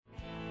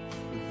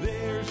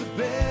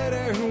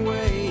better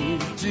way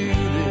to do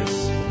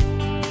this.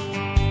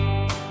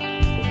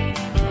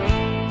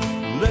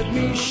 Let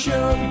me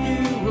show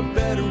you a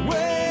better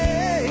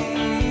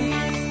way.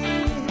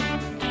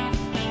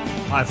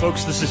 Hi,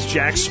 folks. This is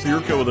Jack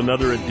Spirko with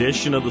another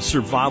edition of the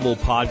Survival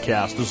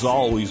Podcast. As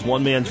always,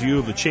 one man's view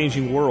of the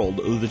changing world,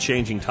 of the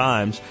changing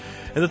times,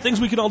 and the things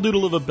we can all do to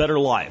live a better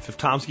life if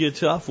times get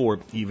tough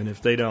or even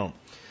if they don't.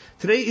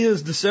 Today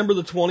is December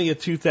the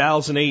 20th,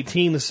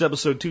 2018. This is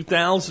episode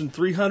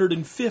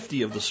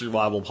 2350 of the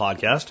Survival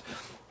Podcast.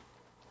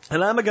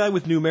 And I'm a guy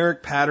with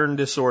numeric pattern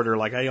disorder.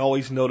 Like, I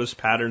always notice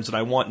patterns and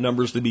I want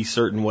numbers to be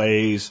certain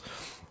ways.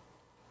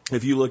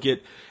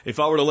 If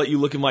I were to let you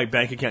look at my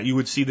bank account, you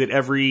would see that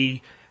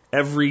every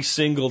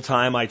single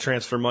time I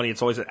transfer money,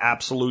 it's always an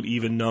absolute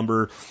even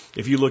number.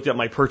 If you looked at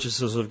my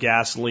purchases of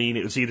gasoline,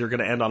 it was either going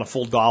to end on a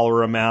full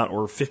dollar amount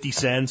or 50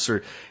 cents, or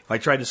if I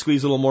tried to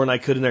squeeze a little more than I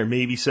could in there,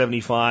 maybe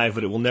 75,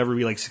 but it will never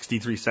be like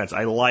 63 cents.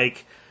 I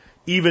like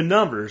even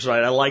numbers,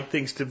 right? I like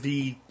things to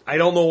be, I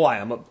don't know why,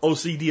 I'm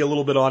OCD a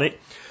little bit on it.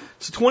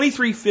 So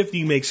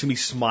 2350 makes me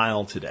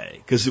smile today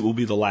because it will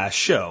be the last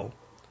show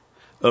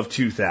of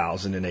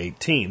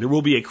 2018. There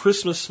will be a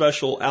Christmas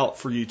special out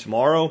for you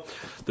tomorrow.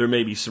 There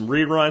may be some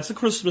rewinds. The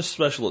Christmas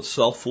special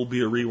itself will be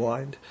a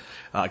rewind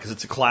because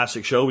it's a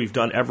classic show we've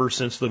done ever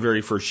since the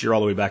very first year, all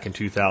the way back in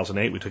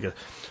 2008. We took a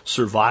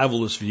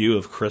survivalist view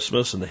of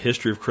Christmas and the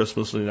history of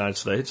Christmas in the United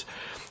States.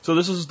 So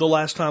this is the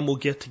last time we'll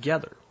get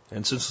together.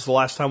 And since it's the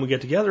last time we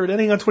get together, it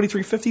ending on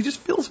 2350 just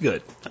feels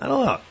good. I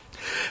don't know.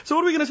 So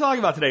what are we going to talk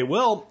about today?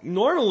 Well,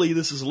 normally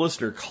this is a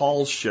listener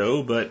calls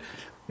show, but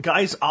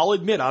guys, I'll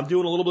admit I'm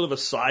doing a little bit of a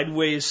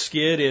sideways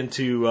skid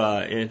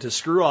into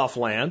screw off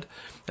land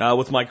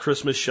with my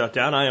Christmas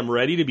shutdown. I am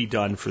ready to be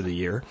done for the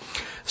year,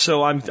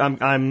 so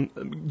I'm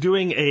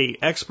doing a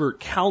expert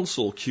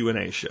council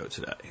Q&A show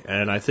today,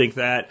 and I think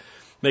that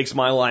makes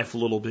my life a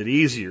little bit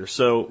easier.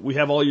 So we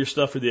have all your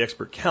stuff for the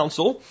expert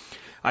council.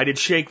 I did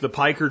shake the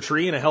piker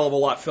tree, and a hell of a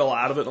lot fell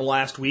out of it in the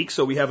last week,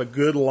 so we have a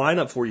good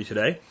lineup for you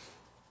today.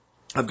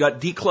 I've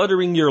got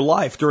Decluttering Your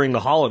Life During the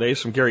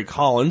Holidays from Gary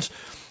Collins.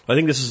 I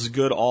think this is a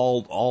good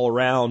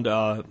all-around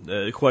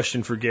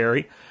question for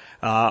Gary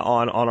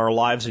on our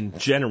lives in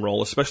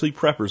general, especially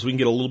preppers. We can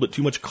get a little bit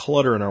too much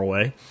clutter in our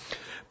way.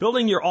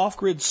 Building your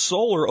off-grid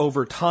solar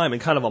over time in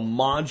kind of a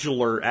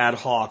modular ad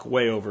hoc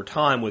way over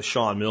time with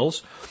Sean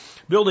Mills.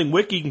 Building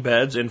wicking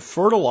beds and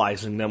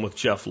fertilizing them with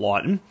Jeff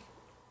Lawton.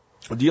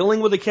 Dealing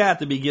with a cat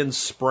that begins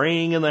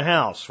spraying in the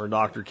house for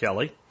Dr.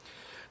 Kelly.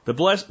 The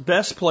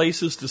best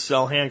places to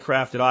sell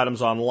handcrafted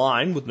items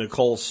online with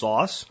Nicole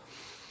Sauce.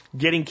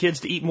 Getting kids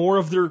to eat more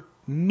of their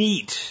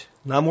meat,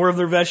 not more of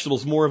their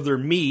vegetables, more of their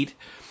meat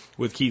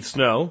with Keith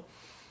Snow.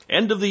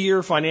 End of the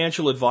year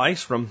financial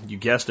advice from, you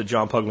guessed it,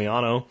 John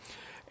Pugliano.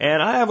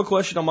 And I have a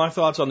question on my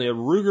thoughts on the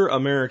Ruger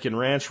American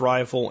Ranch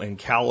Rifle and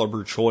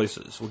caliber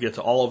choices. We'll get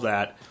to all of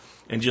that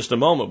in just a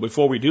moment.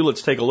 Before we do,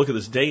 let's take a look at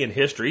this day in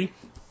history.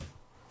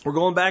 We're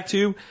going back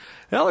to,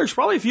 well, there's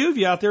probably a few of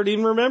you out there that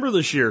even remember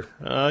this year.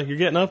 You're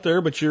getting up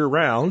there, but you're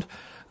around.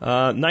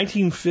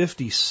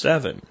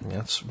 1957,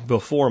 that's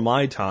before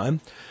my time.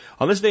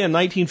 On this day in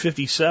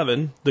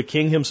 1957, the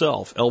king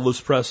himself,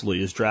 Elvis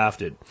Presley, is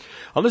drafted.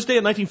 On this day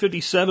in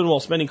 1957, while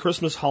spending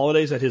Christmas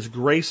holidays at his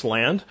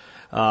Graceland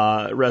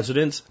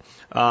residence,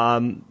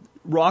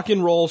 rock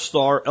and roll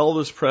star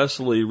Elvis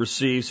Presley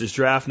receives his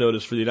draft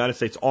notice for the United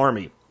States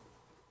Army.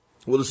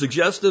 With a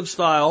suggestive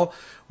style,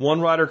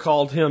 one writer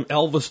called him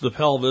Elvis the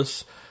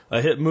Pelvis,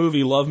 a hit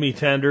movie, Love Me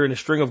Tender, and a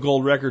string of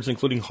gold records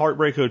including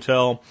Heartbreak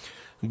Hotel,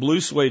 Blue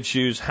Suede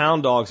Shoes,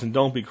 Hound Dogs, and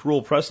Don't Be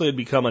Cruel. Presley had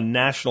become a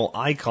national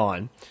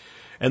icon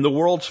and the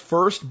world's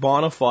first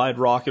bona fide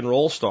rock and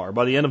roll star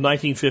by the end of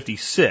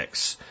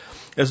 1956.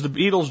 As the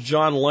Beatles'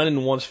 John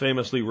Lennon once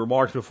famously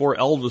remarked, before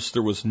Elvis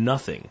there was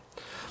nothing.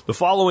 The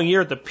following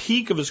year, at the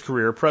peak of his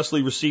career,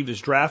 Presley received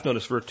his draft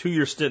notice for a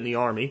 2-year stint in the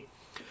Army.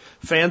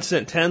 Fans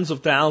sent tens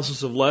of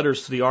thousands of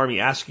letters to the Army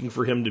asking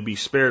for him to be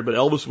spared, but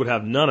Elvis would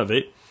have none of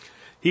it.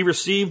 He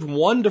received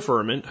one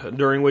deferment,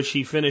 during which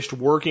he finished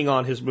working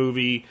on his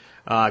movie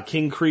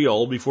King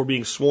Creole before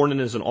being sworn in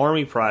as an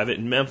Army private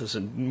in Memphis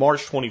on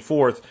March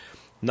 24th,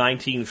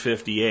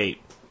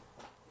 1958.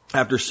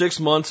 After 6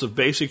 months of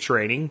basic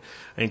training,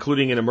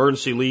 including an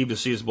emergency leave to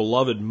see his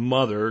beloved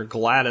mother,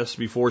 Gladys,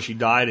 before she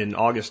died in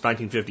August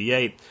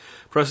 1958,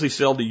 Presley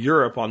sailed to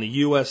Europe on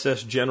the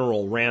USS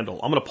General Randall.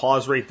 I'm going to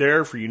pause right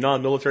there for you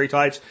non-military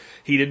types.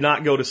 He did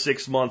not go to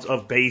 6 months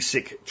of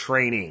basic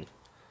training.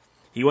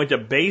 He went to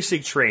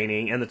basic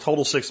training, and the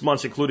total 6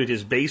 months included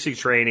his basic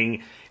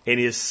training and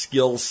his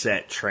skill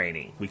set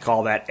training. We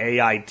call that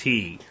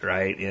AIT,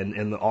 right,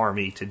 in the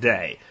Army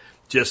today.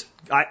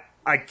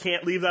 I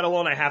can't leave that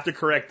alone. I have to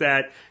correct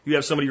that. You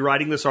have somebody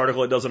writing this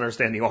article that doesn't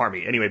understand the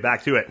Army. Anyway,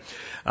 back to it.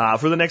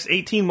 For the next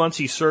 18 months,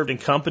 he served in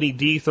Company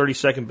D,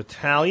 32nd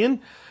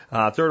Battalion,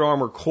 3rd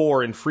Armored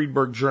Corps in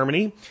Friedberg,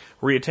 Germany,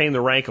 where he attained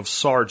the rank of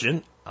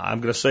sergeant.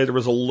 I'm going to say there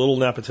was a little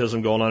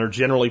nepotism going on, or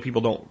generally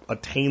people don't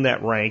attain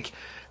that rank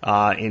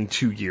in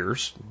 2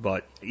 years,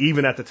 but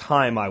even at the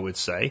time, I would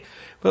say.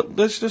 But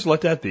let's just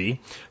let that be.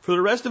 For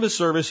the rest of his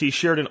service, he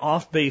shared an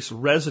off-base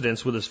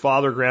residence with his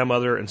father,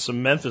 grandmother, and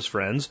some Memphis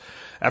friends.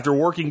 After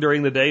working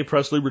during the day,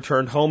 Presley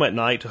returned home at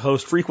night to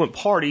host frequent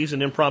parties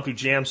and impromptu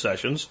jam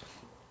sessions.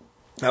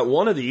 At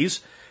one of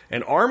these,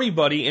 an Army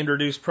buddy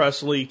introduced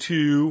Presley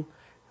to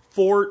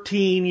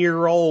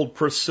 14-year-old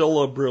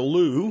Priscilla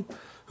Brillou,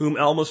 whom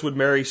Elvis would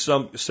marry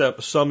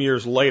some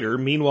years later.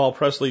 Meanwhile,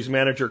 Presley's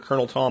manager,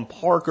 Colonel Tom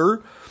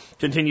Parker,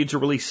 continued to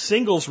release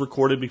singles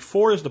recorded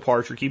before his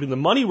departure, keeping the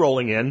money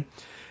rolling in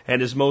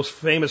and his most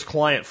famous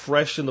client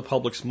fresh in the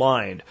public's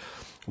mind.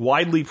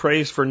 Widely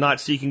praised for not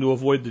seeking to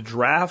avoid the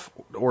draft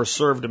or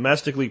serve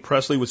domestically,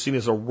 Presley was seen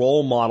as a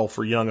role model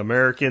for young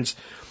Americans.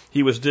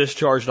 He was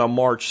discharged on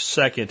March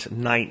 2nd,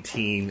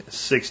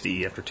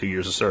 1960, after 2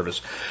 years of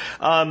service.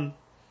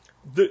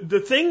 The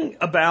thing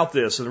about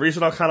this, and the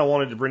reason I kind of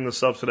wanted to bring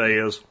this up today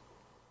is,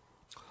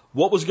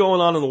 what was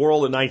going on in the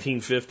world in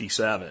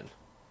 1957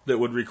 that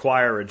would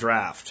require a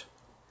draft?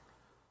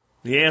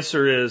 The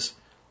answer is,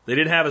 they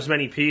didn't have as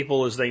many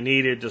people as they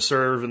needed to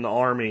serve in the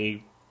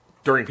Army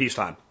during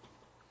peacetime.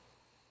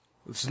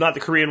 This is not the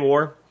Korean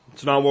War.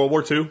 It's not World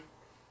War II.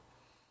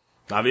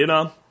 Not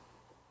Vietnam.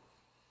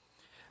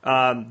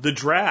 The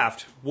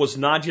draft was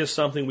not just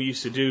something we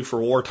used to do for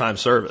wartime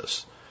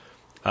service.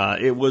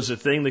 It was a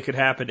thing that could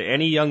happen to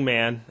any young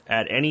man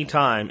at any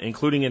time,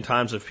 including in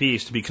times of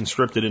peace, to be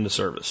conscripted into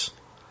service.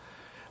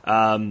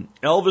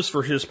 Elvis,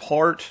 for his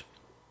part,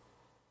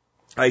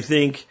 I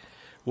think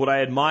what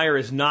I admire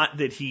is not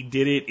that he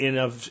did it in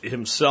of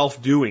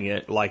himself doing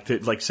it, like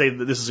say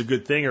that this is a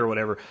good thing or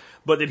whatever,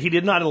 but that he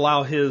did not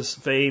allow his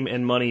fame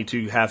and money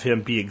to have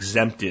him be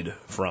exempted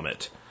from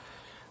it.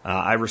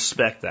 I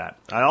respect that.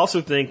 I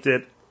also think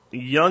that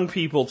young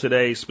people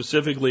today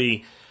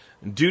specifically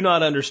do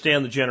not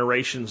understand the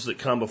generations that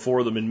come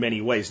before them in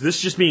many ways.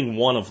 This just being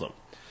one of them.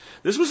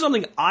 This was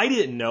something I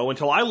didn't know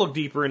until I looked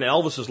deeper into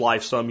Elvis's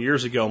life some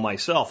years ago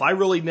myself. I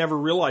really never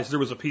realized there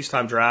was a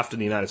peacetime draft in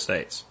the United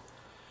States.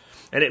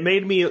 And it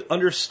made me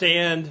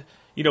understand,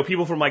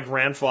 people from my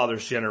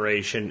grandfather's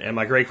generation and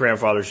my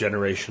great-grandfather's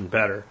generation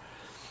better.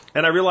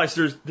 And I realized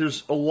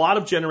there's a lot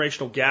of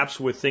generational gaps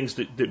with things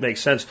that make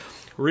sense.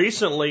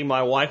 Recently,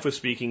 my wife was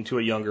speaking to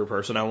a younger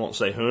person, I won't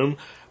say whom,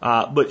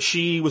 but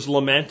she was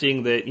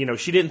lamenting that,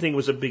 she didn't think it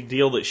was a big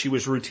deal that she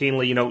was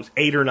routinely,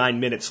 8 or 9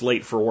 minutes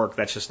late for work.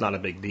 That's just not a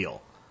big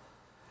deal.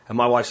 And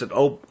my wife said,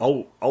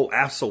 oh,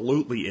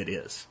 absolutely it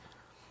is.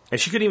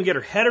 And she couldn't even get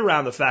her head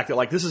around the fact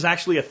that, this is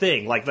actually a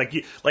thing.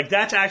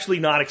 That's actually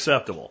not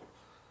acceptable.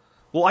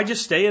 Well, I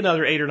just stay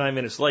another 8 or 9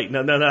 minutes late.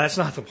 No, that's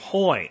not the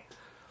point.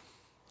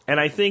 And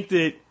I think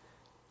that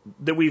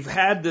we've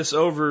had this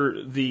over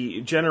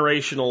the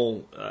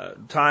generational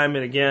time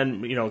and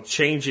again,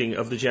 changing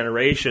of the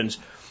generations.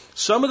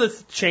 Some of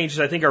the changes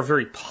I think are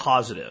very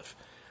positive,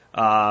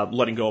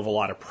 letting go of a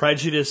lot of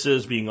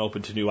prejudices, being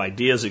open to new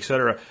ideas,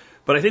 etc.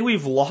 But I think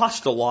we've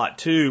lost a lot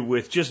too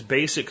with just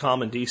basic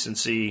common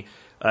decency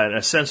and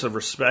a sense of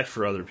respect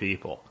for other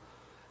people.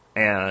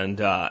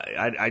 And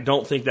I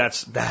don't think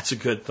that's a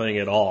good thing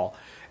at all.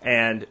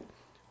 And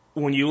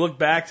when you look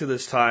back to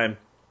this time,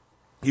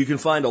 you can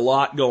find a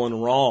lot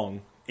going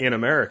wrong in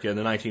America in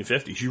the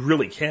 1950s. You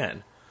really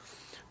can.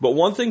 But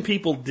one thing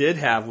people did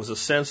have was a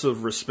sense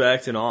of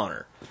respect and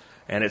honor.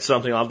 And it's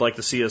something I'd like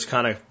to see us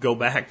kind of go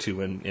back to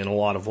in a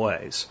lot of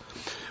ways.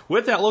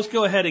 With that, let's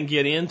go ahead and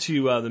get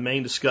into the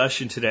main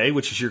discussion today,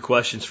 which is your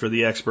questions for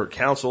the expert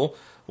council.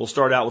 We'll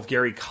start out with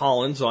Gary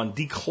Collins on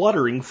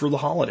decluttering for the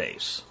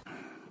holidays.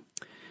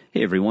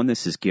 Hey everyone,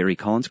 this is Gary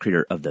Collins,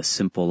 creator of the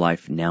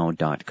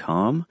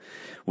SimpleLifeNow.com,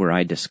 where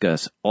I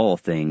discuss all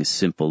things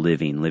simple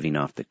living, living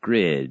off the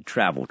grid,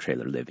 travel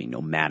trailer living,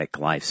 nomadic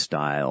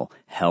lifestyle,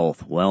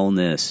 health,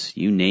 wellness,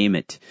 you name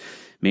it.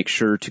 Make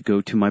sure to go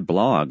to my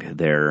blog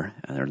there.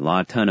 There's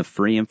a ton of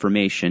free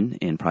information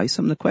and probably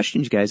some of the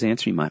questions you guys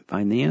answer. You might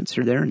find the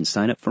answer there and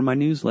sign up for my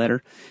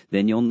newsletter.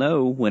 Then you'll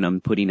know when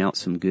I'm putting out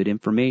some good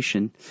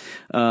information.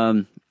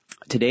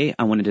 Today,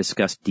 I want to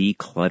discuss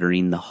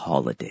decluttering the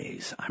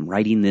holidays. I'm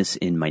writing this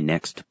in my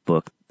next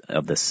book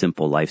of the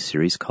Simple Life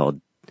series called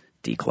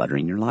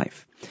Decluttering Your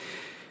Life.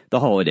 The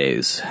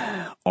holidays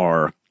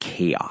are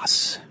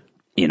chaos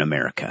in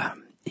America.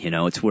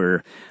 It's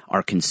where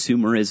our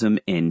consumerism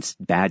and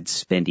bad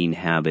spending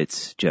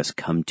habits just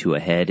come to a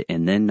head,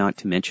 and then not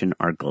to mention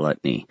our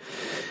gluttony.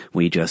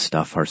 We just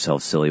stuff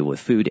ourselves silly with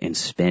food and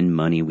spend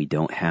money we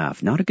don't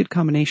have. Not a good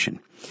combination.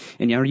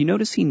 And are you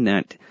noticing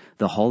that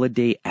the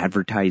holiday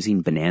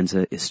advertising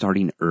bonanza is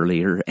starting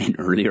earlier and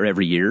earlier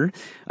every year?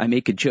 I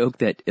make a joke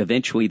that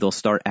eventually they'll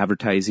start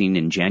advertising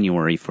in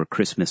January for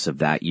Christmas of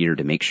that year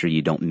to make sure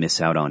you don't miss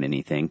out on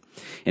anything.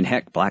 And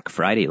heck, Black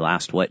Friday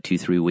lasts,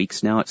 2-3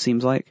 weeks now, it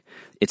seems like?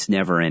 It's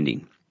never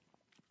ending.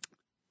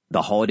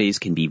 The holidays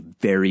can be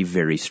very,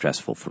 very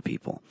stressful for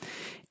people.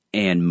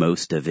 And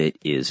most of it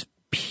is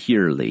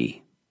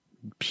purely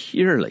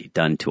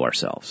done to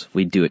ourselves.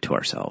 We do it to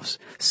ourselves.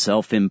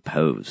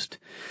 Self-imposed.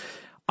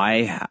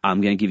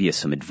 I'm going to give you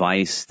some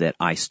advice that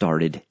I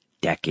started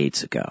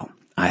decades ago.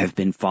 I have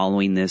been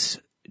following this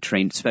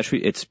trained,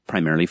 especially it's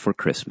primarily for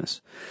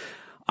Christmas.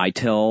 I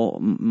tell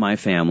my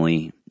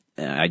family,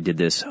 I did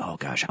this, oh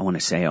gosh, I want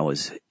to say I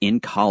was in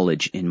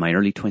college in my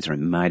early 20s, or I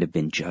might have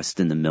been just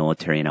in the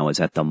military, and I was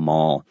at the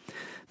mall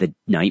the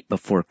night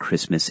before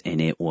Christmas, and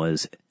it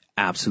was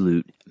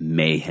absolute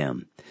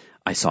mayhem.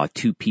 I saw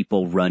two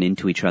people run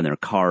into each other in their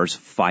cars,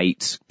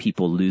 fights,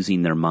 people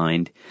losing their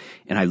mind.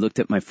 And I looked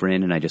at my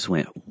friend and I just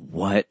went,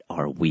 what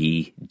are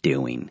we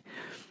doing?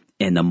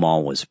 And the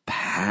mall was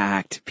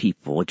packed,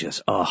 people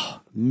just,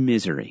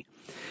 misery.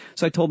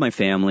 So I told my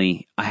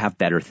family, I have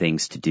better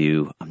things to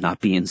do. I'm not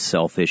being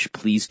selfish.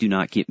 Please do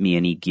not get me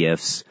any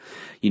gifts.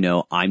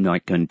 I'm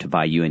not going to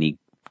buy you any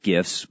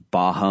gifts.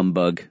 Bah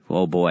humbug.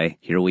 Oh boy,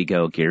 here we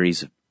go.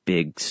 Gary's a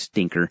big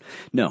stinker.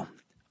 No.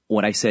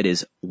 What I said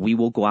is we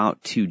will go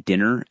out to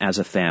dinner as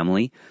a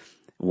family.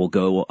 We'll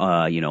go,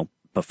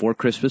 before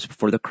Christmas,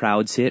 before the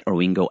crowds hit, or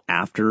we can go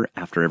after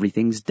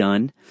everything's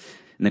done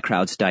and the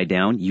crowds die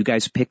down. You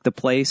guys pick the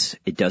place.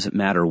 It doesn't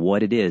matter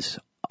what it is.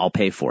 I'll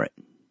pay for it,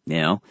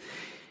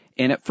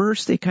 And at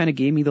first they kind of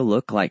gave me the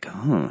look like,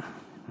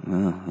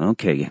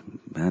 okay,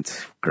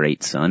 that's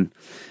great, son.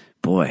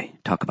 Boy,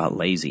 talk about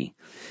lazy.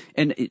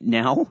 And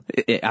now,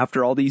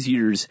 after all these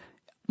years,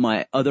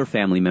 my other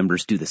family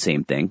members do the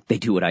same thing. They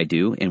do what I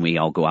do, and we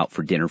all go out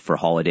for dinner for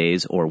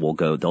holidays, or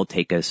they'll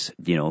take us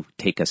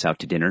out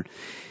to dinner.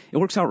 It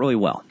works out really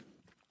well.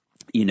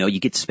 You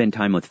get to spend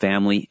time with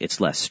family. It's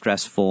less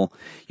stressful.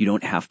 You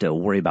don't have to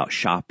worry about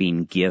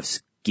shopping,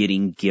 gifts,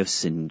 getting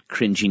gifts and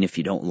cringing if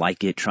you don't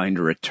like it, trying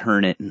to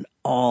return it, and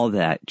all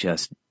that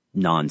just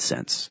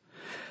nonsense.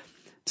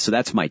 So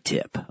that's my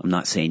tip. I'm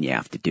not saying you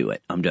have to do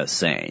it. I'm just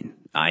saying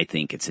I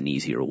think it's an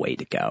easier way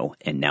to go.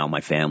 And now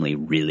my family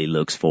really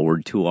looks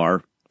forward to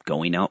our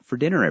going out for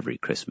dinner every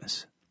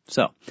Christmas.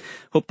 So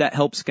hope that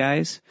helps,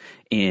 guys.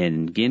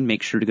 And again,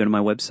 make sure to go to my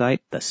website,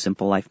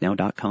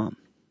 thesimplelifenow.com.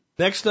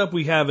 Next up,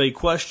 we have a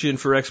question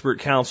for expert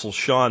counsel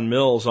Sean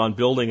Mills on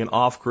building an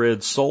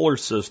off-grid solar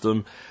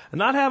system and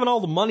not having all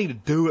the money to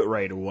do it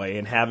right away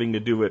and having to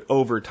do it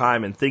over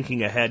time and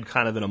thinking ahead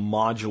kind of in a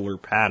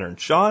modular pattern.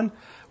 Sean,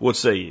 what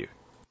say you?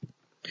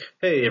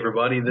 Hey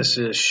everybody, this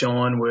is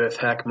Sean with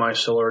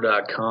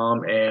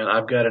hackmysolar.com, and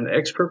I've got an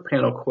expert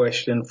panel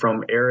question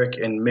from Eric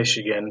in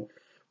Michigan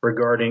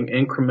regarding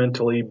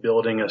incrementally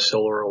building a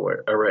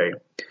solar array.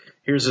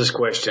 Here's this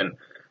question.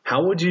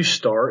 How would you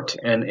start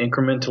and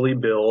incrementally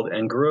build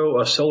and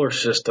grow a solar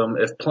system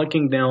if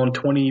plunking down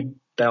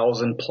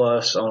 $20,000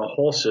 plus on a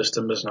whole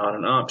system is not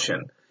an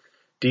option?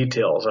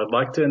 Details. I'd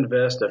like to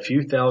invest a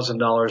few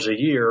 $1,000s a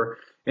year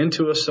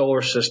into a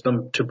solar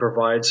system to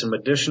provide some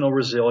additional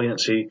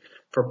resiliency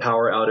for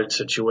power outage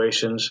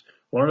situations,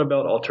 learn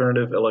about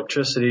alternative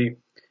electricity,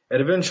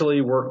 and eventually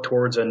work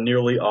towards a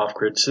nearly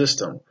off-grid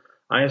system.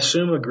 I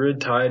assume a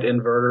grid-tied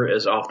inverter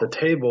is off the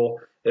table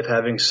if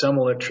having some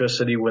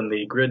electricity when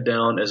the grid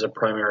down is a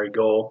primary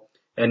goal,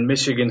 and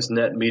Michigan's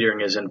net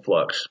metering is in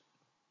flux.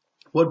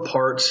 What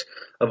parts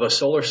of a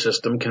solar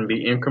system can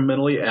be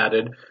incrementally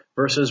added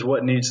versus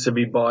what needs to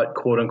be bought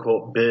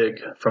quote-unquote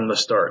big from the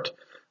start?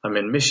 I'm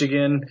in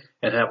Michigan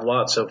and have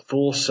lots of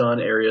full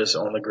sun areas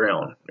on the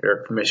ground.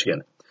 Eric from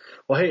Michigan.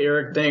 Well, hey,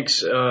 Eric,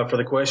 thanks for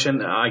the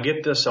question. I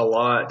get this a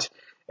lot,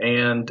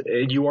 and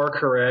you are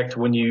correct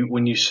when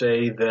you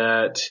say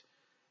that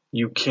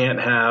you can't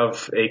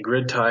have a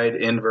grid-tied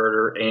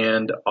inverter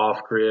and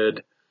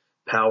off-grid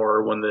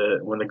power when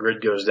the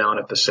grid goes down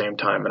at the same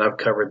time, and I've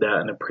covered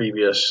that in a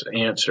previous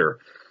answer.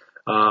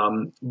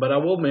 But I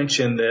will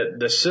mention that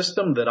the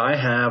system that I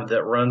have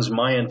that runs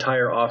my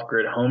entire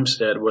off-grid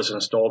homestead was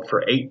installed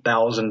for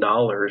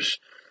 $8,000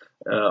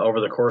 over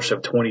the course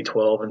of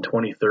 2012 and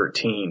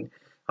 2013.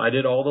 I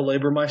did all the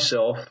labor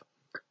myself,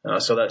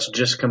 so that's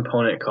just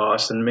component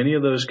costs, and many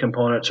of those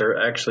components are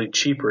actually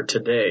cheaper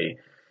today.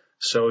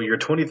 So your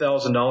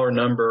 $20,000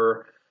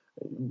 number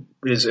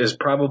is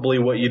probably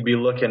what you'd be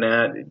looking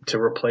at to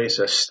replace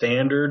a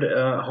standard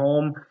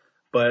home,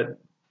 but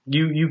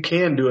you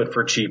can do it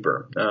for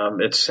cheaper.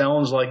 It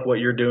sounds like what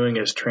you're doing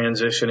is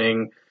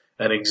transitioning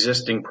an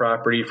existing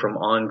property from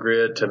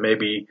on-grid to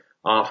maybe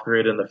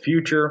off-grid in the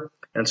future.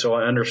 And so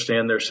I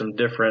understand there's some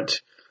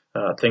different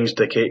things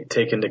to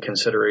take into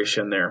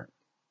consideration there.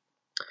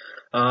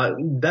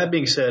 That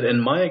being said,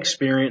 in my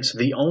experience,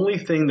 the only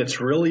thing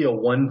that's really a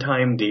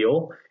one-time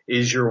deal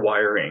is your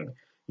wiring.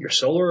 Your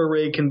solar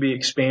array can be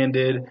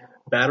expanded,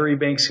 battery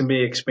banks can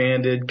be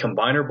expanded,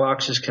 combiner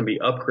boxes can be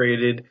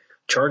upgraded,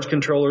 charge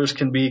controllers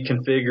can be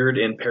configured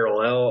in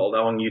parallel,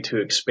 allowing you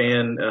to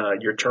expand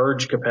your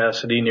charge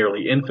capacity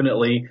nearly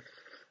infinitely.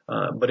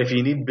 But if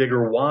you need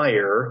bigger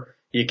wire,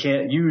 you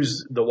can't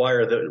use the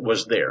wire that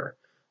was there.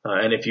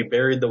 And if you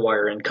buried the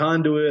wire in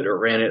conduit or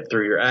ran it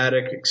through your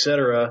attic,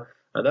 etc.,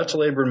 that's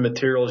labor and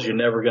materials you're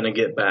never going to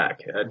get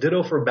back.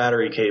 Ditto for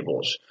battery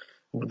cables.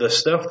 The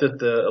stuff that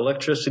the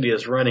electricity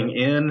is running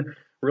in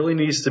really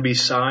needs to be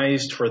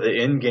sized for the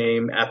end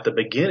game at the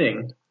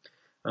beginning,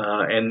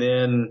 and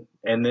then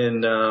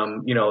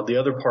the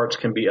other parts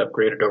can be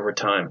upgraded over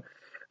time.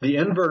 The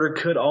inverter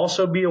could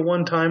also be a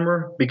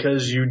one-timer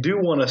because you do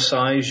want to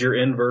size your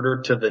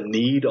inverter to the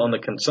need on the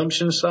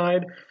consumption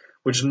side,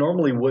 which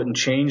normally wouldn't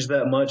change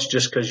that much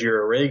just because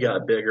your array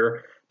got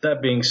bigger.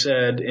 That being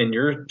said, in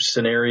your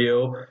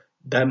scenario,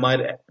 that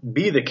might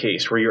be the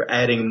case where you're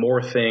adding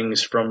more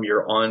things from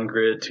your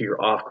on-grid to your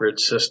off-grid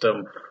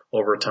system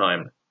over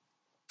time.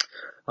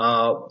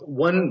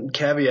 One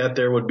caveat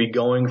there would be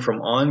going from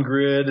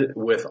on-grid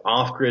with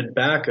off-grid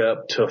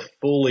backup to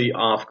fully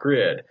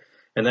off-grid.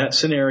 In that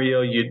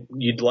scenario,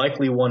 you'd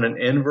likely want an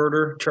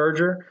inverter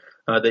charger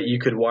that you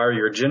could wire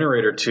your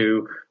generator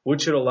to,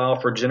 which would allow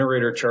for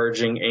generator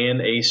charging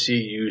and AC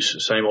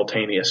use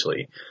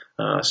simultaneously.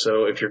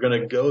 So if you're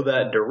going to go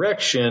that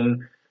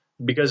direction,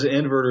 because the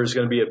inverter is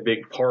going to be a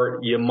big part,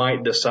 you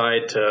might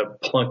decide to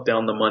plunk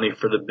down the money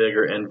for the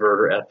bigger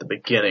inverter at the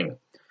beginning.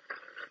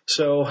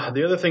 So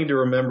the other thing to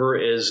remember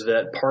is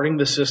that parting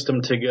the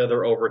system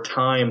together over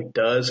time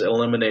does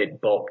eliminate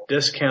bulk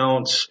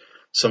discounts,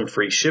 some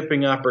free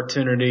shipping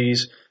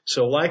opportunities.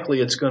 So likely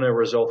it's going to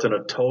result in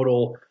a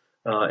total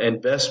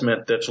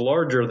investment that's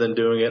larger than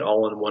doing it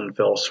all in one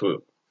fell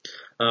swoop.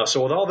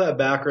 So with all that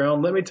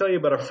background, let me tell you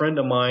about a friend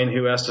of mine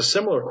who asked a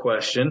similar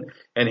question,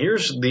 and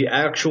here's the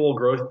actual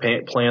growth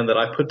plan that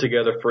I put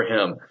together for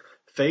him.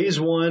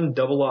 Phase 1,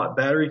 double-lot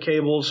battery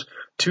cables,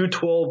 two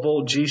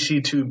 12-volt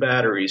GC2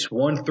 batteries,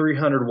 one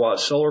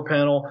 300-watt solar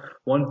panel,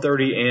 one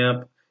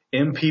 30-amp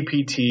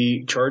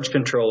MPPT charge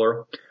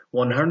controller,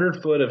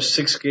 100 foot of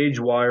 6-gauge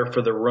wire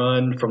for the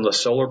run from the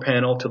solar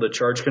panel to the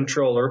charge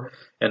controller,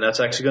 and that's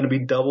actually going to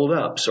be doubled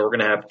up. So we're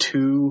going to have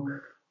two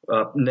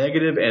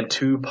negative and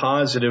two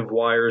positive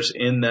wires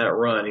in that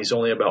run. He's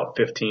only about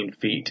 15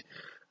 feet,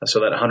 so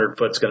that 100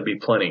 foot is going to be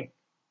plenty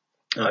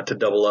to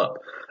double up.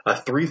 A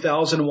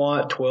 3,000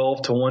 watt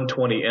 12 to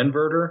 120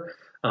 inverter,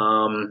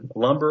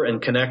 lumber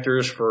and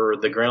connectors for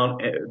the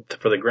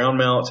ground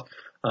mount.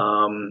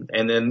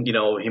 And then,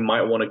 he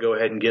might want to go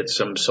ahead and get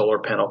some solar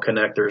panel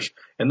connectors,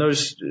 and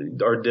those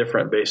are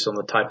different based on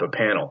the type of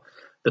panel.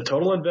 The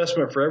total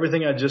investment for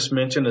everything I just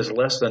mentioned is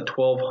less than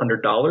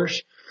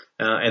 $1,200.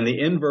 And the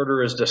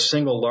inverter is the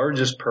single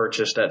largest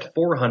purchased at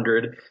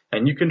 $400,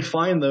 and you can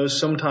find those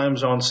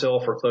sometimes on sale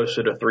for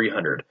closer to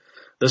 $300.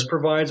 This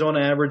provides on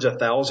average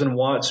 1,000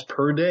 watts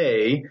per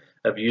day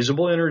of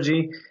usable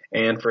energy,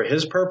 and for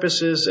his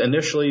purposes,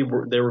 initially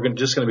they were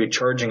just going to be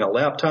charging a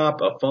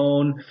laptop, a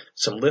phone,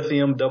 some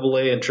lithium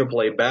AA and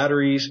AAA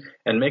batteries,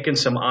 and making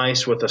some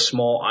ice with a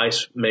small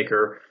ice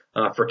maker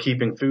for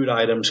keeping food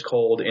items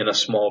cold in a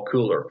small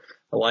cooler.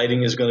 The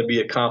lighting is going to be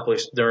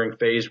accomplished during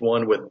phase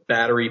 1 with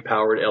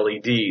battery-powered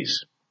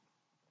LEDs.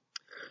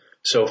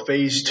 So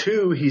phase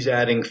 2, he's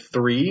adding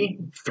three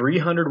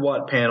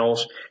 300-watt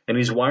panels, and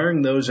he's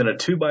wiring those in a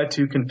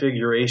 2x2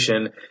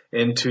 configuration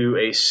into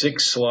a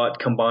 6-slot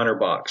combiner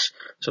box.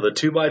 So the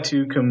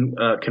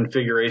 2x2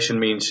 configuration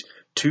means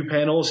 2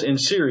 panels in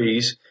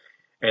series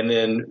and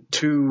then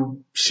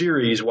 2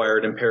 series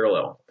wired in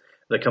parallel.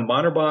 The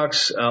combiner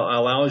box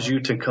allows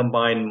you to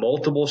combine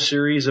multiple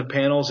series of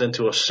panels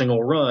into a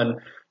single run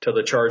to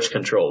the charge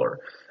controller.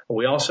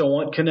 We also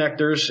want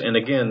connectors, and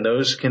again,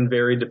 those can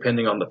vary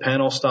depending on the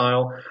panel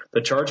style.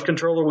 The charge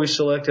controller we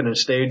selected in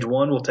stage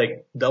 1 will take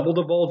double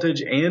the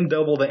voltage and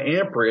double the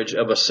amperage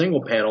of a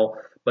single panel,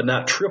 but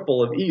not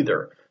triple of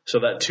either.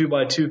 So that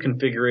 2x2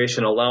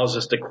 configuration allows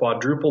us to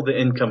quadruple the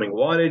incoming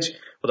wattage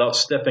without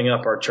stepping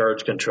up our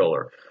charge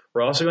controller.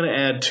 We're also going to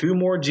add 2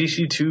 more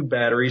GC2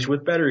 batteries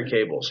with battery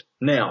cables.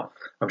 Now,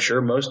 I'm sure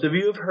most of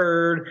you have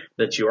heard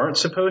that you aren't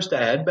supposed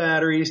to add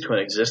batteries to an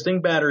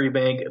existing battery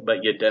bank, but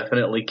you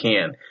definitely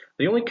can.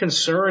 The only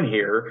concern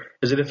here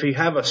is that if you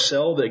have a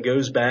cell that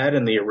goes bad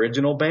in the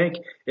original bank,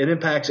 it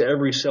impacts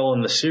every cell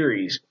in the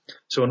series.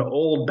 So an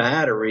old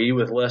battery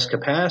with less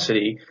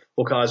capacity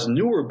will cause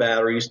newer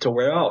batteries to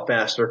wear out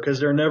faster because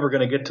they're never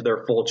going to get to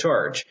their full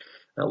charge.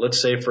 Now,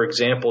 let's say, for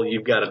example,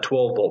 you've got a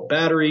 12-volt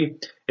battery.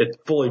 It's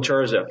fully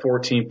charged at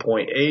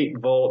 14.8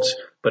 volts,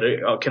 but it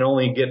can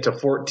only get to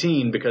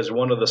 14 because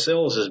one of the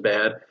cells is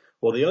bad.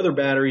 Well, the other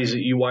batteries that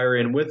you wire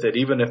in with it,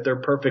 even if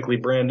they're perfectly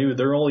brand new,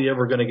 they're only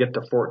ever going to get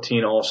to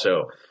 14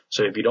 also.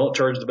 So if you don't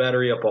charge the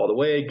battery up all the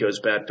way, it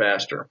goes bad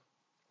faster.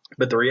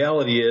 But the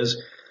reality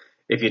is,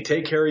 if you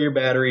take care of your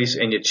batteries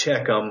and you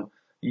check them,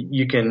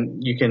 you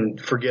can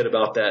forget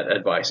about that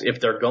advice. If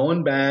they're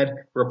going bad,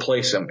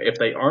 replace them. If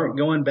they aren't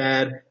going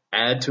bad,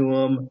 add to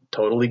them,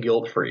 totally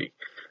guilt-free.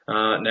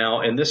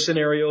 Now, in this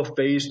scenario,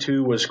 phase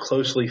 2 was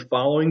closely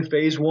following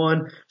phase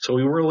 1, so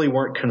we really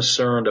weren't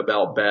concerned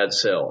about bad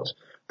cells.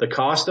 The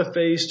cost of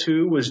phase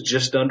 2 was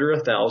just under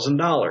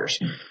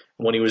 $1,000.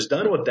 When he was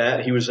done with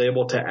that, he was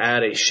able to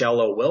add a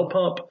shallow well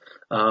pump,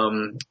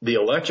 the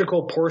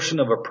electrical portion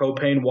of a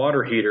propane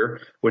water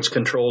heater, which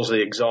controls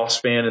the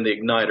exhaust fan and the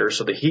igniter.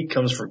 So the heat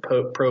comes from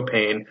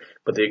propane,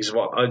 but the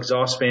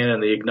exhaust fan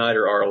and the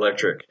igniter are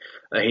electric.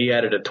 He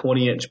added a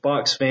 20-inch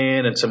box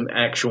fan and some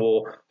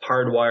actual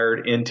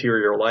hardwired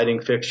interior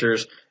lighting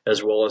fixtures,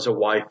 as well as a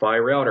Wi-Fi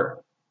router.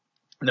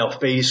 Now,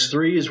 phase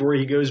 3 is where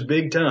he goes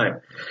big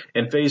time.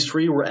 In phase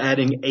 3, we're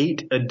adding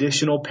 8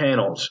 additional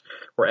panels.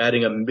 We're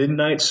adding a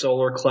Midnight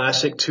Solar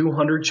Classic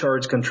 200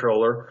 charge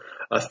controller,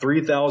 a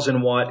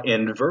 3,000-watt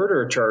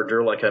inverter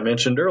charger, like I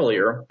mentioned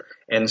earlier,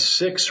 and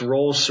 6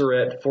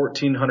 Rolls-Royce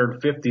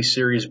 1450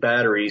 series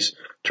batteries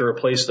to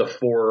replace the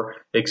 4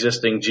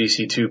 existing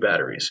GC2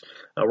 batteries.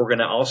 We're going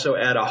to also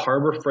add a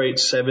Harbor Freight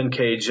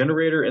 7K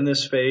generator in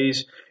this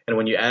phase. And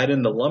when you add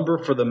in the lumber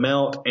for the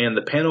mount and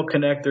the panel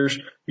connectors,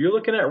 you're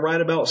looking at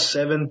right about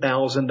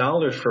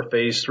 $7,000 for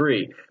phase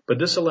 3. But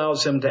this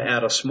allows him to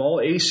add a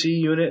small AC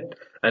unit,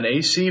 an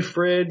AC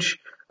fridge,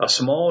 a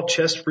small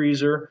chest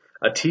freezer,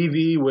 a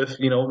TV with,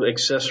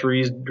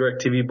 accessories,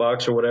 direct TV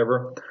box or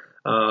whatever,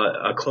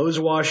 a clothes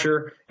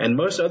washer, and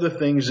most other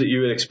things that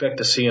you would expect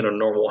to see in a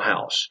normal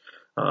house.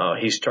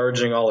 He's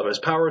charging all of his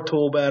power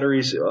tool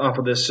batteries off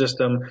of this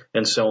system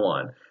and so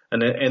on.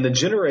 And the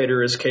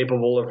generator is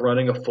capable of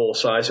running a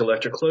full-size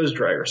electric clothes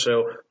dryer.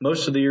 So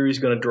most of the year he's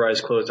going to dry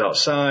his clothes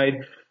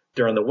outside.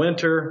 During the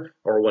winter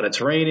or when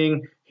it's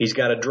raining, he's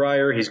got a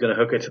dryer. He's going to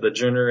hook it to the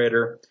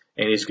generator,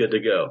 and he's good to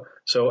go.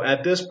 So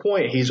at this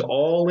point, he's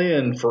all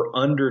in for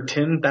under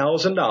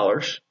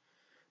 $10,000.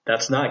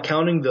 That's not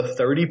counting the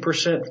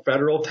 30%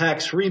 federal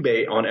tax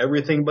rebate on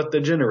everything but the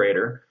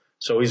generator.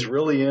 So he's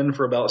really in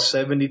for about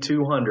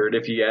 $7,200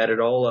 if you add it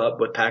all up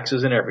with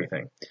taxes and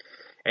everything.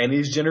 And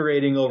he's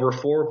generating over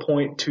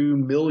 4.2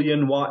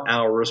 million watt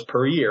hours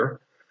per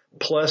year,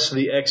 plus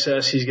the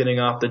excess he's getting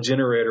off the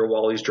generator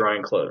while he's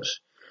drying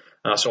clothes.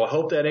 So I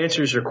hope that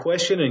answers your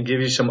question and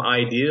gives you some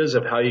ideas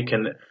of how you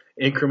can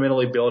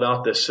incrementally build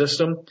out this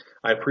system.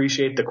 I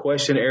appreciate the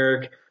question,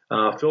 Eric.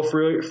 Feel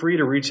free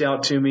to reach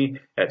out to me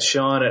at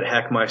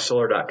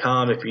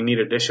Sean@hackmysolar.com if you need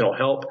additional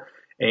help.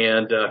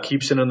 And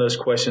keep sending those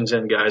questions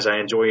in, guys. I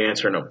enjoy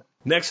answering them.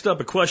 Next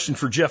up, a question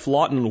for Jeff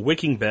Lawton,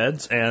 Wicking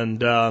Beds, and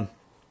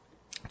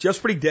Jeff's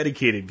a pretty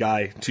dedicated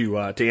guy to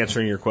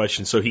answering your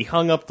question. So he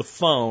hung up the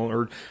phone,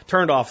 or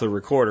turned off the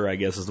recorder, I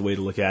guess is the way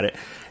to look at it.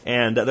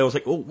 And that was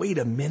like, oh, wait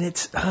a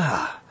minute.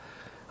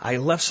 I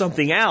left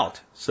something out.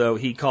 So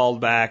he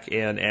called back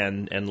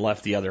and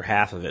left the other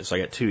half of it. So I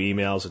got 2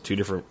 emails with 2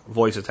 different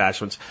voice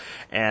attachments.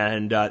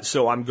 And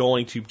so I'm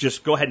going to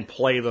just go ahead and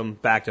play them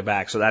back to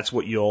back. So that's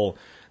what you'll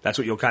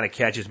kind of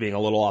catch as being a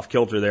little off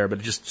kilter there, but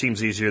it just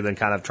seems easier than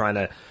kind of trying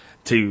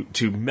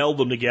to meld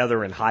them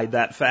together and hide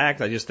that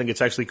fact. I just think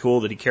it's actually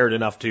cool that he cared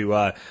enough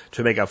to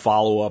make a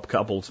follow-up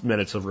couple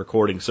minutes of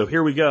recording. So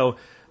here we go.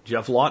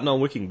 Jeff Lawton on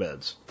Wicking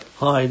Beds.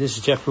 Hi, this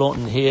is Jeff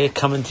Lawton here,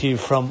 coming to you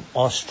from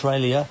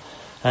Australia.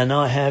 And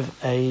I have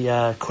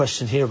a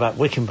question here about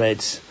Wicking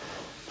Beds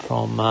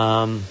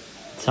from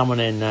someone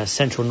in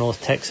central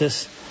North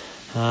Texas.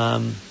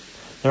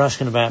 They're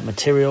asking about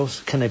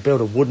materials. Can they build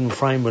a wooden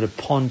frame with a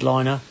pond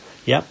liner?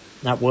 Yep,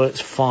 that works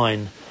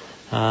fine.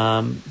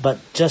 But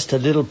just a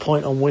little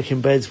point on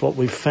Wicking Beds, what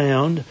we've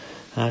found,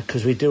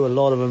 because we do a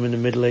lot of them in the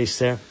Middle East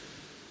there,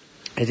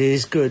 it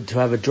is good to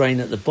have a drain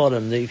at the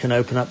bottom that you can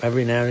open up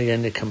every now and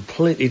again to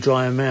completely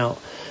dry them out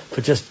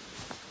for just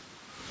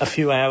a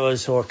few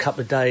hours or a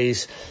couple of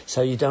days,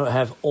 so you don't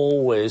have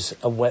always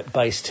a wet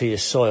base to your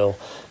soil,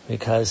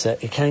 because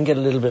it can get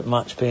a little bit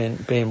much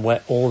being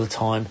wet all the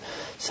time.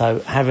 So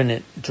having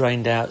it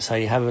drained out so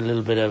you have a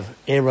little bit of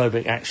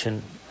aerobic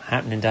action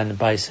happening down the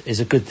base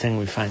is a good thing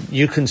we found.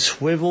 You can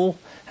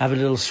have a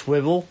little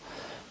swivel,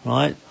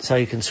 right? So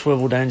you can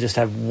swivel down, just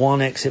have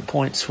one exit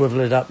point, swivel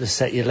it up to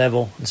set your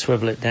level and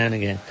swivel it down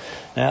again.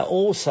 Now,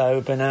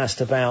 also been asked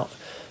about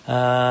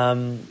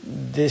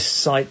this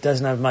site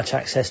doesn't have much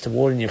access to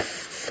water, and you're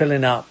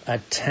filling up a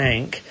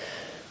tank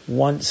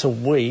once a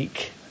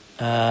week,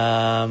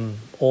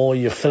 or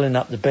you're filling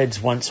up the beds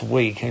once a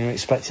week and you're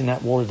expecting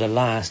that water to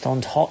last.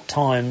 On hot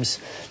times,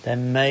 there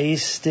may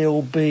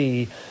still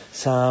be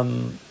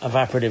some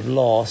evaporative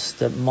loss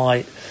that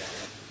might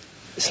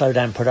slow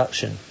down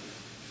production.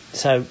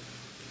 So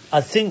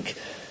I think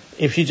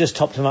if you just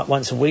top them up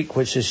once a week,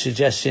 which is a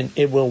suggestion,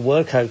 it will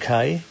work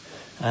okay.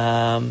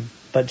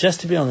 But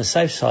just to be on the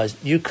safe side,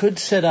 you could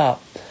set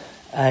up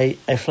a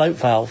float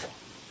valve.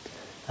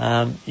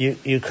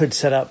 You could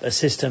set up a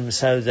system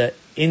so that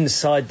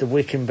inside the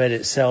wicking bed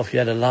itself you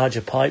had a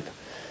larger pipe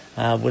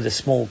with a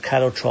small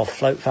cattle trough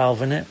float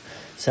valve in it.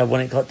 So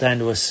when it got down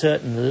to a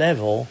certain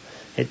level,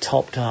 it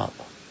topped up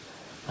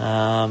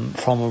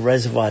from a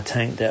reservoir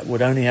tank that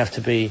would only have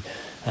to be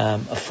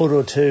a foot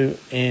or two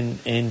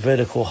in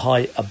vertical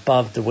height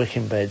above the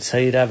wicking bed. So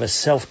you'd have a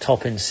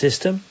self-topping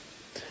system.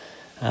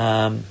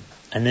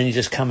 And then you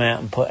just come out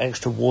and put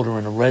extra water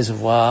in a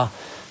reservoir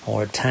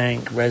or a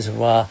tank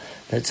reservoir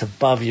that's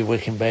above your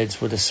wicking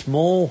beds with a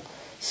small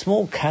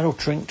cattle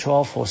drink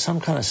trough or some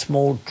kind of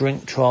small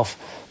drink trough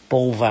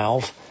ball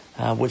valve,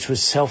 which would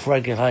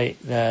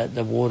self-regulate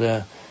the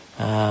water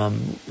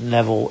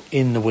level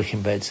in the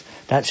wicking beds.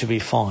 That should be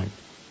fine.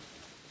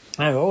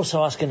 Now, we're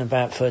also asking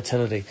about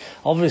fertility.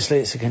 Obviously,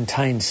 it's a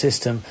contained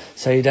system,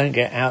 so you don't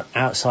get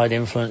outside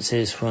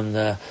influences from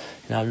the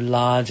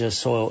larger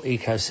soil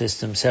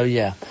ecosystem. So,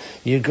 yeah,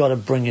 you've got to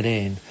bring it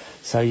in.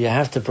 So you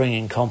have to bring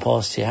in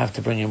compost, you have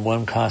to bring in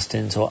worm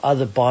castings or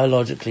other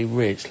biologically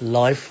rich,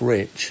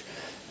 life-rich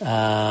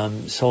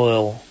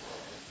soil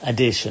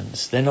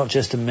additions. They're not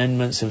just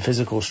amendments in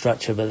physical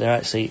structure, but they're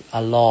actually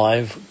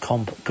alive,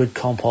 good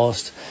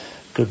compost,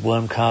 good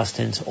worm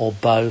castings, or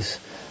both,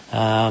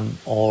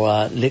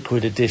 or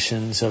liquid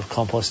additions of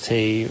compost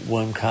tea,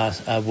 worm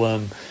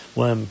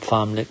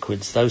farm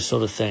liquids, those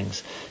sort of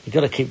things. You've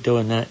got to keep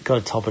doing that. You've got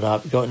to top it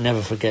up. You've got to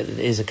never forget that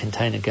it is a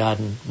container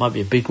garden. Might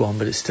be a big one,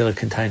 but it's still a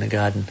container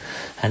garden,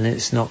 and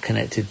it's not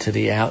connected to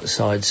the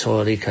outside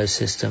soil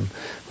ecosystem,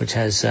 which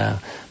has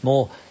a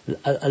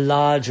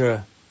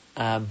larger,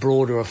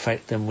 broader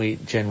effect than we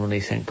generally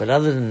think. But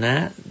other than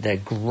that, they're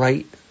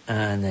great,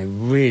 and they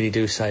really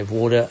do save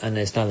water, and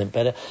there's nothing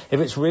better.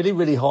 If it's really,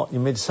 really hot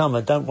in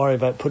midsummer, don't worry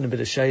about putting a bit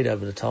of shade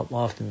over the top. I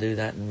often do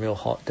that in real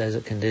hot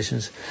desert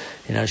conditions.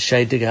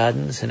 Shade the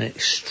gardens. In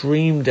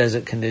extreme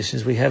desert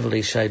conditions, we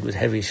heavily shade with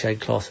heavy shade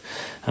cloth,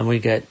 and we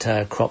get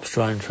crops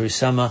growing through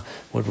summer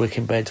with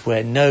wicking beds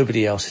where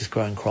nobody else is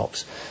growing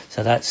crops.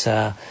 So that's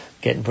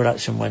getting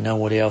production where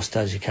nobody else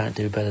does. You can't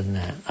do better than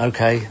that.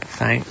 Okay,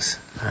 thanks,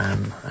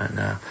 and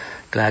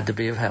glad to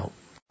be of help.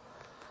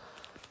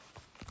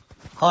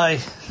 Hi,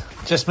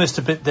 just missed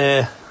a bit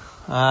there.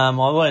 I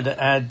wanted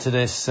to add to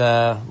this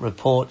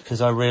report because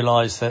I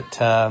realised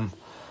that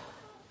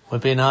we're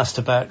being asked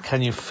about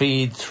can you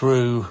feed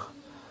through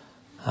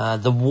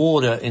the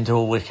water into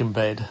a wicking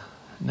bed.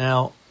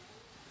 Now,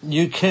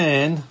 you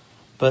can,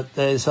 but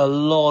there's a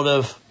lot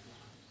of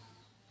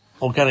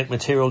organic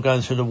material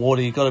going through the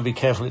water. You've got to be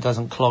careful it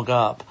doesn't clog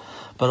up.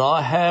 But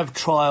I have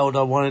trialled,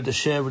 I wanted to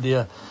share with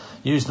you,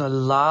 using a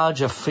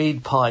larger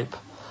feed pipe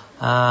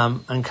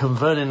and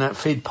converting that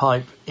feed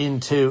pipe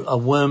into a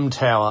worm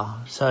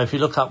tower. So if you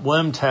look up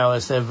worm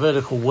towers, they're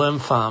vertical worm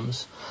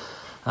farms.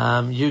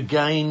 You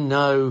gain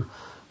no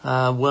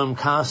worm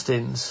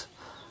castings,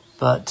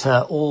 but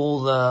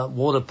all the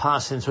water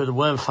passing through the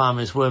worm farm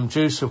is worm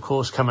juice, of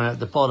course, coming out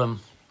the bottom.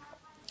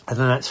 And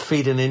then that's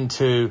feeding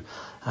into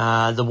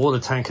the water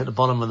tank at the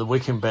bottom of the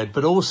wicking bed.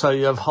 But also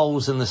you have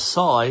holes in the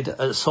side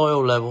at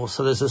soil level,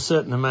 so there's a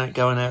certain amount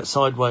going out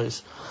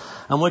sideways.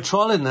 And we're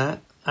trialling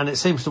that, and it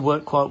seems to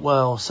work quite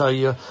well. So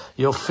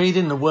you're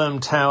feeding the worm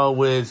tower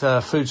with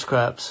food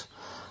scraps.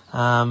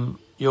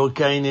 You're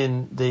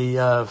gaining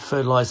the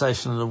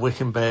fertilisation of the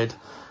wicking bed.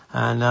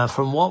 And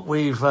from what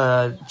we've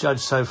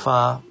judged so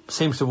far,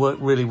 seems to work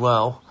really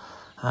well.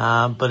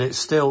 But it's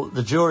still,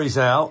 the jury's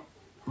out.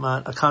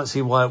 I can't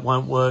see why it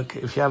won't work.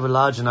 If you have a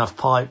large enough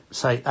pipe,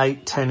 say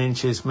 8-10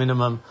 inches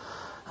minimum,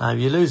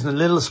 you're losing a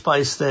little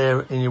space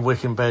there in your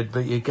wicking bed,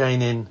 but you're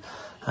gaining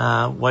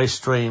waste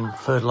stream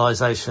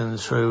fertilisation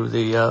through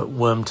the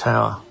worm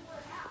tower.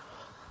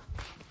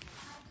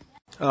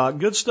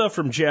 Good stuff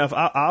from Jeff.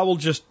 I will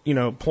just,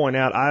 point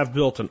out I've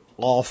built an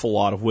awful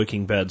lot of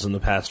wicking beds in the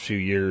past few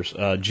years,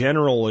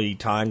 generally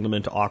tying them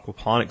into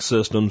aquaponic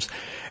systems,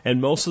 and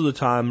most of the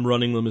time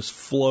running them as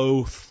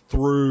flow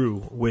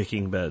through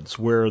wicking beds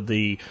where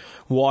the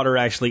water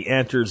actually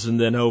enters and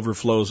then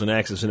overflows and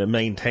exits, and it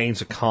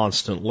maintains a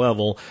constant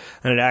level,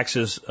 and it acts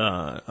as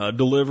a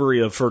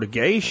delivery of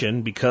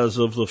fertigation because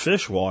of the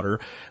fish water.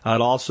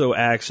 It also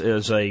acts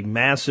as a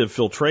massive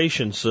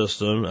filtration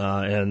system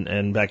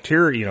and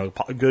bacteria,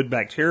 good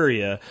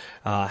bacteria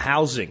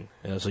housing.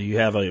 So you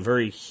have a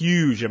very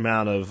huge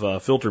amount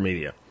of filter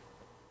media,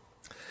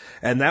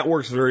 and that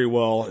works very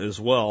well as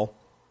well.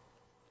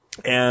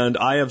 And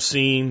I have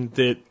seen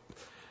that.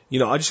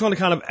 I just want to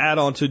kind of add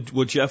on to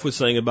what Jeff was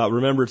saying about,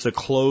 remember, it's a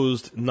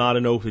closed, not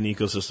an open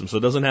ecosystem. So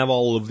it doesn't have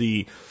all of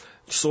the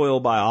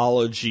soil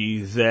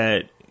biology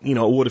that, it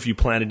would if you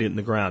planted it in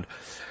the ground.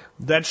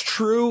 That's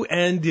true,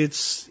 and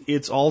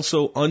it's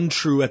also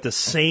untrue at the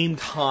same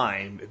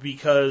time,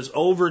 because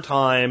over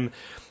time,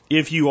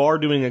 if you are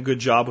doing a good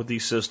job with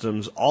these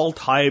systems, all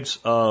types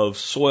of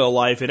soil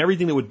life and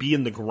everything that would be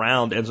in the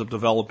ground ends up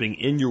developing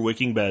in your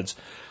wicking beds.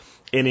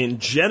 And in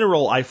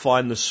general, I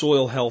find the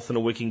soil health in a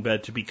wicking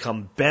bed to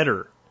become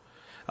better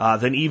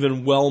than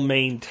even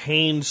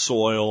well-maintained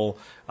soil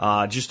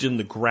just in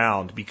the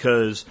ground,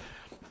 because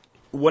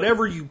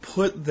whatever you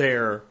put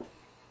there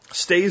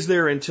stays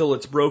there until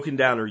it's broken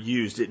down or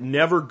used. It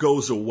never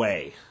goes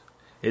away.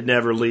 It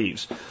never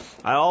leaves.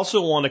 I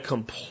also want to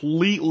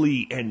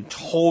completely and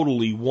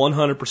totally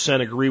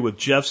 100% agree with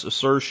Jeff's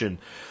assertion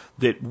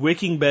that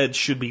wicking beds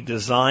should be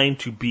designed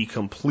to be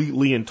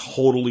completely and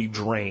totally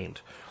drained.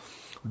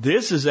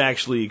 This is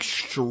actually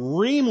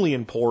extremely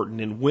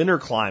important in winter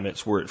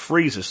climates where it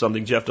freezes,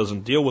 something Jeff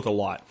doesn't deal with a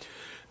lot,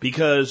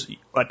 because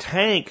a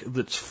tank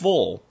that's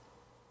full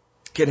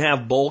can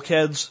have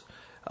bulkheads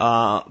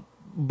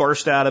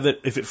burst out of it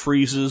if it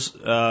freezes,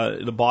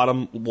 the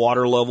bottom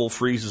water level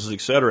freezes,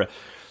 etc.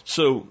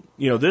 So,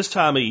 this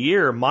time of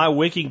year, my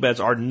wicking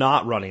beds are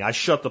not running. I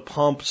shut the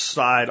pump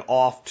side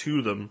off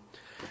to them,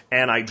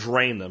 and I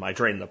drain them. I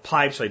drain the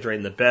pipes, I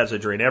drain the beds, I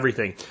drain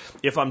everything.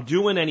 If I'm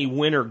doing any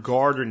winter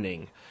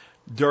gardening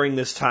during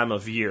this time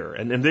of year,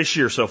 and this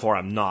year so far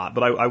I'm not,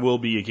 but I will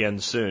be again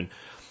soon,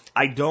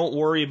 I don't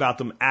worry about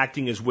them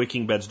acting as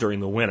wicking beds during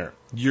the winter.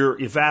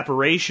 Your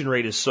evaporation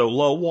rate is so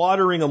low,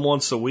 watering them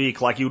once a week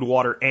like you would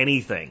water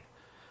anything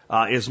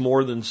is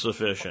more than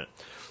sufficient.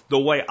 The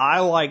way I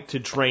like to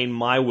drain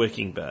my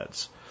wicking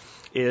beds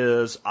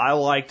is I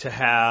like to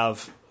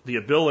have the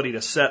ability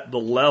to set the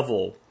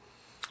level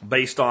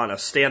based on a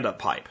stand-up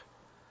pipe.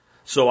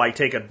 So I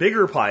take a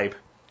bigger pipe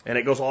and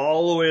it goes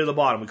all the way to the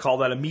bottom. We call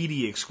that a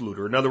media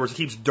excluder. In other words, it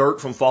keeps dirt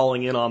from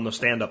falling in on the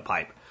stand-up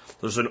pipe.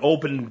 There's an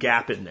open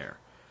gap in there.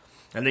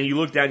 And then you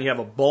look down, you have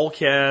a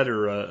bulkhead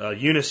or a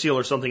uniseal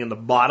or something in the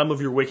bottom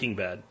of your wicking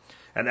bed,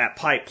 and that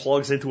pipe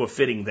plugs into a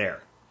fitting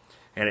there.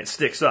 And it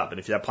sticks up. And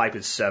if that pipe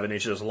is 7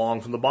 inches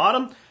long from the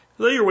bottom,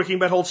 then your wicking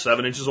bed holds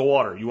 7 inches of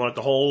water. You want it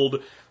to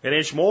hold an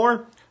inch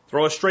more?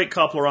 Throw a straight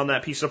coupler on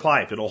that piece of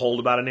pipe. It'll hold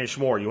about an inch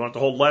more. You want it to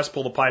hold less?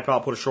 Pull the pipe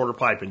out, put a shorter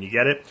pipe in. You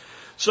get it?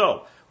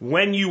 So,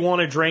 when you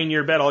want to drain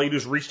your bed, all you do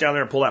is reach down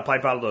there and pull that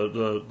pipe out of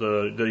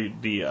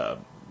the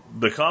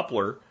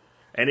coupler,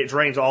 and it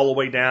drains all the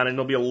way down, and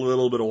there'll be a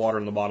little bit of water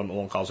in the bottom that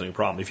won't cause any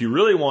problem. If you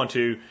really want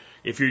to,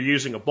 if you're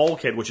using a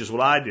bulkhead, which is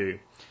what I do,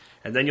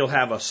 and then you'll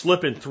have a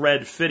slip and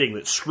thread fitting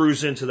that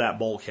screws into that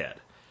bulkhead.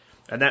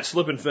 And that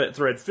slip and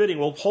thread fitting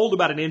will hold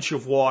about an inch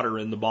of water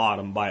in the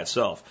bottom by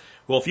itself.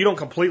 Well, if you don't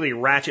completely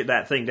ratchet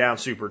that thing down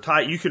super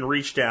tight, you can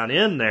reach down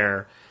in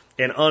there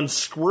and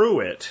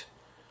unscrew it.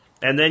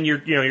 And then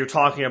you're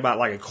talking about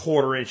like a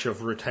 1/4 inch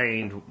of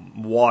retained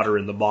water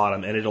in the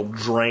bottom, and it'll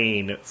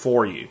drain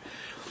for you.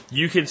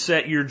 You can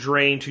set your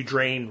drain to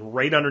drain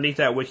right underneath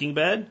that wicking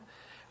bed,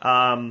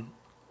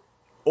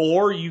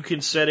 or you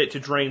can set it to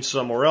drain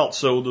somewhere else.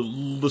 So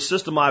the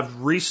system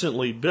I've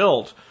recently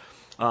built,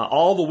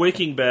 all the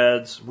wicking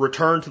beds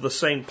return to the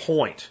same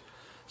point.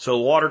 So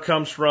water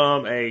comes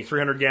from a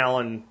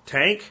 300-gallon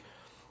tank,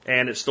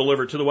 and it's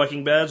delivered to the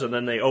wicking beds, and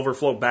then they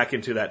overflow back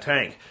into that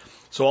tank.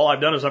 So all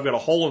I've done is I've got a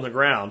hole in the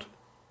ground,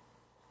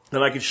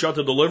 and I can shut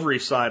the delivery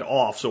side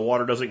off so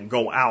water doesn't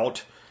go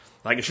out.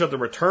 I can shut the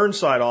return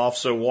side off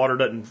so water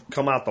doesn't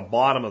come out the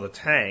bottom of the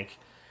tank.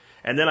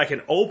 And then I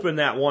can open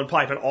that one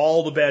pipe and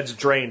all the beds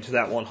drain to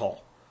that one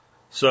hole.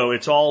 So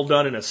it's all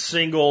done in a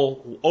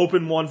single,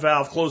 open one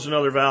valve, close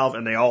another valve,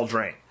 and they all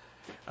drain.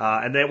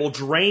 And they will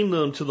drain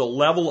them to the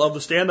level of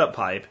the stand-up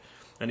pipe.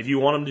 And if you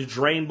want them to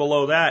drain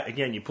below that,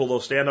 again, you pull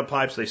those stand-up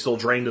pipes, they still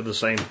drain to the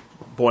same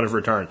point of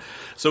return.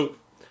 So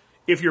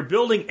if you're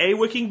building a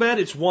wicking bed,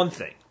 it's one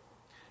thing.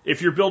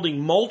 If you're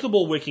building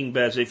multiple wicking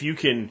beds, if you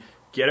can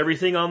get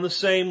everything on the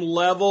same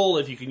level,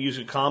 if you can use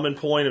a common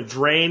point of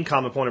drain,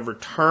 common point of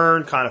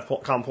return,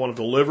 common point of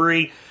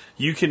delivery,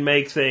 you can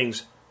make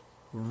things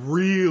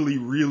really,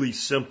 really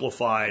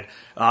simplified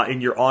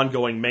in your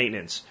ongoing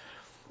maintenance.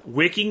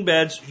 Wicking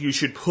beds, you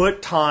should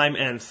put time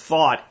and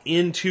thought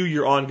into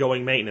your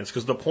ongoing maintenance,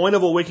 because the point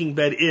of a wicking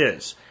bed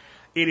is,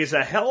 it is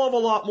a hell of a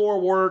lot more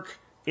work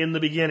in the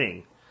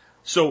beginning.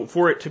 So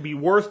for it to be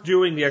worth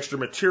doing the extra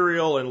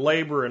material and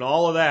labor and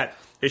all of that,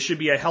 it should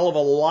be a hell of a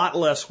lot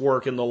less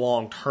work in the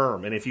long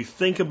term. And if you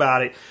think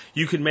about it,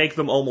 you can make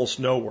them almost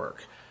no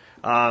work.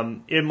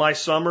 In my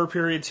summer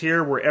periods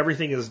here where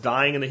everything is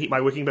dying in the heat,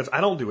 my wicking beds,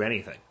 I don't do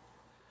anything.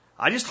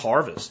 I just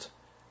harvest.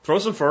 Throw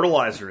some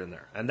fertilizer in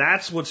there. And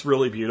that's what's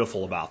really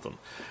beautiful about them.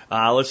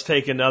 Let's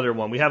take another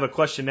one. We have a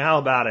question now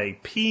about a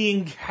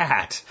peeing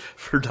cat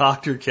for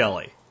Dr.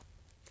 Kelly.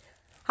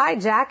 Hi,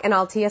 Jack and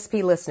all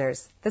TSP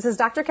listeners. This is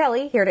Dr.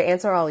 Kelly here to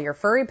answer all your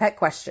furry pet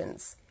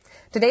questions.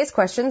 Today's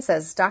question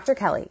says, Dr.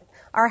 Kelly,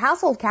 our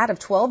household cat of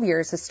 12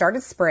 years has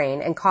started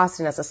spraying and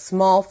costing us a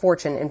small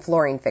fortune in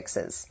flooring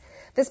fixes.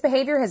 This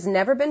behavior has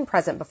never been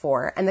present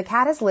before, and the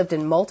cat has lived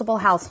in multiple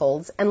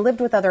households and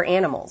lived with other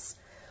animals.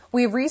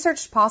 We have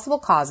researched possible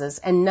causes,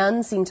 and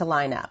none seem to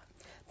line up.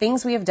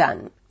 Things we have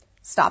done.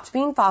 Stopped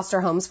being foster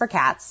homes for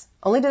cats,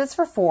 only did this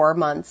for 4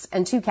 months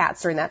and 2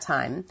 cats during that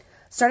time.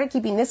 Started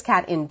keeping this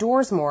cat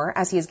indoors more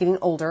as he is getting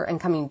older and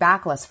coming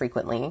back less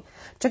frequently.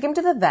 Took him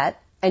to the vet,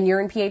 and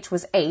urine pH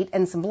was 8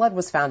 and some blood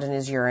was found in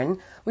his urine.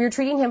 We were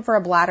treating him for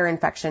a bladder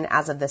infection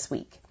as of this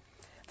week.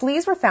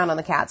 Fleas were found on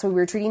the cat, so we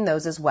were treating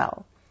those as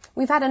well.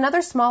 We've had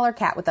another smaller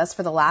cat with us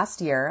for the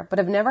last year, but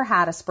have never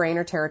had a spraying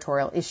or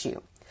territorial issue.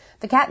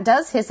 The cat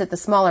does hiss at the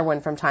smaller one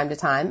from time to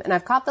time, and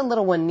I've caught the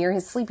little one near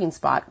his sleeping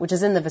spot, which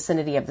is in the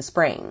vicinity of the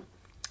spraying.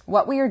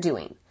 What we are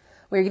doing.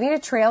 We are getting a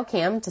trail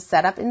cam to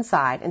set up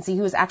inside and see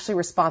who is actually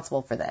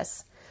responsible for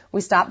this.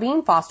 We stopped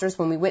being fosters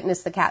when we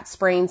witnessed the cat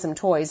spraying some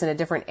toys in a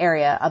different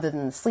area other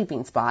than the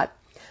sleeping spot,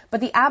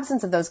 but the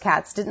absence of those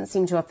cats didn't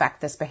seem to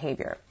affect this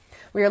behavior.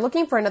 We are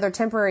looking for another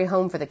temporary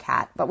home for the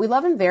cat, but we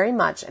love him very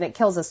much and it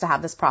kills us to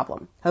have this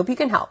problem. Hope you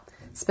can help.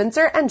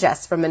 Spencer and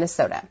Jess from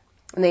Minnesota.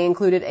 And they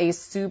included a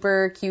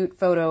super cute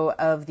photo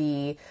of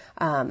the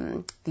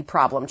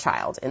problem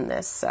child in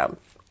this. So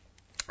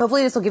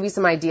hopefully this will give you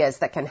some ideas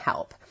that can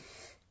help.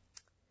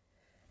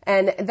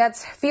 And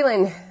that's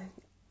feeling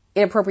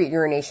inappropriate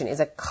urination is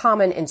a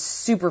common and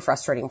super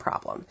frustrating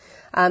problem.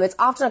 It's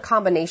often a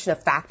combination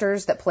of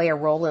factors that play a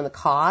role in the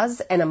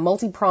cause, and a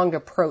multi-pronged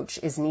approach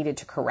is needed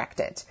to correct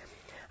it.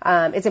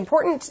 It's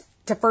important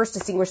to first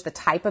distinguish the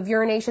type of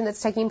urination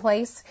that's taking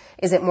place.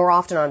 Is it more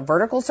often on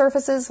vertical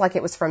surfaces, like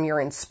it was from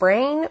urine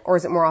spraying, or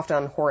is it more often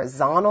on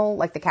horizontal,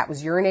 like the cat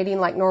was urinating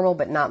like normal,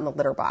 but not in the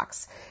litter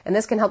box? And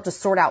this can help to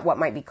sort out what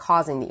might be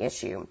causing the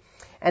issue.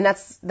 And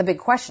that's the big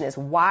question, is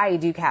why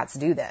do cats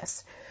do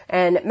this?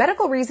 And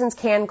medical reasons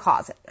can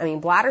cause it. I mean,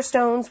 bladder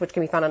stones, which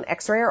can be found on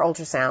x-ray or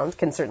ultrasound,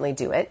 can certainly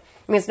do it.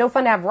 I mean, it's no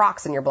fun to have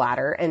rocks in your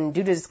bladder, and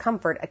due to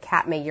discomfort, a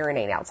cat may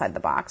urinate outside the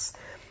box.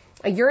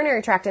 A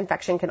urinary tract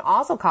infection can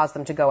also cause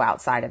them to go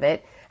outside of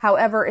it.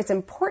 However, it's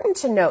important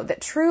to note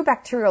that true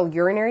bacterial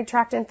urinary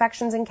tract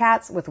infections in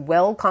cats with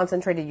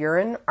well-concentrated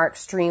urine are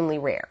extremely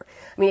rare.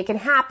 I mean, it can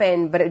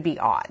happen, but it would be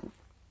odd.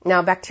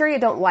 Now, bacteria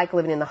don't like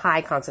living in the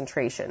high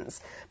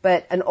concentrations,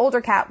 but an older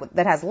cat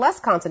that has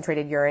less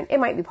concentrated urine, it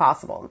might be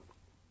possible.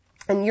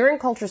 And urine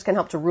cultures can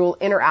help to rule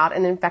in or out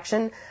an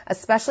infection,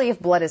 especially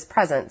if blood is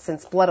present,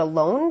 since blood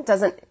alone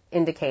doesn't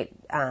indicate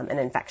an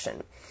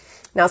infection.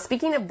 Now,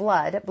 speaking of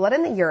blood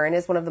in the urine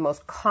is one of the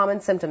most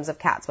common symptoms of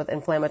cats with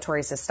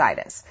inflammatory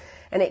cystitis.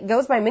 And it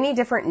goes by many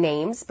different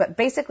names, but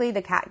basically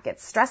the cat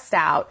gets stressed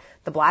out,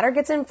 the bladder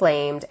gets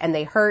inflamed, and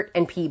they hurt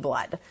and pee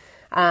blood.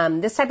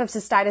 This type of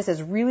cystitis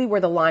is really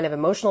where the line of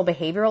emotional,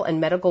 behavioral,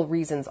 and medical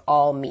reasons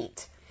all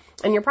meet.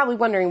 And you're probably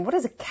wondering, what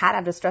does a cat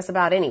have to stress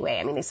about anyway?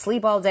 I mean, they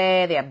sleep all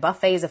day, they have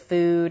buffets of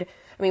food.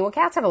 I mean, well,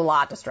 cats have a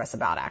lot to stress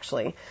about,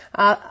 actually.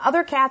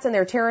 Other cats in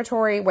their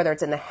territory, whether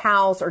it's in the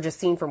house or just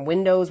seen from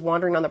windows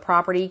wandering on the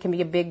property, can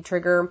be a big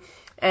trigger.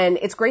 And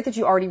it's great that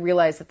you already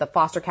realized that the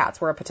foster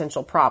cats were a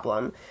potential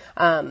problem.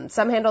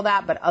 Some handle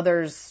that, but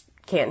others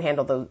can't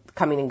handle the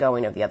coming and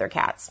going of the other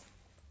cats.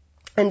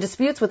 And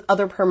disputes with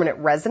other permanent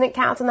resident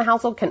cats in the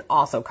household can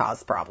also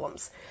cause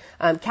problems.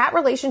 Cat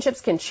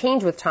relationships can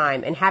change with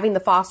time, and having the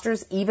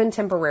fosters, even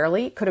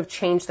temporarily, could have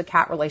changed the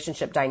cat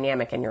relationship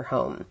dynamic in your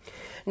home.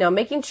 Now,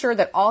 making sure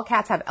that all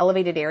cats have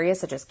elevated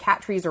areas such as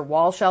cat trees or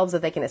wall shelves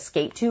that they can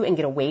escape to and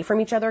get away from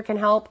each other can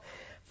help.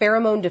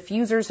 Pheromone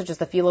diffusers such as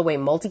the Feel Away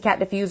multi-cat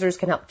diffusers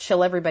can help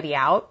chill everybody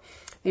out.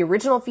 The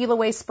original Feel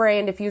Away spray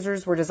and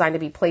diffusers were designed to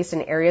be placed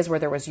in areas where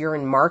there was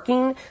urine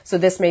marking, so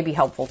this may be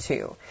helpful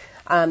too.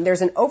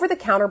 There's an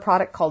over-the-counter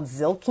product called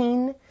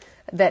Zilkine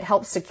that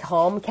helps to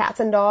calm cats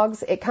and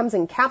dogs. It comes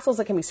in capsules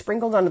that can be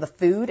sprinkled onto the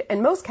food,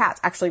 and most cats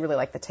actually really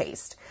like the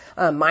taste.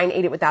 Mine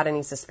ate it without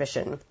any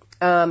suspicion.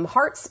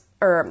 Hearts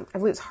or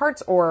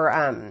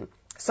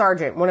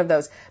Sargent, one of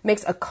those,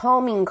 makes a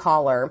calming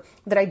collar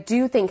that I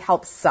do think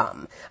helps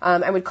some.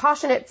 I would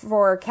caution it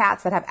for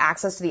cats that have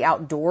access to the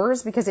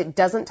outdoors because it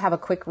doesn't have a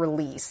quick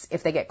release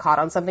if they get caught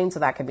on something,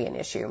 so that could be an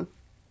issue.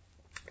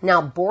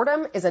 Now,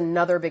 boredom is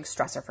another big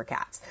stressor for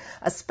cats,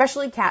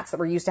 especially cats that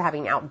were used to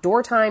having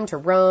outdoor time to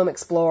roam,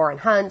 explore, and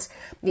hunt.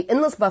 The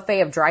endless buffet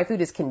of dry food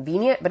is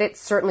convenient, but it's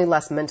certainly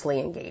less mentally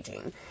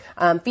engaging.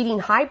 Feeding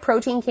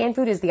high-protein canned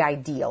food is the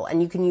ideal,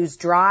 and you can use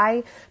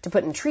dry to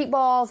put in treat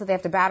balls that they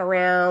have to bat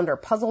around, or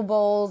puzzle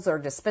bowls, or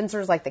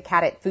dispensers like the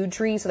cat at Food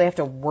Tree, so they have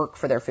to work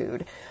for their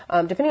food.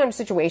 Depending on your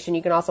situation,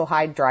 you can also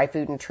hide dry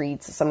food and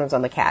treats, sometimes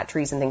on the cat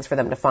trees and things for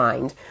them to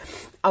find.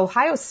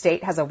 Ohio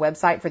State has a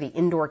website for the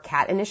Indoor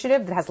Cat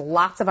Initiative that has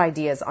lots of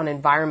ideas on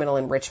environmental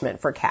enrichment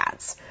for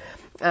cats.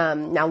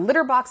 Now,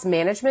 litter box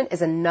management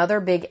is another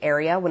big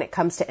area when it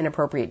comes to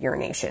inappropriate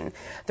urination.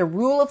 The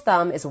rule of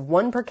thumb is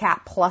 1 per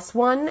cat plus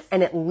 1,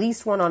 and at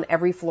least 1 on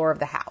every floor of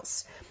the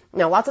house.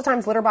 Now, lots of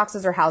times litter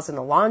boxes are housed in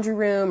the laundry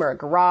room or a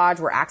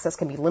garage where access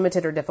can be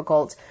limited or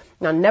difficult.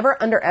 Now,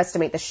 never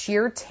underestimate the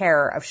sheer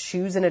terror of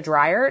shoes in a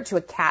dryer to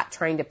a cat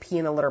trying to pee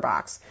in a litter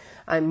box.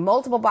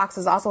 Multiple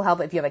boxes also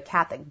help if you have a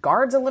cat that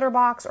guards a litter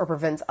box or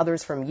prevents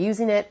others from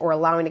using it, or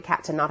allowing a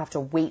cat to not have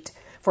to wait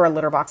for a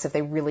litter box if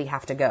they really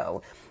have to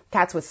go.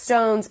 Cats with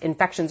stones,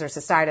 infections, or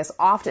cystitis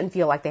often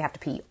feel like they have to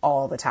pee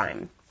all the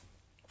time.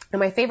 And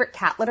my favorite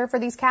cat litter for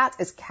these cats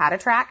is Cat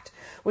Attract,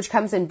 which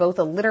comes in both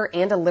a litter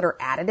and a litter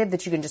additive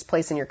that you can just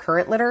place in your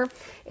current litter.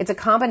 It's a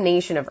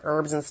combination of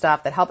herbs and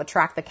stuff that help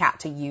attract the cat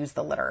to use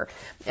the litter.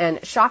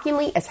 And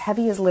shockingly, as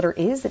heavy as litter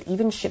is, it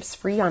even ships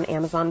free on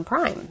Amazon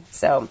Prime.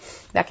 So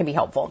that can be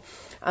helpful.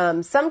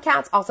 Some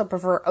cats also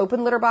prefer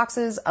open litter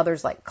boxes,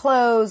 others like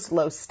closed,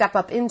 low step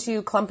up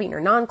into, clumping or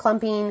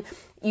non-clumping.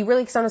 You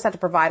really sometimes have to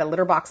provide a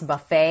litter box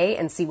buffet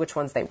and see which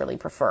ones they really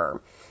prefer.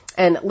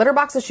 And litter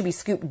boxes should be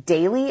scooped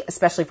daily,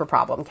 especially for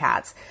problem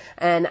cats.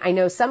 And I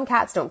know some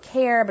cats don't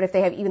care, but if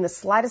they have even the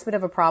slightest bit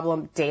of a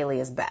problem, daily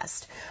is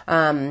best.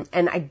 And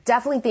I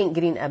definitely think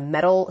getting a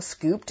metal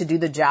scoop to do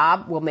the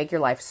job will make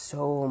your life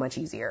so much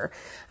easier.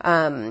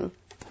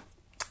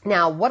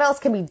 Now, what else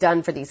can be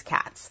done for these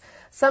cats?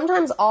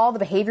 Sometimes all the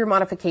behavior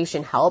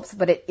modification helps,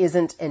 but it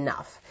isn't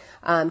enough.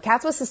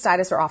 Cats with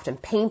cystitis are often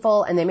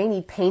painful, and they may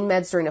need pain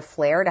meds during a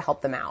flare to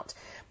help them out.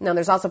 Now,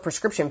 there's also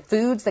prescription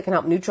foods that can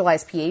help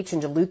neutralize pH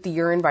and dilute the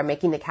urine by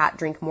making the cat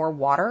drink more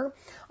water.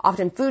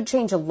 Often, food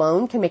change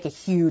alone can make a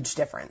huge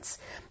difference.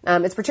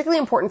 It's particularly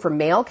important for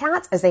male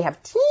cats as they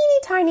have teeny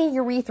tiny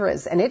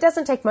urethras, and it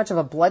doesn't take much of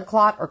a blood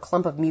clot or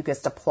clump of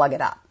mucus to plug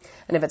it up.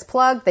 And if it's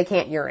plugged, they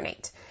can't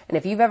urinate. And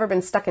if you've ever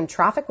been stuck in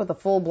traffic with a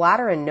full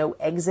bladder and no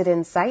exit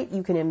in sight,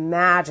 you can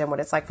imagine what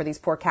it's like for these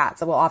poor cats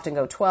that will often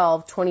go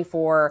 12,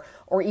 24,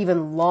 or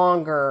even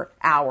longer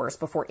hours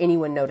before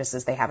anyone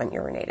notices they haven't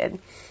urinated.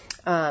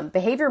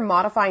 Behavior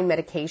modifying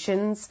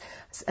medications,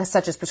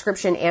 such as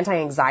prescription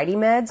anti-anxiety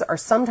meds, are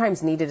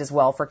sometimes needed as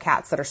well for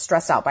cats that are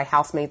stressed out by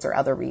housemates or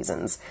other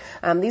reasons.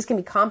 These can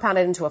be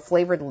compounded into a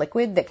flavored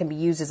liquid that can be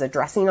used as a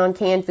dressing on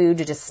canned food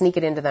to just sneak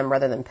it into them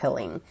rather than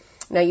pilling.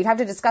 Now, you'd have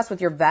to discuss with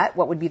your vet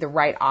what would be the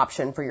right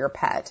option for your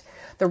pet.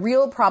 The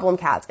real problem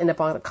cats end up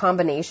on a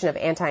combination of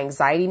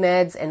anti-anxiety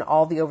meds and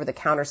all the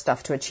over-the-counter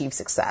stuff to achieve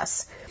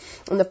success.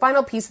 And the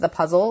final piece of the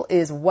puzzle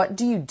is, what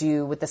do you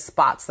do with the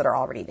spots that are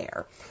already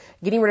there?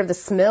 Getting rid of the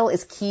smell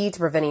is key to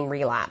preventing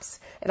relapse.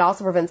 It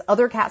also prevents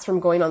other cats from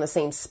going on the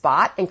same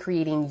spot and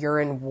creating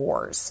urine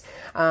wars.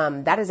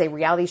 That is a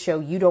reality show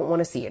you don't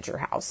want to see at your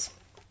house.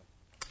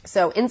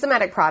 So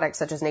enzymatic products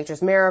such as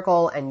Nature's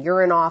Miracle and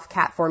Urine Off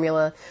cat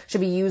formula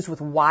should be used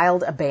with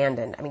wild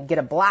abandon. I mean, get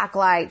a black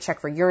light, check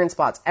for urine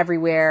spots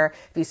everywhere.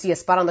 If you see a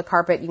spot on the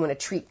carpet, you want to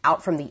treat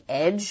out from the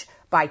edge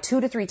by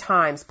 2 to 3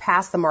 times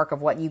past the mark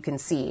of what you can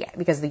see,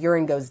 because the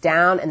urine goes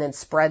down and then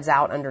spreads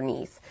out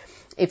underneath.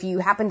 If you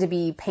happen to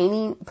be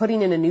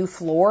putting in a new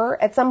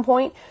floor at some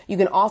point, you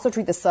can also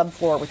treat the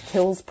subfloor with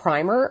Kills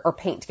Primer or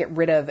paint to get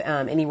rid of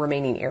any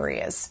remaining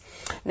areas.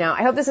 Now,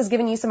 I hope this has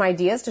given you some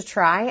ideas to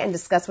try and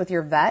discuss with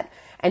your vet,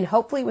 and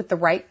hopefully with the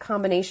right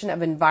combination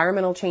of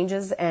environmental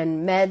changes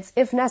and meds,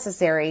 if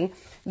necessary,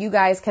 you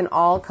guys can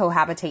all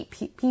cohabitate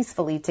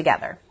peacefully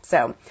together.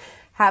 So,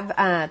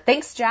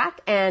 thanks, Jack,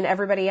 and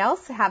everybody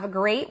else. Have a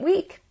great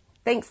week.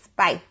 Thanks.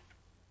 Bye.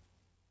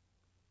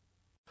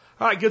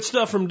 All right, good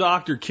stuff from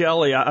Dr.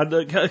 Kelly.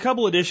 A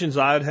couple additions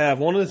I'd have.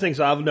 One of the things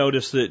I've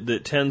noticed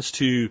that tends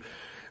to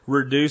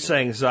reduce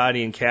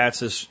anxiety in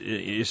cats,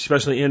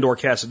 especially indoor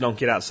cats that don't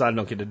get outside and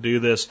don't get to do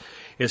this,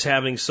 is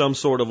having some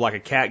sort of like a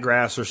cat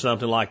grass or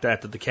something like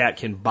that the cat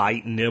can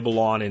bite and nibble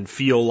on and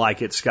feel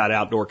like it's got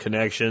outdoor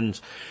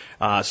connections.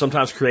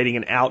 Sometimes creating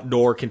an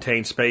outdoor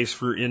contained space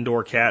for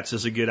indoor cats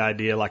is a good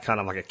idea, like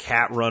kind of like a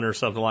cat run or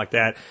something like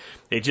that.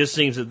 It just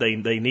seems that they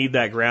need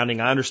that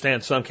grounding. I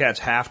understand some cats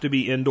have to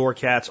be indoor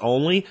cats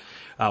only.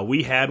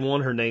 We had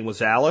one, her name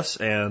was Alice,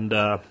 and,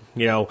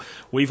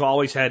 we've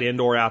always had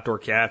indoor, outdoor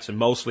cats, and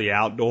mostly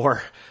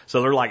outdoor.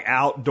 So they're like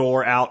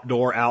outdoor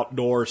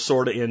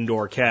sort of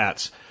indoor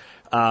cats.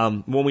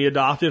 When we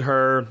adopted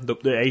her,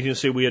 the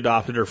agency we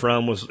adopted her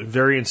from was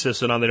very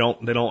insistent on they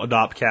don't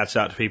adopt cats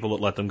out to people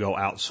that let them go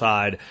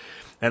outside.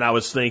 And I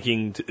was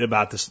thinking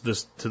about this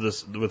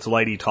with the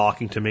lady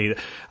talking to me.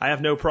 I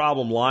have no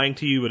problem lying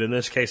to you, but in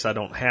this case I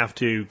don't have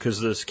to, because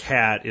this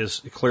cat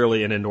is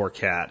clearly an indoor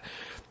cat.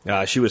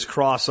 She was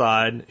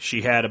cross-eyed.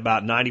 She had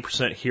about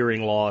 90%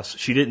 hearing loss.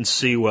 She didn't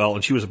see well,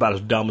 and she was about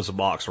as dumb as a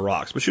box of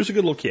rocks. But she was a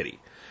good little kitty.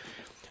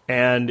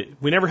 And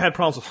we never had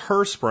problems with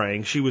her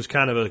spraying. She was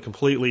kind of a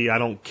completely I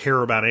don't care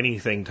about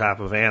anything type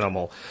of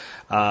animal.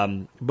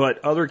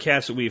 But other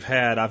cats that we've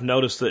had, I've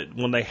noticed that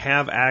when they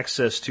have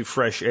access to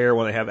fresh air,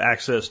 when they have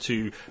access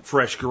to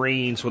fresh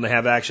greens, when they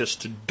have access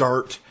to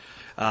dirt,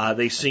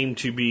 they seem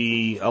to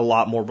be a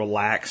lot more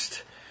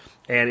relaxed.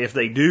 And if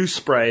they do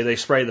spray, they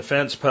spray the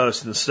fence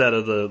post instead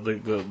of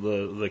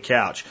the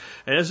couch.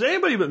 And is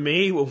anybody but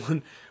me,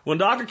 when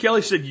Dr.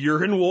 Kelly said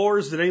urine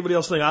wars, did anybody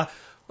else think, I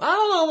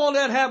don't know about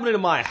that happening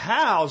in my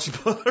house,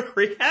 but a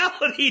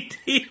reality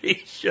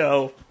TV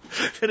show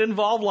that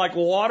involved like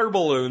water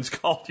balloons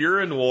called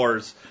Urine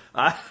Wars.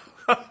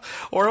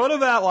 Or what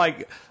about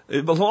like,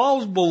 it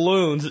involves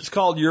balloons, it's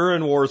called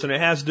Urine Wars, and it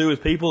has to do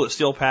with people that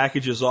steal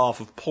packages off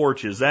of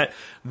porches.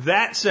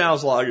 That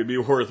sounds like it'd be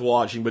worth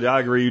watching, but I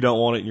agree you don't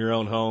want it in your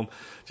own home.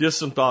 Just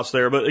some thoughts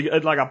there,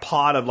 but like a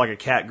pot of like a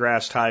cat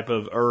grass type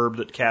of herb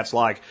that cats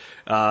like,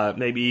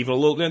 maybe even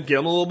give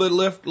them a little bit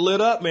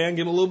lit up, man.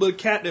 Give them a little bit of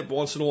catnip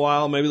once in a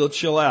while. Maybe they'll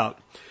chill out.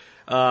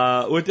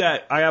 With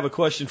that, I have a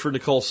question for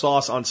Nicole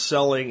Sauce on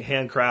selling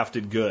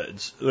handcrafted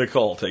goods.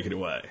 Nicole, take it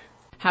away.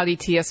 Howdy,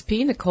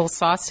 TSP. Nicole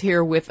Sauce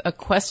here with a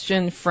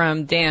question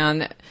from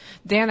Dan.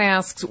 Dan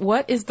asks,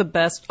 what is the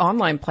best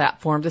online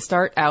platform to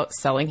start out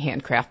selling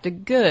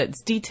handcrafted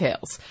goods?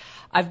 Details.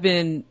 I've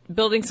been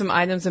building some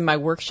items in my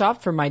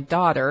workshop for my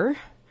daughter,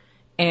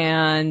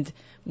 and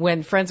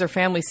when friends or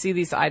family see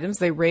these items,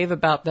 they rave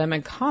about them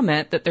and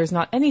comment that there's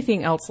not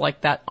anything else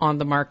like that on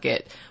the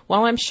market.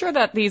 While I'm sure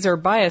that these are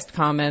biased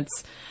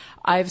comments,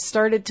 I've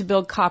started to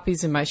build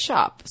copies in my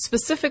shop,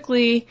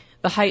 specifically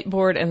the height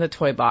board and the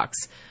toy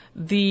box.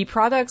 The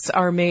products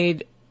are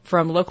made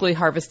from locally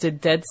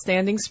harvested dead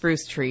standing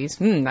spruce trees.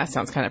 That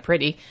sounds kind of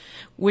pretty,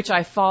 which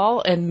I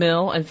fall and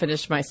mill and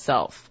finish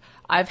myself.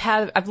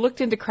 I've looked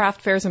into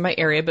craft fairs in my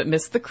area, but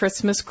missed the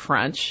Christmas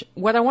crunch.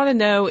 What I want to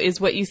know is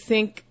what you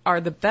think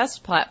are the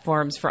best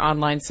platforms for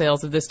online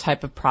sales of this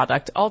type of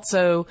product.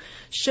 Also,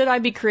 should I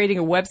be creating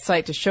a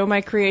website to show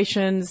my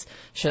creations?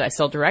 Should I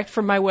sell direct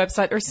from my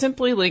website or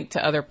simply link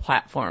to other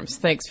platforms?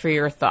 Thanks for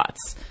your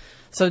thoughts.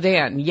 So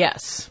Dan,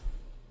 yes.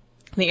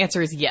 The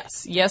answer is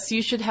yes. Yes,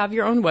 you should have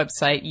your own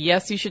website.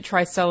 Yes, you should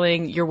try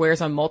selling your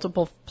wares on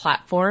multiple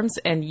platforms.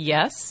 And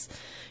yes,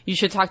 You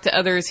should talk to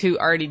others who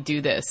already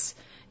do this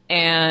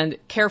and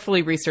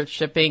carefully research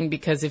shipping,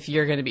 because if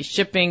you're going to be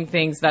shipping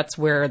things, that's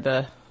where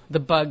the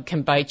bug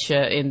can bite you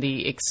in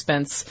the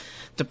expense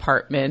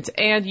department.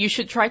 And you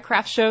should try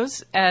craft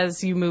shows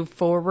as you move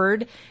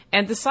forward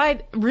and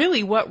decide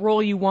really what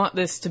role you want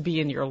this to be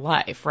in your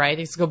life, right?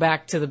 Let's go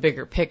back to the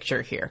bigger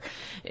picture here.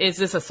 Is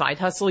this a side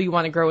hustle you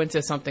want to grow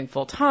into something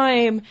full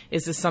time?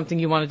 Is this something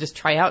you want to just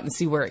try out and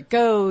see where it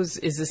goes?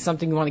 Is this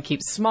something you want to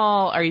keep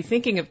small? Are you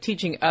thinking of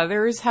teaching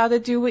others how to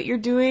do what you're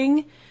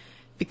doing?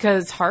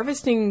 Because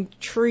harvesting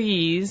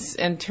trees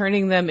and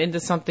turning them into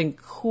something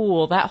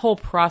cool, that whole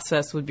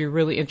process would be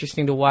really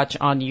interesting to watch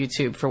on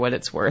YouTube for what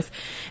it's worth.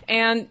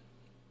 And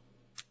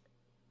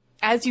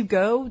as you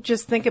go,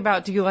 just think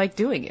about, do you like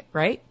doing it,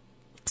 right?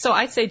 So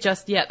I'd say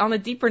just yet. On a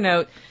deeper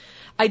note,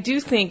 I do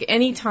think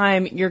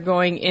anytime you're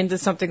going into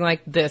something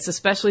like this,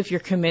 especially if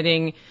you're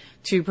committing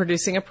to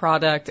producing a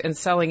product and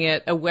selling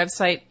it, a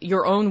website,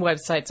 your own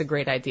website's a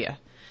great idea.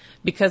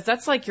 Because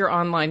that's like your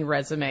online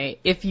resume.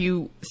 If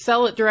you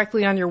sell it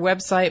directly on your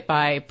website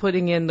by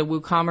putting in the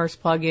WooCommerce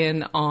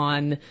plugin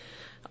on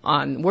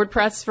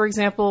WordPress, for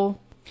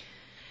example,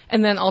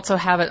 and then also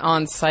have it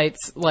on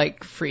sites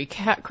like Free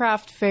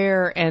Craft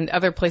Fair and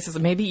other places,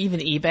 maybe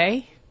even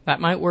eBay, that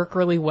might work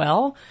really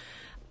well.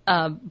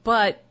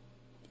 But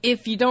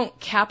if you don't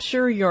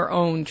capture your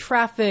own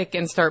traffic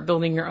and start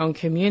building your own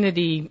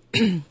community,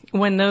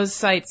 when those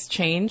sites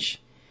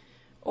change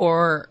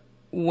or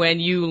when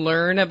you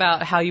learn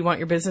about how you want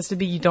your business to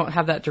be, you don't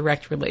have that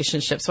direct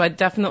relationship. So I'd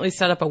definitely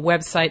set up a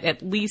website,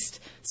 at least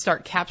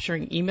start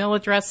capturing email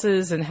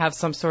addresses and have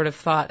some sort of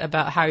thought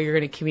about how you're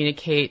going to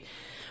communicate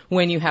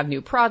when you have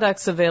new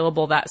products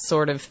available, that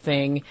sort of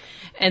thing.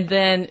 And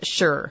then,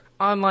 sure,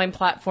 online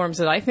platforms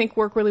that I think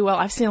work really well.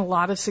 I've seen a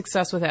lot of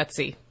success with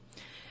Etsy.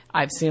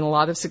 I've seen a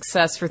lot of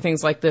success for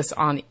things like this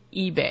on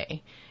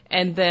eBay.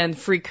 And then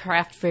Free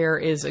Craft Fair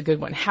is a good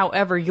one.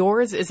 However,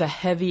 yours is a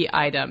heavy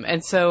item.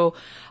 And so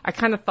I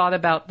kind of thought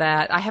about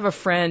that. I have a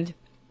friend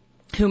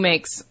who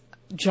makes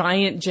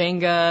giant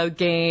Jenga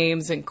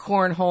games and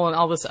cornhole and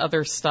all this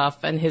other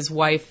stuff. And his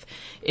wife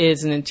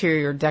is an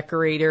interior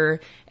decorator.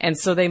 And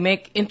so they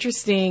make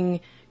interesting,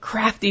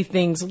 crafty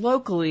things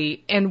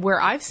locally. And where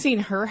I've seen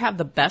her have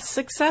the best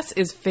success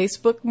is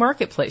Facebook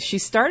Marketplace. She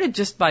started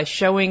just by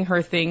showing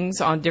her things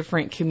on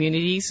different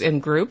communities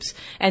and groups,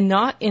 and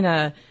not in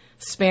a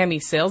spammy,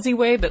 salesy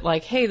way, but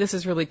like, hey, this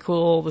is really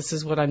cool. This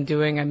is what I'm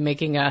doing. I'm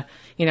making a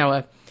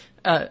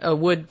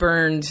wood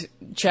burned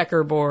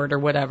checkerboard or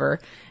whatever.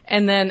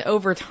 And then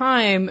over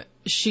time,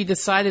 she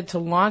decided to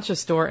launch a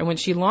store. And when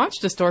she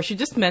launched a store, she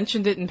just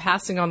mentioned it in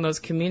passing on those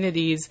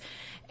communities.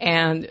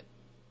 And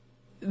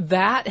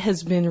that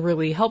has been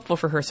really helpful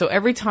for her. So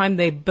every time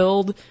they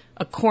build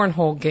a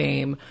cornhole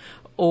game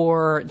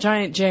or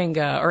giant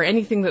Jenga or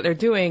anything that they're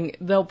doing,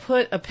 they'll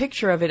put a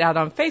picture of it out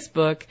on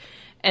Facebook.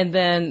 And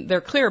then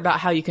they're clear about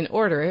how you can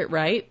order it,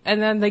 right?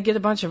 And then they get a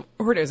bunch of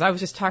orders. I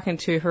was just talking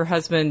to her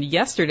husband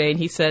yesterday, and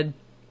he said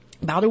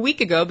about a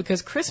week ago,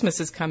 because Christmas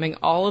is coming,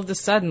 all of a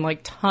sudden,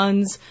 like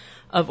tons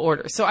of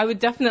orders. So I would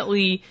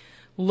definitely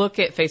look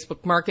at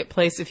Facebook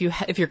Marketplace. If your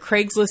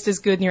Craigslist is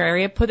good in your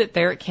area, put it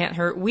there. It can't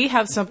hurt. We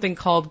have something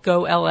called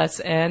Go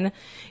LSN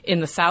in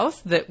the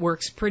South that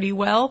works pretty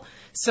well.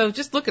 So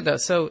just look at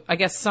those. So I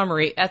guess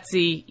summary: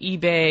 Etsy,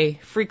 eBay,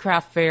 Free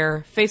Craft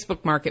Fair,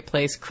 Facebook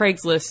Marketplace,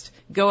 Craigslist,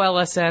 Go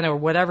LSN, or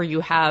whatever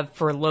you have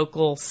for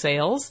local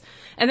sales.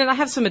 And then I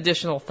have some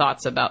additional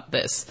thoughts about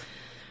this.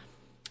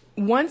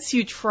 Once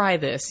you try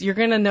this, you're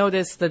going to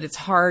notice that it's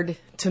hard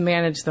to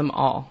manage them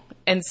all.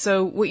 And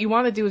so what you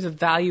want to do is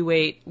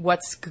evaluate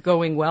what's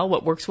going well,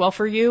 what works well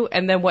for you,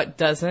 and then what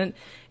doesn't.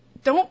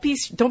 Don't be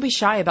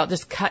shy about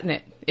just cutting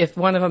it if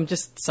one of them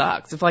just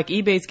sucks. If like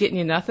eBay's getting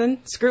you nothing,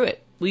 screw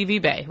it. Leave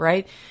eBay,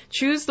 right?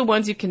 Choose the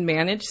ones you can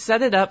manage.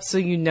 Set it up so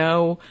you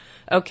know,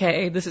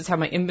 okay, this is how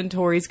my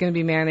inventory is going to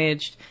be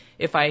managed.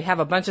 If I have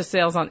a bunch of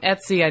sales on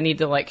Etsy, I need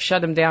to like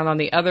shut them down on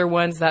the other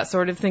ones, that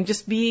sort of thing.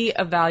 Just be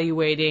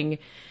evaluating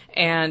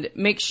and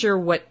make sure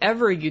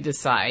whatever you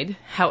decide,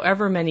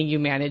 however many you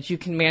manage, you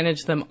can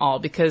manage them all.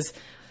 Because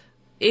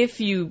if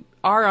you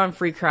are on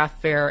Free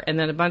Craft Fair and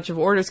then a bunch of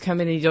orders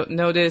come in and you don't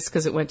notice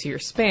because it went to your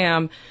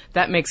spam,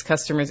 that makes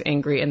customers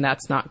angry, and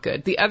that's not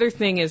good. The other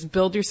thing is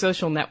build your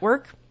social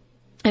network.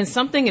 And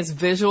something as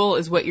visual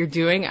as what you're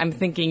doing, I'm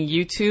thinking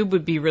YouTube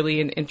would be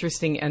really an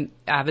interesting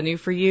avenue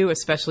for you,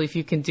 especially if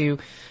you can do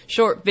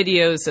short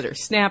videos that are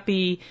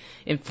snappy,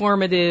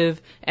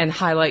 informative, and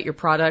highlight your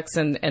products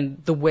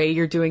and the way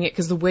you're doing it,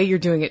 because the way you're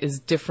doing it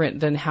is different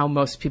than how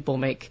most people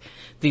make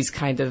these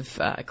kind of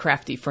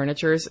crafty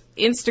furnitures.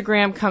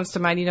 Instagram comes to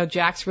mind. You know,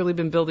 Jack's really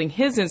been building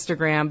his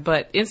Instagram,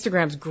 but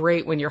Instagram's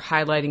great when you're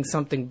highlighting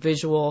something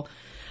visual.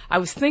 I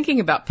was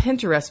thinking about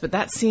Pinterest, but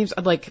that seems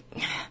like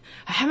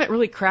I haven't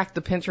really cracked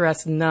the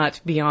Pinterest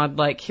nut beyond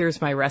like, here's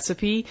my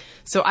recipe.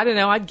 So I don't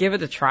know. I'd give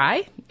it a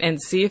try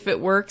and see if it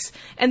works,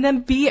 and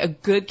then be a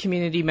good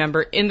community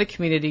member in the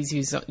communities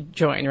you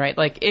join, right?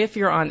 Like if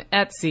you're on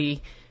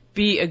Etsy,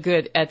 be a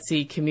good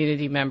Etsy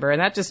community member. And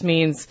that just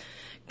means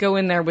go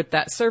in there with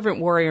that servant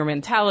warrior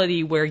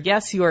mentality where,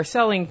 yes, you are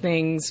selling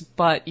things,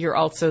 but you're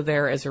also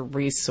there as a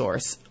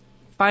resource.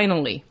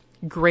 Finally,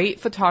 great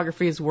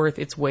photography is worth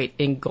its weight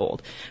in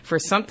gold. For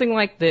something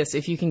like this,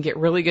 if you can get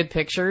really good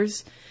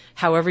pictures,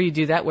 however you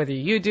do that, whether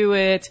you do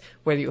it,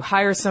 whether you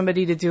hire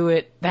somebody to do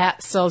it,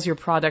 that sells your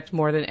product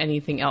more than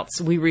anything else.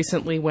 We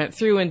recently went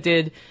through and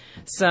did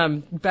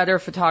some better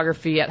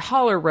photography at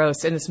Holler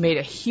Roast, and it's made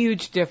a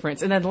huge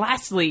difference. And then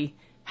lastly,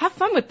 have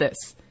fun with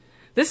this.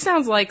 This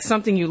sounds like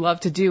something you love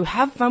to do.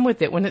 Have fun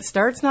with it. When it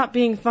starts not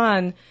being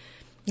fun,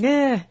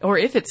 or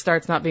if it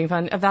starts not being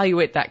fun,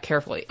 evaluate that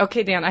carefully.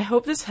 Okay, Dan, I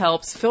hope this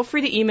helps. Feel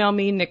free to email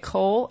me,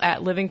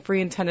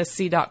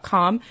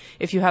 Nicole@livingfreeintennessee.com.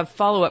 If you have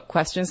follow-up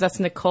questions, that's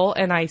Nicole,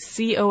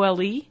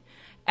 Nicole,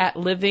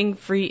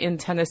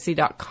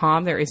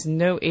 @livingfreeintennessee.com. There is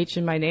no H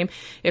in my name.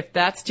 If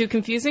that's too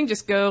confusing,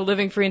 just go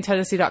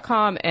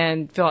livingfreeintennessee.com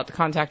and fill out the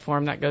contact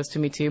form. That goes to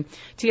me too.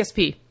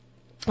 TSP.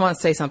 I want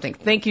to say something.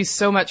 Thank you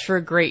so much for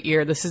a great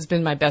year. This has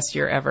been my best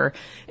year ever.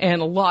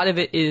 And a lot of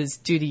it is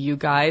due to you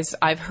guys.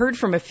 I've heard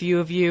from a few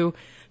of you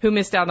who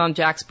missed out on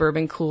Jack's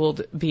Bourbon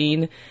Cooled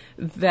Bean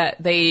that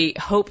they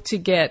hope to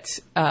get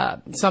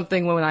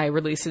something when I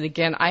release it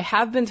again. I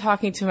have been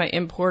talking to my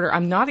importer.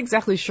 I'm not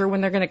exactly sure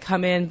when they're going to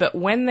come in, but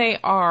when they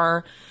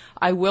are,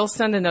 I will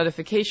send a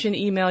notification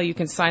email. You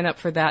can sign up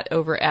for that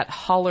over at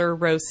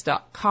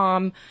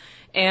hollerroast.com.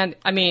 And,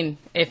 I mean,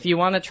 if you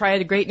want to try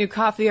a great new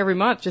coffee every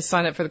month, just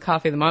sign up for the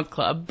Coffee of the Month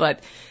Club. But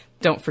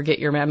don't forget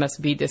your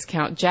MSB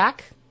discount.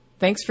 Jack,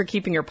 thanks for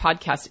keeping your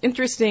podcast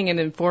interesting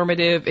and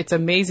informative. It's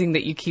amazing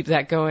that you keep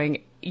that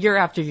going year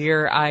after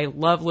year. I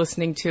love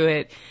listening to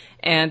it.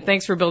 And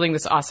thanks for building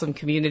this awesome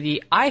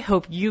community. I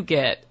hope you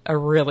get a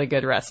really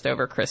good rest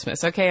over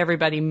Christmas. Okay,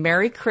 everybody,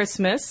 Merry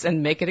Christmas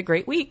and make it a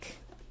great week.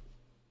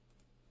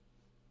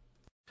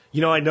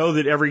 You know, I know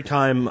that every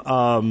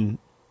time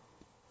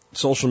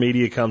social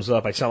media comes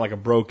up, I sound like a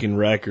broken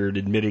record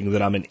admitting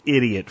that I'm an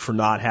idiot for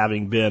not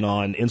having been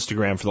on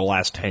Instagram for the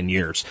last 10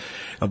 years.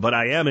 But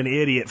I am an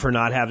idiot for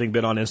not having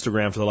been on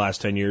Instagram for the last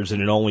 10 years and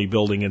in only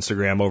building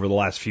Instagram over the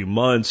last few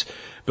months,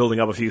 building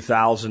up a few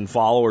thousand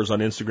followers on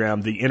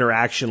Instagram. The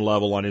interaction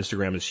level on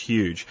Instagram is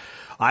huge.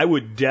 I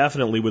would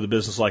definitely, with a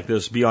business like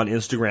this, be on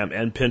Instagram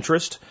and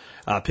Pinterest.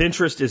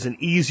 Pinterest is an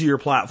easier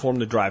platform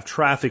to drive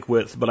traffic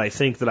with, but I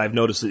think that I've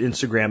noticed that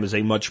Instagram is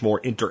a much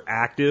more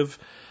interactive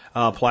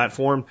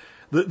platform.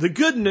 The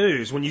good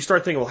news, when you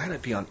start thinking, well, how do I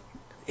be on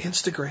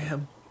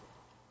Instagram?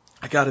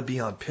 I got to be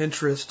on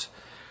Pinterest.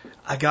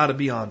 I got to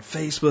be on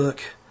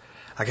Facebook.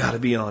 I got to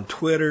be on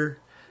Twitter.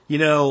 You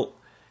know,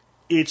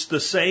 it's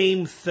the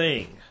same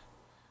thing.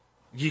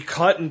 You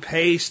cut and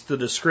paste the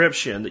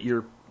description that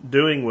you're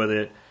doing with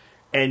it,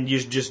 and you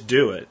just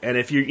do it. And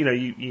if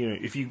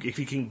if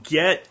you can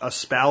get a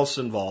spouse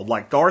involved,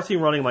 like Dorothy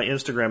running my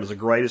Instagram is the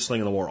greatest thing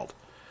in the world.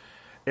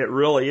 It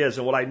really is.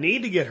 And what I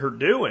need to get her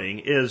doing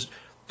is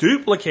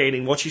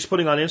duplicating what she's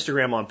putting on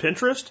Instagram on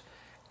Pinterest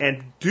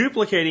and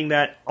duplicating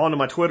that onto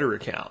my Twitter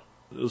account.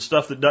 The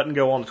stuff that doesn't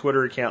go on the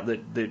Twitter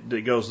account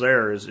that goes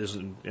there is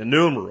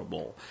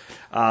innumerable.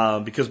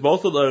 Because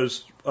both of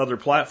those other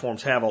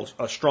platforms have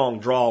a strong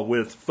draw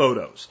with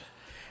photos.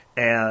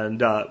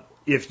 And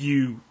if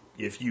you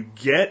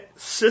get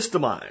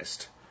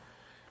systemized,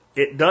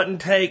 it doesn't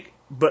take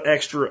but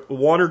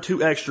 1 or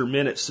 2 extra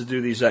minutes to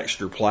do these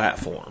extra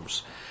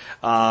platforms.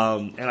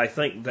 And I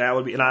think that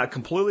would be, and I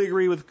completely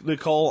agree with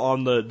Nicole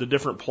on the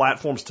different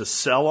platforms to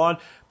sell on.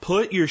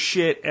 Put your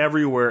shit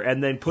everywhere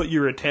and then put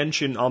your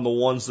attention on the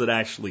ones that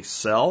actually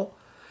sell.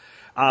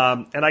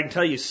 And I can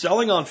tell you,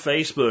 selling on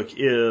Facebook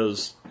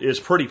is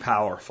pretty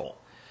powerful.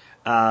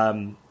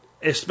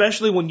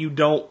 Especially when you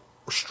don't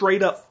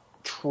straight up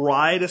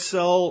try to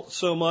sell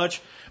so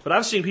much. But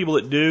I've seen people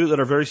that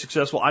are very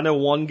successful. I know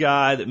one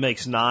guy that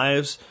makes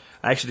knives.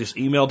 I actually just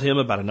emailed him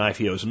about a knife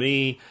he owes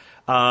me.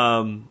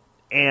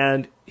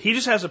 And he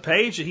just has a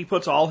page that he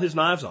puts all his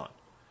knives on.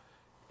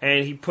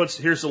 And he puts,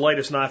 here's the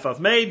latest knife I've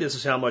made. This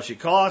is how much it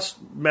costs.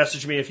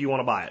 Message me if you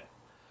want to buy it.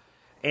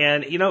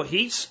 And, you know,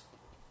 he's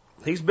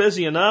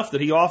busy enough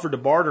that he offered to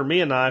barter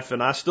me a knife,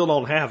 and I still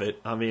don't have it.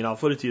 I mean, I'll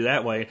put it to you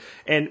that way.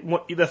 And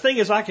the thing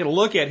is, I can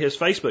look at his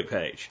Facebook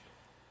page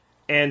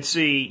and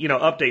see, you know,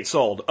 update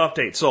sold,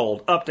 update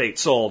sold, update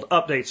sold,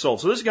 update sold.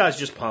 So this guy's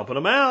just pumping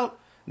them out.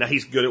 Now,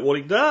 he's good at what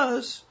he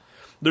does.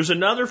 There's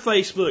another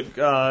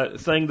Facebook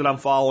thing that I'm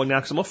following now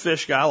because I'm a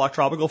fish guy. I like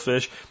tropical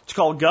fish. It's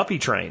called Guppy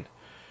Train.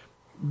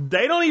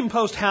 They don't even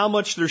post how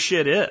much their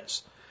shit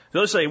is.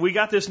 They'll say, we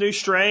got this new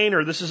strain,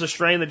 or this is a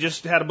strain that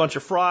just had a bunch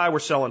of fry. We're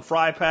selling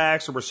fry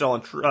packs, or we're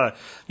selling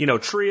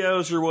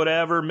trios or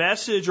whatever.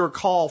 Message or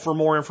call for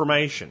more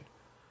information.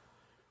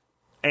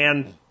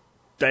 And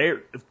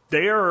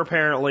they are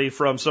apparently,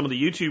 from some of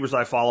the YouTubers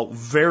I follow,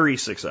 very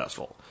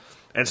successful.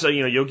 And so,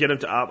 you know, you'll get them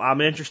to, I'm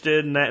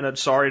interested in that, and I'm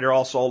sorry, they're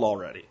all sold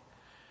already.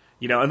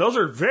 You know, and those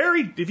are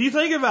very, if you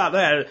think about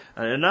that,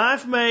 a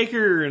knife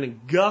maker and a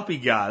guppy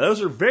guy, those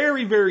are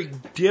very, very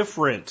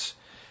different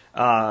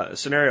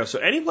scenarios. So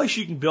any place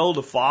you can build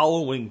a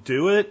following,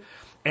 do it,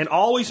 and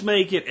always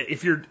make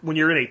it, when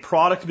you're in a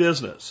product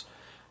business,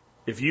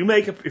 If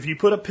you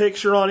put a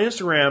picture on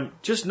Instagram,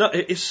 just know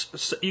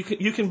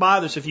you can buy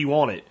this if you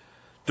want it.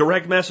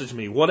 Direct message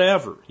me,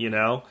 whatever,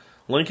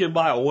 link in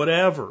bio,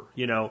 whatever,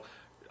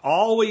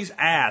 Always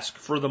ask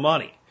for the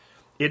money.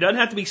 It doesn't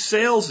have to be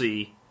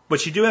salesy,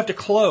 but you do have to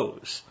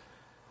close.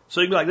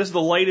 So you can be like, this is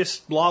the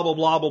latest blah, blah,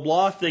 blah, blah,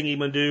 blah thing you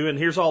can do, and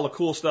here's all the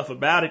cool stuff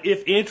about it.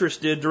 If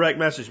interested, direct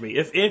message me.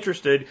 If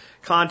interested,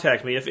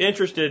 contact me. If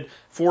interested,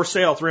 for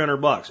sale,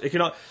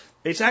 $300.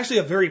 It's actually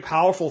a very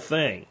powerful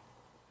thing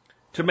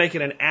to make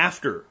it an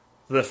after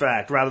the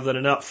fact rather than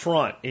an up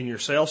front in your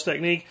sales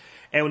technique.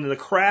 And in the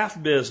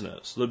craft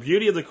business, the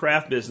beauty of the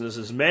craft business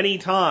is many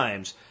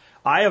times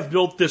I have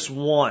built this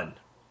one.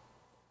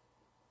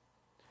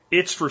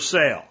 It's for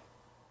sale.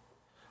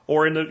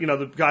 Or in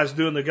the guys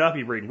doing the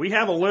guppy breeding. We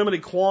have a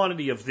limited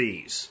quantity of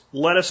these.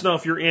 Let us know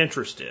if you're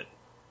interested.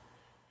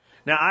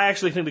 Now, I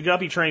actually think the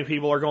guppy train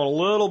people are going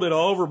a little bit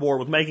overboard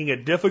with making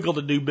it difficult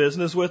to do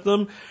business with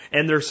them,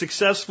 and they're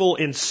successful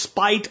in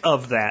spite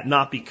of that,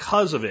 not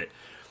because of it.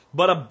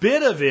 But a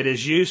bit of it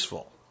is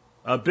useful.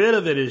 A bit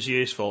of it is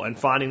useful in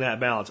finding that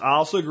balance. I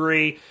also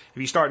agree,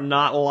 if you start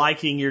not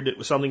liking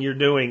something you're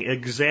doing,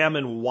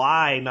 examine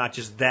why, not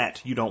just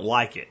that you don't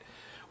like it.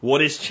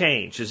 What has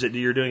changed? Is it that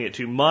you're doing it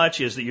too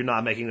much? Is it that you're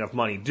not making enough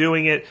money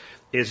doing it?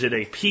 Is it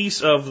a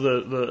piece of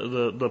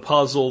the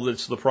puzzle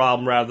that's the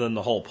problem rather than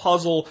the whole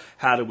puzzle?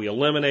 How do we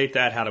eliminate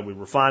that? How do we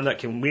refine that?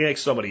 Can we make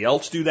somebody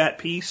else do that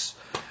piece?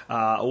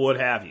 What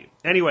have you.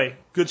 Anyway,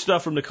 good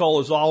stuff from Nicole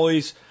as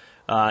always.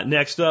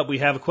 Next up, we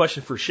have a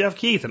question for Chef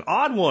Keith, an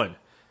odd one.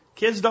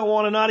 Kids don't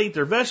want to not eat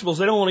their vegetables.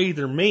 They don't want to eat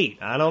their meat.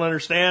 I don't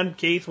understand.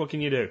 Keith, what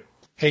can you do?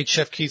 Hey,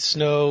 Chef Keith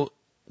Snow,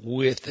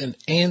 with an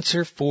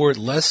answer for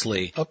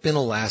Leslie up in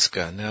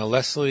Alaska. Now,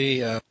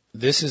 Leslie,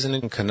 this is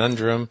a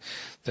conundrum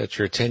that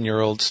your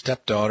 10-year-old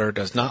stepdaughter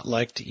does not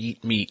like to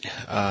eat meat,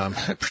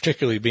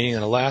 particularly being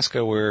in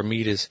Alaska where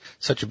meat is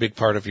such a big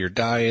part of your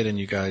diet and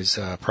you guys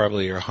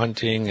probably are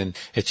hunting, and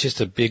it's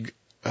just a big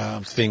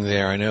thing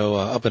there. I know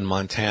up in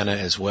Montana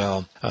as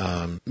well,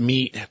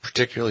 meat,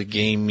 particularly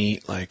game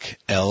meat like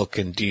elk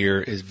and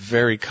deer, is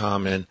very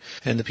common.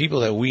 And the people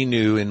that we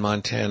knew in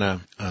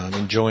Montana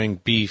enjoying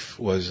beef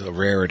was a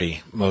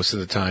rarity. Most of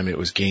the time it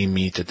was game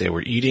meat that they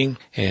were eating.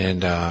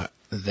 And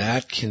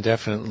that can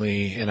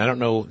definitely, and I don't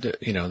know,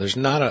 there's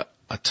not a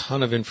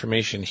ton of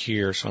information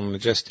here, so I'm going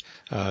to just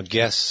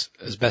guess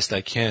as best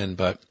I can,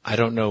 but I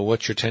don't know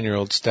what your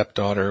 10-year-old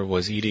stepdaughter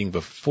was eating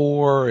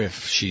before,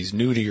 if she's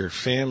new to your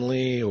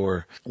family,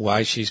 or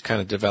why she's kind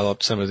of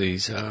developed some of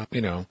these,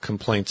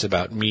 complaints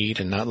about meat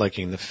and not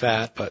liking the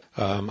fat. But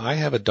I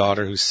have a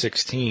daughter who's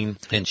 16,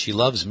 and she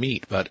loves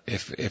meat, but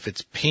if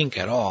it's pink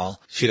at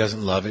all, she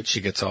doesn't love it.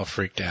 She gets all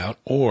freaked out.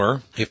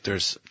 Or if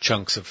there's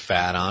chunks of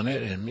fat on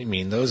it, and I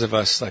mean, those of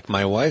us, like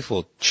my wife,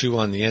 will chew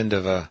on the end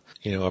of a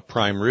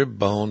prime rib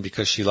bone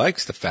because she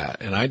likes the fat,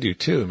 and I do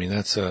too. I mean,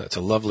 it's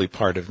a lovely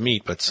part of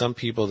meat, but some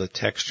people, the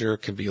texture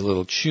can be a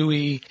little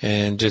chewy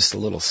and just a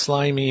little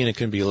slimy, and it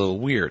can be a little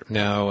weird.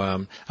 Now,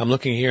 I'm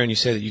looking here, and you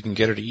say that you can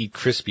get her to eat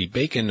crispy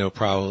bacon, no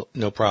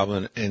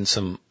problem, and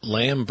some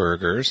lamb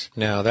burgers.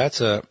 Now,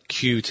 that's a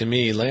cue to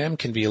me. Lamb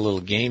can be a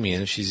little gamey,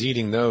 and if she's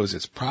eating those,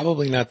 it's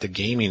probably not the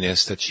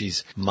gaminess that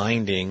she's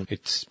minding.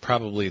 It's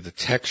probably the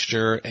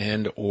texture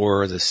and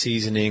or the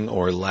seasoning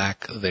or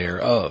lack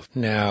thereof.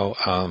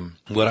 Now,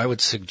 what I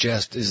would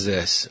suggest is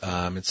this.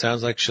 It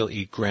sounds like she'll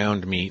eat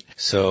ground meat,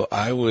 so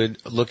I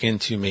would look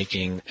into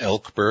making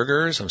elk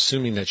burgers. I'm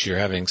assuming that you're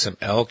having some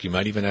elk. You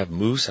might even have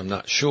moose. I'm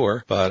not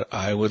sure, but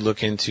I would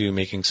look into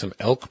making some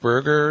elk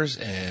burgers,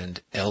 and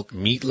elk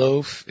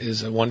meatloaf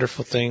is a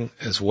wonderful thing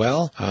as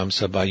well.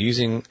 So by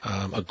using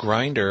a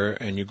grinder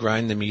and you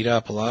grind the meat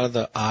up, a lot of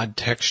the odd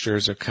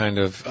textures are kind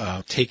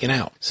of taken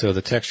out. So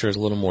the texture is a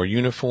little more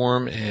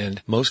uniform,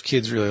 and most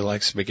kids really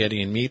like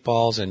spaghetti and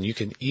meatballs, and you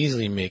can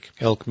easily make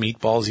elk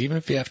meatballs, even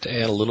if you have to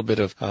add a little bit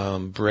of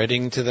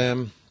breading to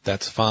them.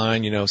 That's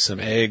fine. Some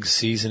eggs,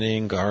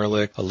 seasoning,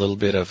 garlic, a little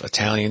bit of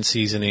Italian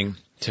seasoning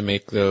to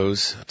make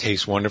those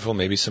taste wonderful.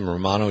 Maybe some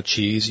Romano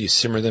cheese. You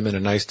simmer them in a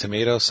nice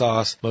tomato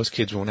sauce. Most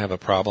kids won't have a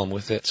problem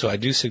with it. So I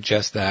do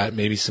suggest that.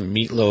 Maybe some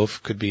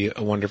meatloaf could be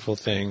a wonderful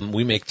thing.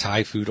 We make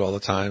Thai food all the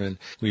time, and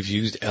we've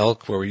used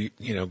elk where we,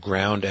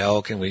 ground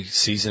elk, and we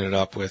season it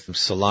up with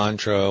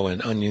cilantro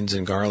and onions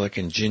and garlic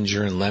and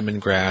ginger and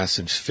lemongrass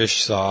and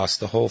fish sauce,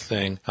 the whole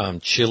thing,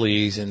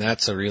 chilies, and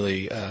that's a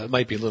really,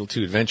 might be a little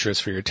too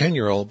adventurous for your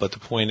 10-year-old, but the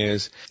point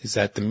is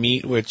that the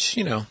meat, which,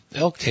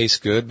 elk tastes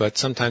good, but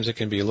sometimes it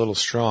can be a little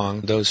strong.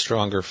 Those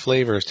stronger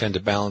flavors tend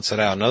to balance it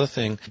out. Another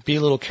thing, be a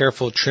little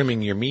careful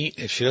trimming your meat.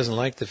 If she doesn't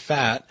like the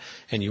fat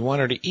and you want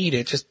her to eat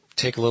it, just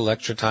take a little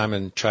extra time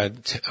and try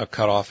to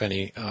cut off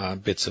any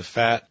bits of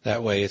fat.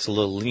 That way it's a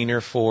little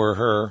leaner for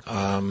her.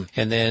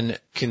 And then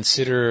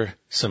consider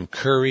some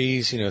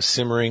curries,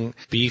 simmering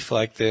beef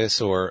like this,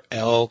 or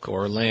elk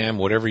or lamb,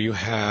 whatever you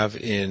have,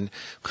 in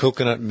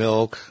coconut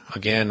milk,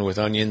 again with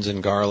onions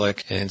and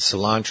garlic and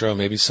cilantro,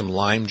 maybe some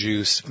lime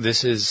juice.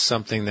 This is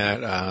something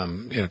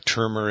that,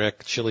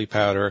 turmeric, chili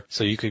powder.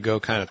 So you could go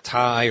kind of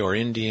Thai or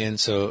Indian.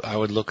 So I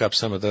would look up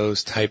some of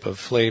those type of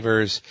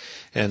flavors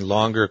and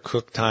longer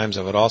cook times.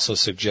 I would also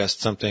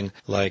suggest something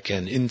like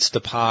an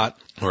Instapot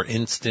or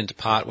Instant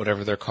Pot,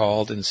 whatever they're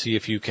called, and see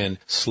if you can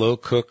slow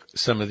cook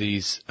some of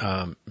these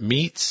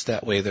meats.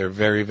 That way they're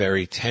very,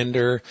 very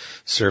tender.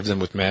 Serve them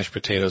with mashed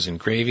potatoes and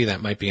gravy.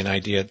 That might be an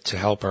idea to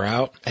help her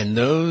out. And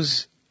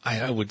those,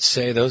 I would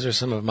say, those are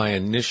some of my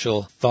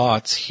initial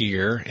thoughts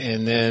here.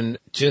 And then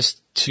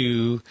just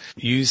to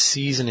use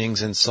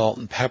seasonings and salt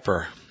and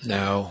pepper.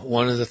 Now,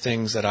 one of the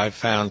things that I've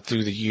found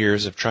through the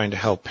years of trying to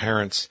help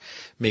parents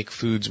make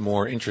foods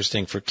more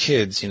interesting for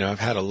kids,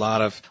 I've had a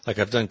lot of,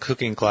 I've done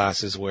cooking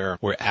classes where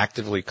we're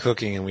actively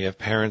cooking and we have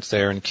parents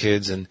there and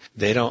kids, and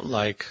they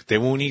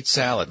won't eat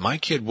salad. My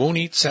kid won't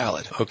eat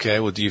salad. Okay,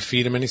 well, do you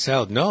feed them any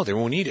salad? No, they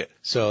won't eat it.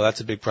 So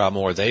that's a big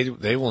problem. Or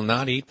they will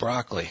not eat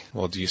broccoli.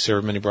 Well, do you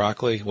serve them any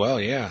broccoli? Well,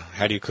 yeah.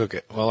 How do you cook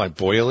it? Well, I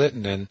boil it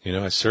and then,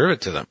 I serve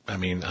it to them. I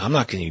mean, I'm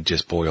not going to eat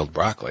just boiled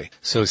broccoli.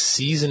 So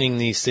seasoning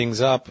these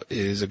things up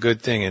is a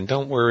good thing. And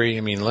don't worry,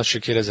 unless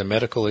your kid has a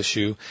medical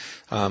issue,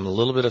 a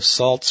little bit of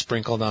salt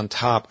sprinkled on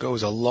top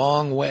goes a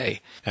long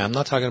way. And I'm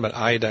not talking about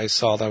iodized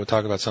salt. I would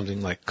talk about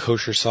something like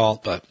kosher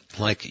salt, but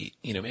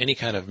any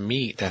kind of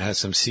meat that has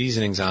some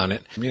seasonings on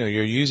it, you're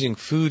using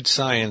food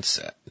science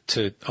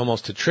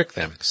to trick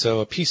them.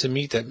 So a piece of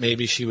meat that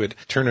maybe she would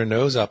turn her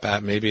nose up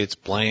at, maybe it's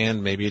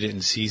bland, maybe you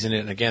didn't season it.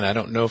 And again, I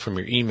don't know from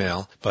your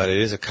email, but it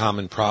is a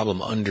common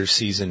problem, under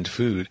seasoned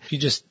food. You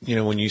just,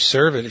 when you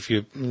serve it, if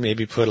you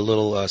maybe put a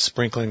little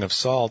sprinkling of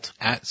salt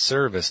at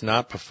service,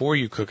 not before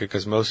you cook it,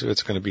 because most of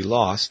it's going to be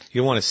lost.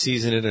 You want to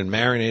season it and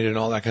marinate it and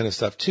all that kind of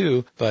stuff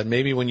too. But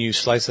maybe when you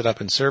slice it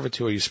up and serve it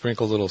to her, you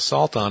sprinkle a little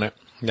salt on it.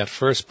 That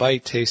first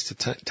bite tastes a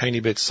tiny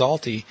bit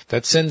salty.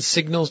 That sends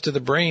signals to the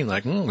brain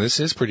like, this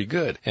is pretty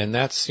good. And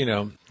that's,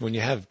 when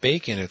you have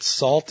bacon, it's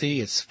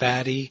salty, it's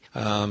fatty.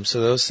 So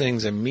those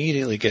things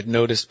immediately get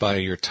noticed by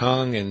your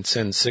tongue and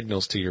send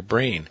signals to your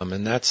brain.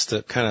 And that's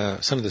the kind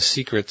of some of the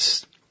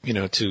secrets,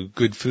 to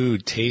good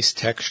food: taste,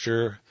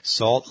 texture,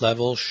 salt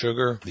level,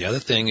 sugar. The other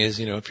thing is,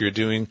 if you're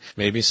doing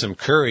maybe some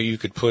curry, you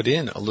could put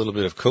in a little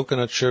bit of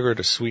coconut sugar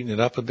to sweeten it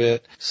up a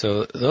bit.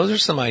 So those are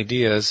some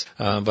ideas,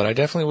 but I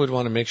definitely would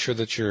want to make sure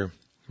that you're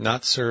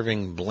not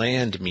serving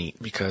bland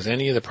meat, because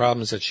any of the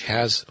problems that she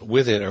has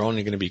with it are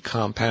only going to be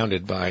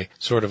compounded by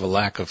sort of a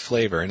lack of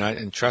flavor.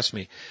 And trust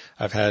me,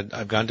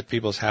 I've gone to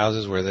people's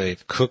houses where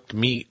they've cooked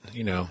meat,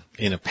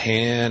 in a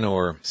pan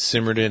or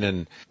simmered it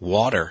in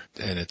water,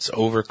 and it's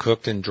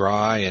overcooked and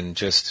dry and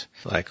just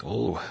like,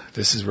 oh,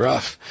 this is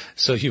rough.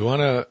 So you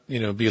want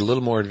to, be a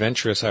little more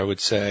adventurous, I would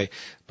say,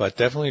 but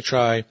definitely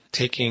try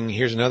taking,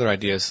 here's another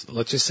idea.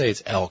 Let's just say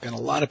it's elk, and a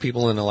lot of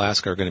people in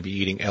Alaska are going to be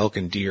eating elk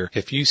and deer.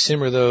 If you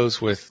simmer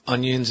those with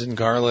onions and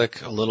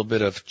garlic, a little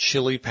bit of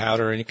chili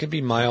powder, and it could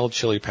be mild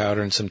chili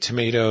powder, and some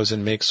tomatoes,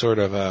 and make sort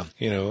of a,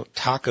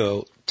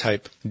 taco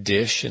type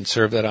dish and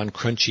serve that on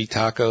crunchy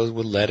tacos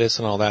with lettuce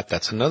and all that.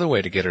 That's another way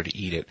to get her to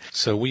eat it.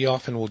 So we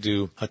often will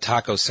do a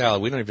taco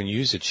salad. We don't even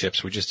use the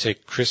chips. We just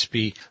take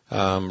crispy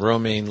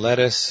romaine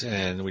lettuce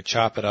and we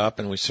chop it up,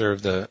 and we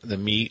serve the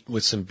meat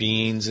with some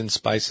beans and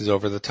spices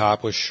over the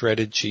top with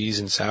shredded cheese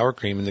and sour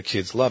cream, and the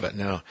kids love it.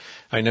 Now,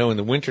 I know in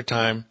the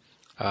wintertime,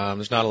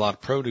 there's not a lot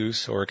of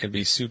produce, or it can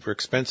be super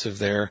expensive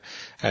there,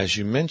 as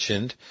you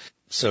mentioned.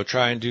 So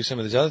try and do some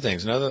of these other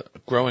things.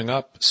 Growing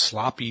up,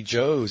 sloppy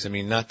joes.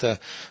 Not the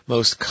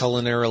most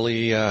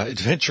culinarily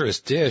adventurous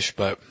dish,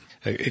 but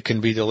it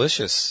can be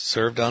delicious,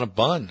 served on a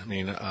bun.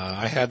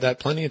 I had that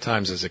plenty of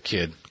times as a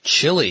kid.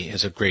 Chili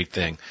is a great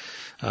thing.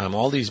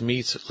 All these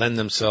meats lend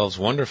themselves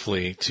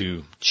wonderfully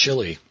to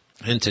chili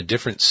and to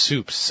different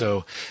soups.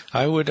 So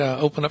I would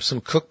open up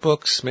some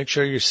cookbooks, make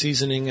sure you're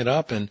seasoning it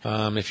up, and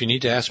if you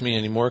need to ask me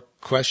any more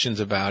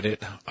questions about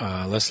it,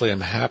 Leslie, I'm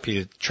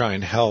happy to try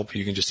and help.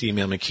 You can just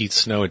email me,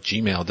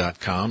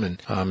 keithsnow@gmail.com,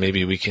 and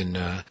maybe we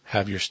can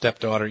have your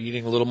stepdaughter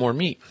eating a little more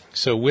meat.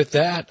 So with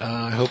that,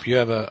 I hope you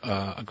have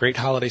a great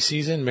holiday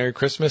season. Merry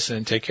Christmas,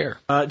 and take care.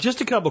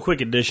 Just a couple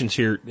quick additions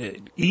here.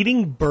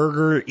 Eating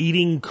burger,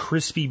 eating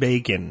crispy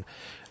bacon.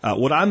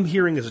 What I'm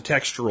hearing is a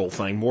textural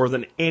thing more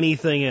than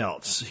anything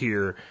else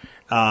here.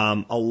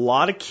 A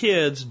lot of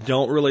kids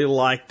don't really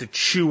like to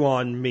chew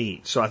on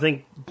meat. So I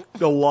think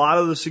a lot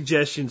of the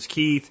suggestions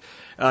Keith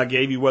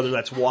gave you, whether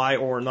that's why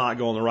or not,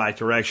 go in the right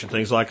direction.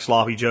 Things like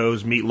sloppy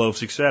joes,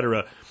 meatloafs,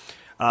 etc.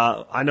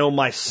 I know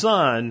my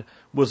son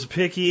was a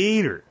picky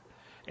eater.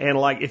 And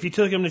if you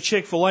took him to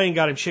Chick-fil-A and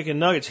got him chicken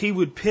nuggets, he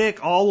would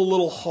pick all the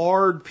little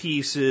hard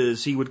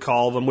pieces, he would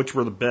call them, which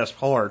were the best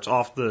parts,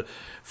 off the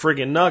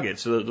friggin'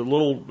 nuggets. The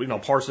little,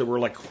 parts that were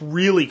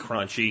really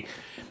crunchy,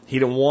 he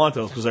didn't want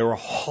those because they were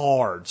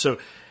hard. So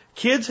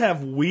kids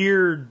have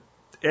weird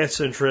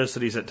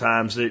eccentricities at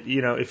times that,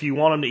 if you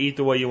want them to eat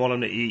the way you want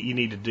them to eat, you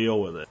need to deal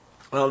with it.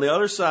 Well, the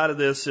other side of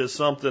this is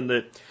something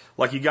that,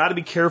 you got to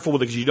be careful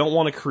with it because you don't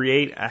want to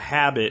create a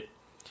habit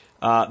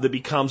that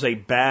becomes a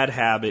bad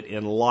habit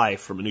in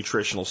life from a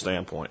nutritional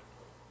standpoint.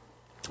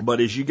 But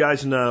as you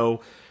guys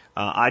know,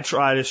 I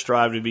try to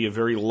strive to be a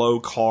very low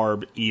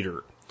carb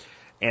eater.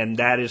 And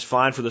that is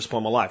fine for this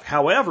point in my life.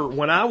 However,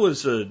 when I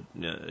was a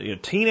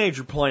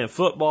teenager playing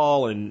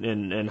football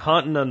and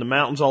hunting in the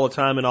mountains all the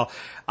time and all,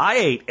 I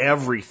ate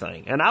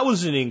everything. And I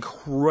was in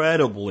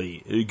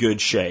incredibly good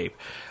shape.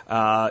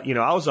 I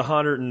was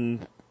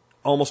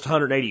almost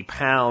 180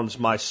 pounds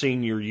my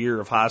senior year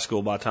of high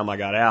school by the time I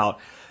got out.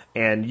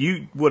 And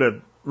you would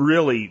have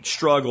really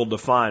struggled to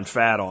find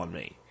fat on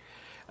me.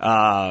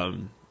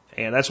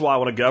 And that's why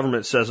when a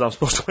government says I'm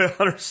supposed to weigh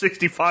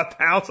 165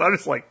 pounds, I'm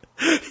just like,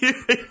 you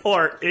people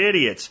are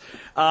idiots.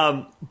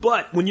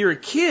 But when you're a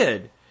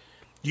kid,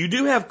 you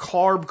do have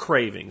carb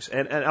cravings.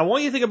 And I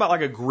want you to think about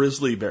like a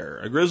grizzly bear.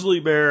 A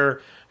grizzly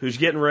bear who's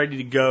getting ready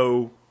to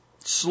go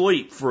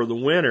sleep for the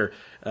winter.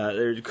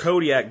 There's a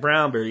Kodiak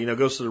brown bear,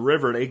 goes to the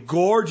river and it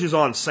gorges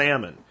on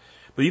salmon.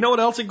 But you know what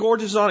else it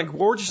gorges on? It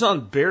gorges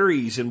on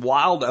berries and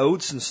wild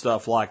oats and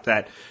stuff like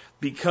that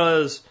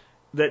because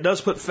that does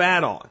put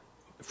fat on.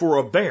 For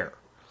a bear.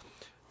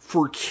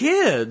 For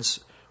kids,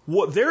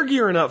 what they're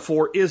gearing up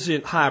for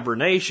isn't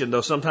hibernation,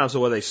 though sometimes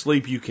the way they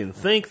sleep you can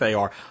think they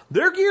are.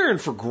 They're gearing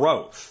for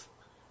growth.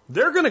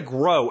 They're going to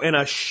grow, and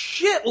a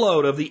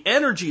shitload of the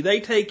energy they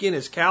take in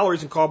as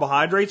calories and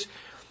carbohydrates.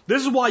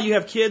 This is why you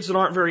have kids that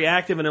aren't very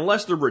active, and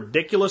unless they're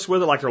ridiculous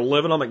with it, like they're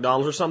living on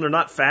McDonald's or something, they're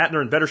not fat and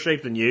they're in better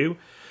shape than you.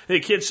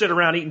 The kids sit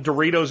around eating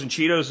Doritos and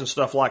Cheetos and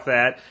stuff like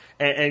that,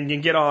 and you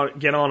get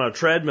on a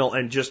treadmill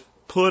and just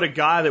put a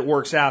guy that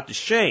works out to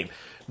shame.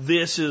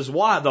 This is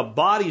why the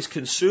body's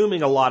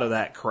consuming a lot of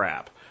that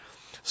crap.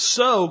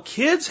 So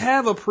kids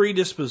have a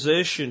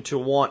predisposition to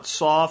want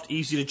soft,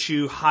 easy to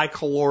chew, high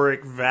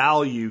caloric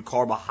value,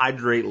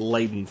 carbohydrate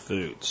laden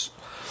foods.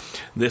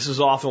 This is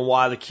often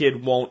why the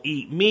kid won't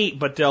eat meat,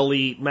 but they'll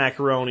eat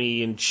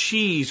macaroni and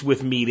cheese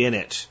with meat in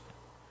it.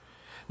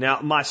 Now,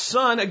 my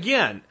son,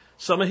 again,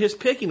 some of his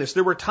pickiness,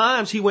 there were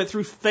times he went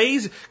through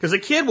phases, because a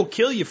kid will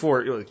kill you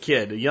for,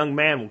 a young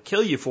man will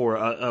kill you for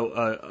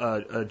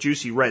a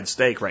juicy red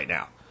steak right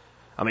now.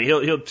 I mean,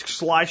 he'll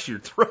slice your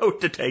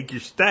throat to take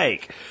your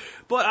steak.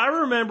 But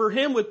I remember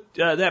him with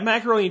that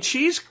macaroni and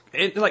cheese,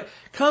 like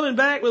coming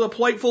back with a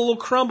plate full of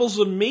crumbles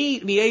of meat,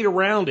 and he ate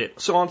around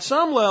it. So on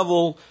some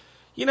level,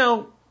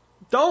 they'll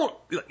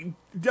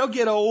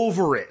get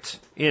over it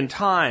in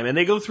time, and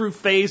they go through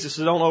phases,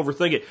 so don't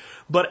overthink it.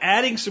 But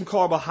adding some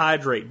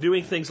carbohydrate,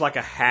 doing things like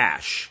a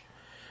hash.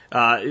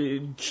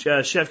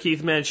 Chef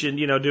Keith mentioned,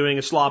 doing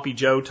a sloppy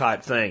Joe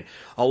type thing.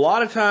 A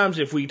lot of times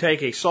if we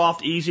take a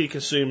soft, easy to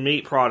consume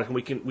meat product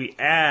and we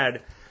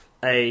add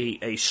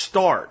a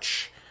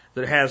starch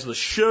that has the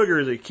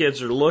sugar that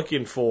kids are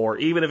looking for,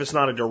 even if it's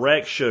not a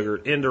direct sugar,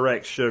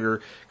 indirect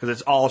sugar, because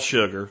it's all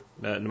sugar.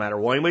 No matter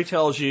what anybody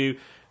tells you,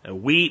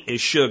 wheat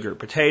is sugar,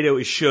 potato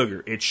is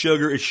sugar. It's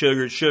sugar, it's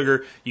sugar, it's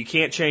sugar. You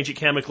can't change it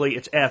chemically.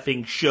 It's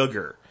effing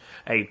sugar.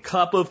 A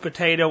cup of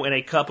potato and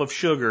a cup of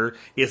sugar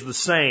is the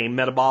same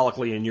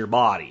metabolically in your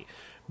body.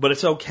 But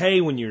it's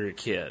okay when you're a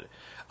kid.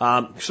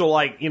 So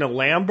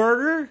lamb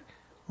burger?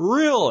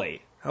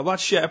 Really? How about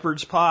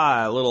shepherd's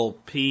pie? Little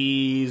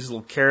peas,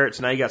 little carrots.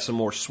 Now you got some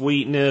more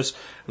sweetness. A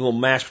little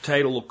mashed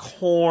potato, a little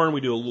corn.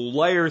 We do a little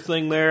layer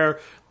thing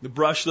there. We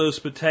brush those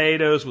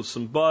potatoes with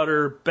some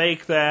butter.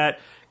 Bake that.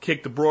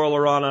 Kick the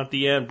broiler on at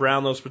the end.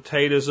 Brown those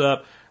potatoes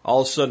up.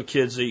 All of a sudden,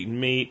 kids eating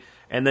meat.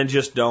 And then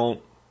just don't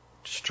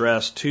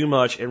stress too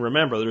much. And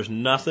remember, there's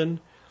nothing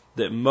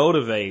that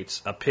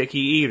motivates a picky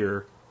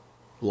eater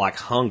like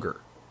hunger.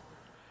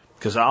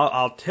 Because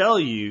I'll tell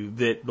you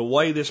that the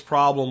way this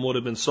problem would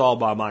have been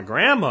solved by my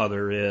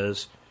grandmother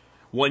is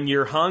when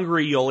you're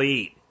hungry, you'll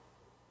eat.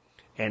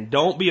 And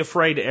don't be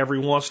afraid to every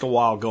once in a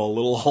while go a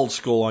little old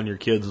school on your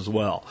kids as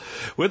well.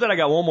 With that, I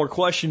got one more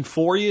question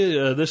for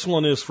you. This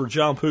one is for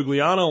John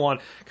Pugliano on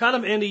kind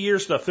of end of year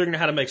stuff, figuring out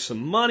how to make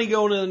some money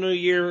going into the new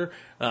year,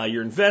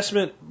 your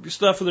investment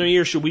stuff for the new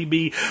year. Should we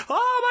be,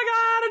 oh my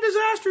God, a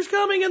disaster's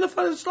coming and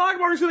the stock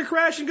market's going to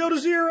crash and go to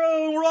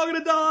zero and we're all going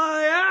to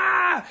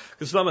die.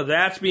 Because some of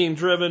that's being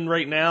driven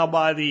right now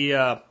by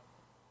the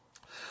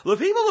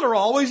people that are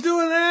always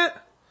doing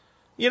that.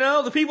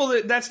 The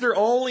people that's their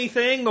only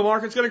thing, the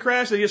market's going to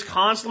crash. They just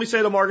constantly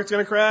say the market's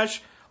going to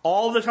crash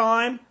all the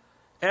time,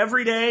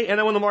 every day. And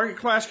then when the market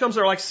crash comes,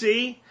 they're like,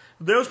 see,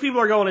 those people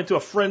are going into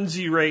a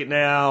frenzy right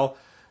now.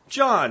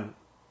 John,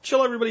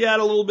 chill everybody out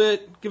a little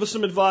bit. Give us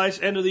some advice.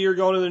 End of the year,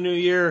 going into the new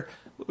year.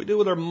 What do we do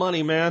with our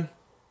money, man?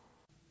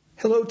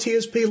 Hello,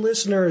 TSP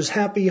listeners.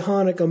 Happy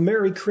Hanukkah.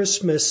 Merry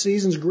Christmas.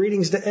 Season's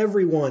greetings to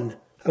everyone.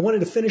 I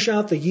wanted to finish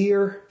out the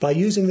year by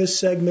using this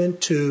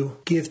segment to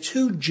give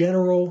 2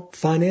 general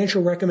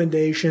financial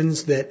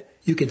recommendations that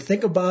you can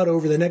think about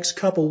over the next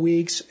couple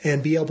weeks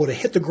and be able to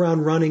hit the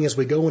ground running as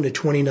we go into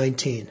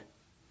 2019.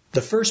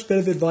 The first bit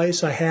of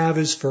advice I have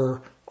is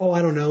for,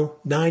 90,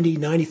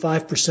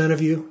 95%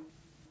 of you.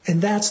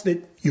 And that's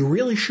that you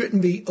really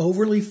shouldn't be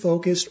overly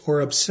focused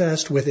or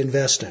obsessed with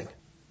investing.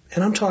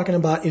 And I'm talking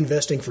about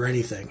investing for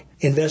anything.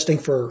 Investing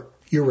for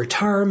your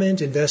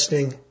retirement,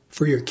 investing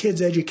for your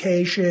kids'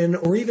 education,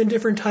 or even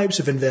different types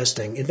of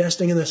investing.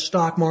 Investing in the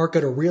stock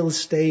market or real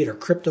estate or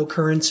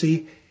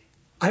cryptocurrency.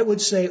 I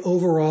would say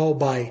overall,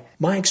 by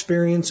my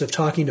experience of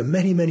talking to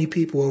many, many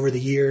people over the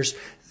years,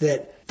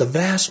 that the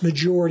vast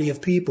majority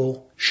of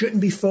people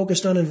shouldn't be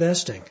focused on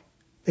investing.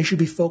 They should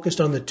be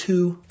focused on the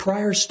two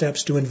prior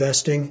steps to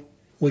investing,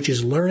 which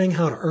is learning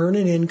how to earn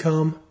an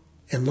income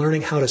and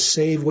learning how to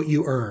save what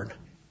you earn.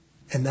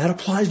 And that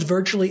applies to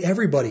virtually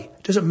everybody.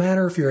 It doesn't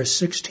matter if you're a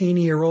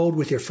 16-year-old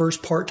with your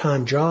first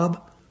part-time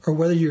job or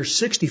whether you're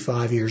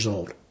 65 years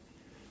old.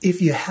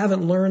 If you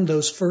haven't learned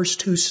those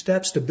first two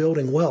steps to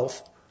building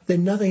wealth,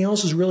 then nothing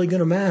else is really going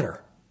to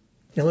matter.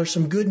 Now, there's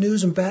some good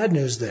news and bad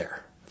news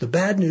there. The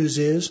bad news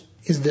is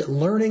that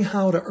learning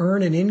how to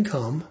earn an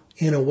income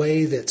in a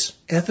way that's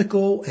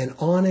ethical and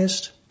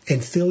honest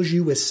and fills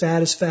you with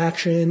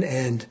satisfaction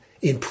and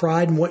in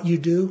pride in what you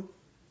do,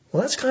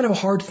 well, that's kind of a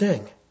hard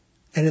thing.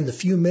 And in the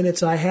few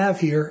minutes I have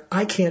here,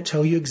 I can't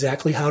tell you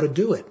exactly how to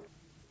do it.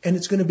 And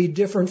it's going to be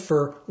different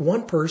for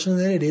one person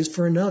than it is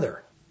for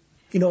another.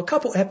 You know, a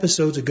couple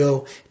episodes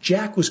ago,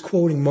 Jack was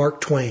quoting Mark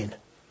Twain.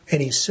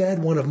 And he said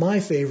one of my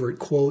favorite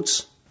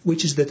quotes,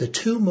 which is that the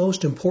two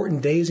most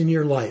important days in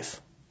your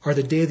life are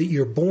the day that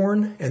you're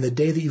born and the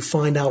day that you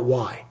find out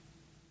why.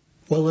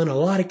 Well, in a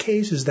lot of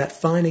cases, that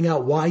finding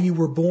out why you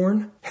were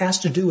born has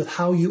to do with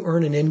how you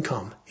earn an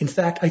income. In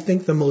fact, I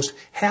think the most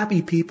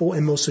happy people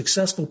and most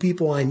successful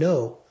people I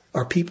know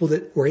are people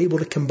that were able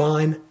to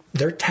combine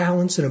their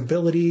talents and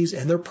abilities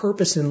and their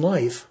purpose in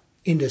life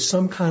into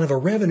some kind of a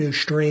revenue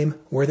stream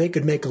where they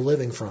could make a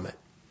living from it.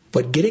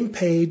 But getting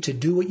paid to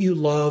do what you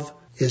love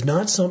is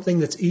not something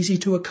that's easy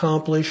to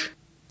accomplish,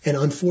 and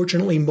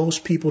unfortunately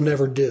most people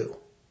never do.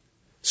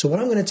 So what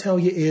I'm going to tell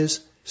you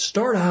is,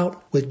 start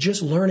out with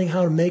just learning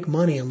how to make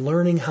money and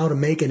learning how to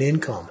make an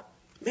income.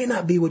 It may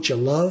not be what you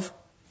love,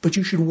 but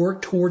you should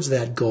work towards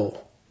that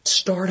goal.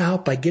 Start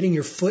out by getting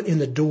your foot in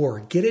the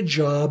door. Get a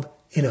job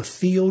in a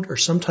field or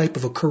some type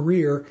of a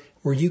career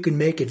where you can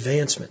make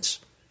advancements.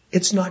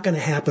 It's not going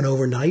to happen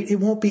overnight. It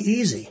won't be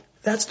easy.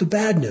 That's the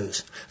bad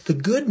news. The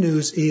good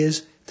news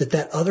is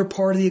that other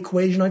part of the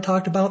equation I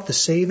talked about, the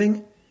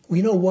saving, well,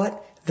 you know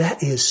what?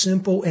 That is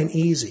simple and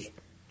easy.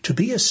 To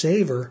be a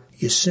saver,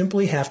 you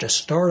simply have to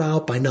start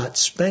out by not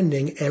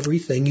spending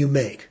everything you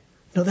make.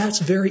 Now that's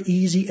very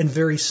easy and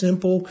very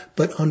simple,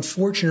 but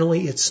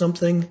unfortunately it's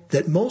something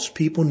that most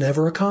people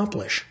never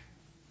accomplish.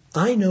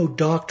 I know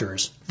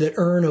doctors that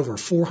earn over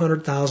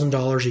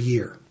 $400,000 a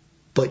year.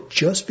 But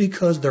just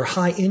because they're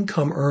high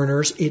income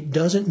earners, it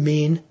doesn't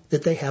mean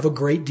that they have a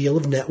great deal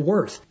of net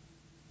worth.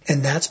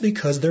 And that's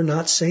because they're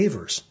not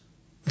savers.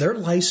 Their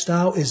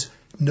lifestyle is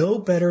no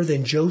better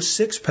than Joe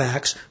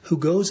Sixpacks who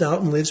goes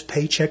out and lives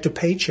paycheck to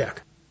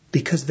paycheck.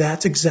 Because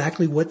that's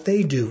exactly what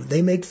they do.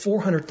 They make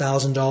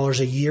 $400,000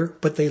 a year,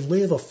 but they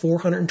live a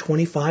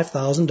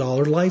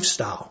 $425,000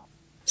 lifestyle.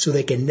 So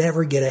they can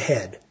never get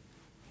ahead.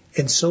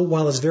 And so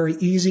while it's very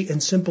easy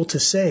and simple to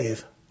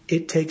save,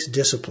 it takes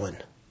discipline.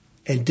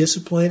 And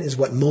discipline is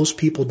what most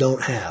people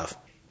don't have.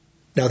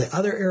 Now, the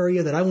other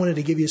area that I wanted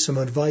to give you some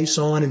advice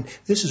on, and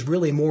this is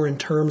really more in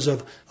terms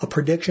of a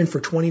prediction for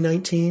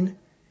 2019,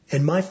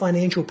 and my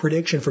financial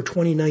prediction for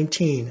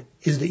 2019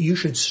 is that you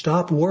should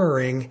stop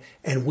worrying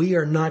and we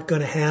are not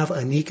going to have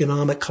an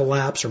economic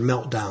collapse or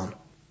meltdown.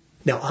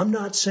 Now, I'm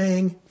not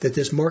saying that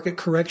this market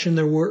correction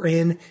that we're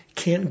in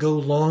can't go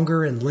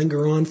longer and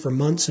linger on for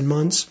months and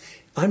months.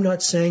 I'm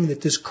not saying that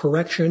this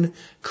correction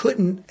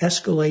couldn't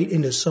escalate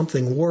into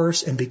something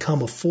worse and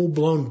become a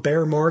full-blown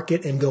bear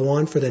market and go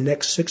on for the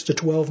next 6 to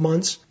 12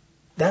 months.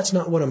 That's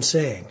not what I'm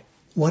saying.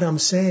 What I'm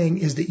saying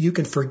is that you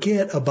can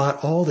forget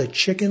about all the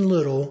Chicken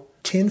Little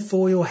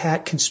tinfoil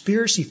hat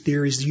conspiracy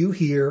theories you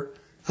hear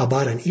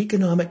about an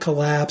economic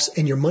collapse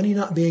and your money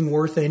not being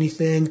worth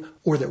anything,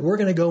 or that we're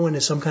going to go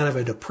into some kind of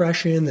a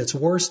depression that's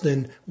worse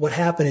than what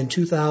happened in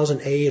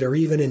 2008 or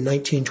even in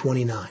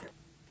 1929.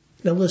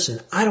 Now listen,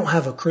 I don't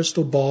have a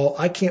crystal ball.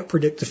 I can't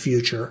predict the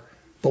future.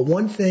 But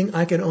one thing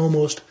I can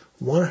almost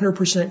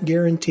 100%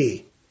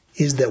 guarantee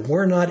is that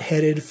we're not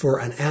headed for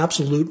an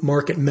absolute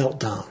market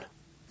meltdown.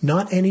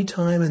 Not any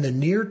time in the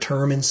near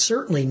term, and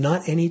certainly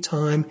not any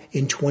time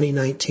in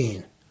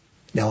 2019.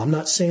 Now, I'm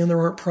not saying there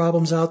aren't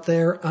problems out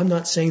there. I'm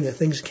not saying that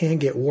things can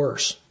get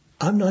worse.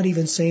 I'm not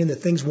even saying that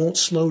things won't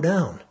slow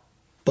down.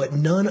 But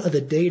none of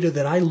the data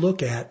that I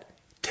look at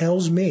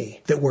tells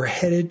me that we're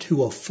headed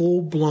to a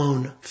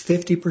full-blown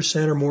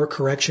 50% or more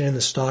correction in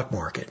the stock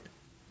market,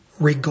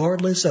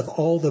 regardless of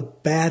all the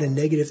bad and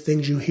negative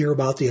things you hear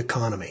about the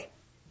economy.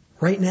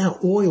 Right now,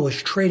 oil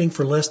is trading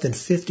for less than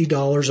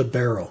 $50 a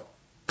barrel.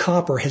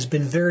 Copper has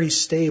been very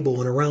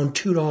stable and around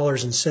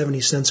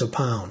 $2.70 a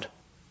pound.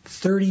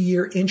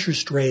 30-year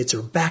interest rates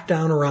are back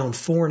down around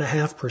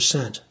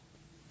 4.5%.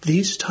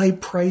 These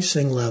type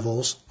pricing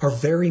levels are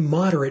very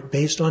moderate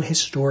based on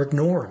historic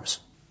norms.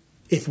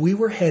 If we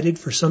were headed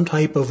for some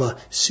type of a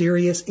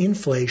serious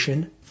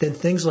inflation, then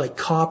things like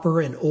copper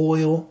and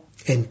oil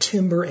and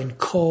timber and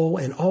coal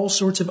and all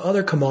sorts of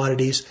other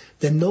commodities,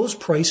 then those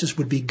prices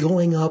would be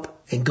going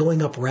up and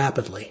going up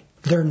rapidly.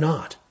 They're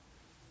not.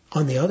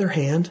 On the other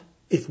hand,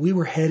 if we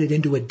were headed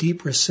into a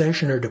deep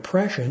recession or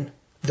depression,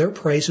 their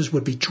prices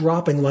would be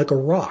dropping like a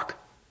rock.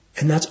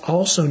 And that's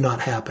also not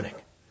happening.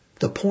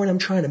 The point I'm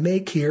trying to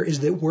make here is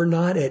that we're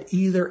not at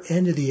either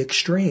end of the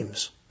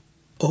extremes.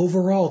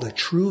 Overall, the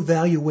true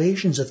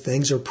valuations of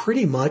things are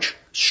pretty much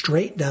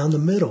straight down the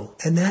middle,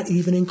 and that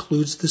even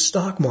includes the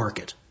stock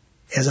market.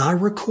 As I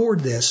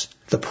record this,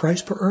 the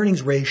price per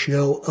earnings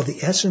ratio of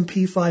the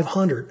S&P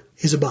 500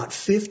 is about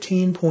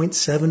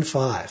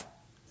 15.75,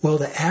 while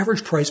the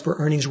average price per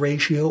earnings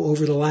ratio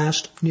over the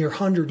last near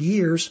 100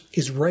 years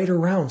is right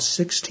around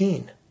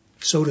 16.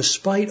 So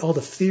despite all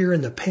the fear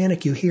and the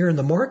panic you hear in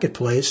the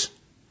marketplace,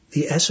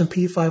 the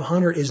S&P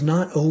 500 is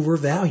not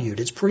overvalued.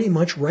 It's pretty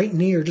much right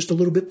near, just a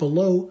little bit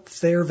below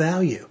fair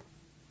value.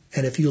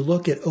 And if you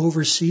look at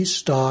overseas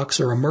stocks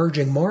or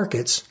emerging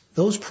markets,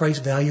 those price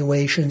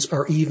valuations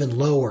are even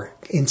lower,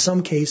 in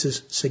some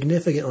cases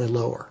significantly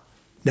lower.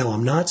 Now,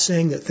 I'm not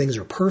saying that things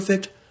are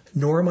perfect,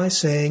 nor am I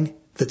saying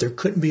that there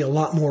couldn't be a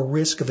lot more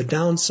risk of a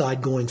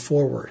downside going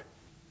forward.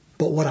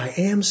 But what I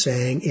am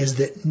saying is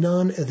that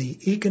none of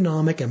the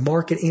economic and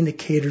market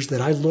indicators that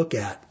I look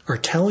at are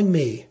telling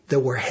me that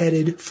we're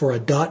headed for a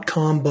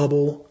dot-com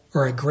bubble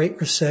or a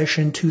Great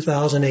Recession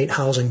 2008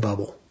 housing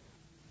bubble.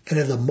 And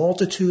of the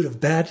multitude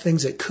of bad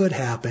things that could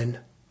happen,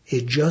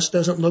 it just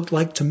doesn't look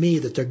like to me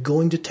that they're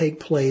going to take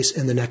place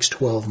in the next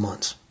 12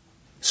 months.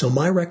 So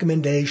my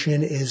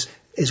recommendation is,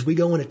 as we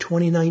go into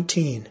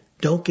 2019,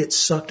 don't get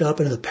sucked up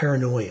into the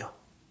paranoia.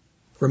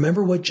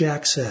 Remember what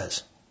Jack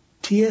says.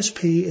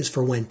 TSP is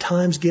for when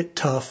times get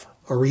tough,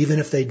 or even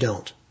if they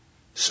don't.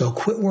 So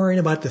quit worrying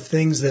about the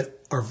things that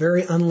are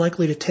very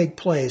unlikely to take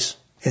place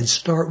and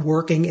start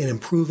working and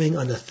improving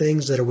on the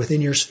things that are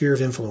within your sphere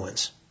of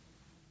influence.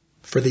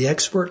 For the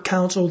Expert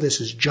Council, this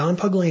is John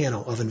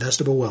Pugliano of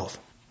Investable Wealth.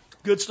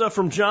 Good stuff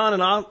from John,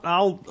 and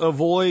I'll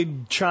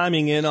avoid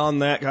chiming in on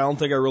that. I don't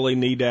think I really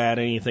need to add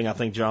anything. I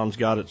think John's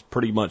got it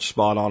pretty much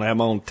spot on. I have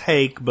my own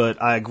take,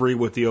 but I agree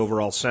with the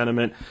overall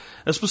sentiment.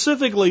 And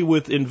specifically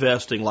with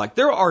investing, like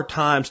there are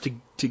times to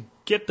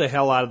get the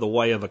hell out of the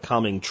way of a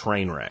coming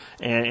train wreck.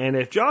 And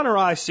if John or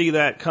I see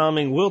that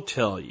coming, we'll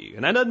tell you.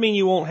 And that doesn't mean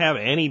you won't have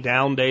any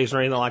down days or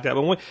anything like that.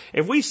 But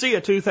if we see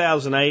a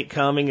 2008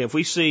 coming, if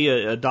we see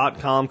a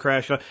dot-com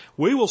crash,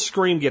 we will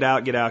scream, get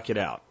out, get out, get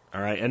out.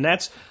 All right. And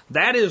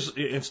that is,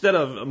 instead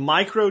of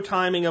micro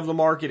timing of the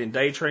market and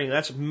day trading,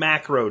 that's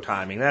macro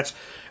timing. That's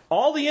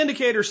all the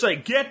indicators say,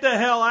 get the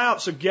hell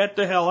out. So get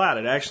the hell out.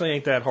 It actually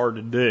ain't that hard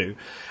to do.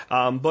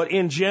 But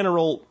in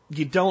general,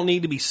 you don't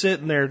need to be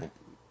sitting there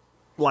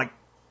like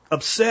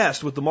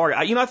obsessed with the market.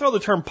 I throw the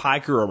term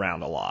piker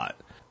around a lot.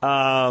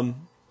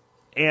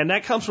 And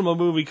that comes from a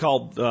movie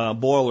called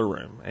Boiler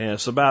Room. And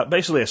it's about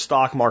basically a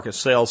stock market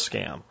sales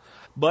scam.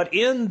 But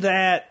in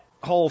that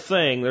whole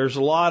thing, there's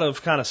a lot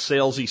of kind of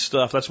salesy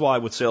stuff. That's why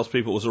with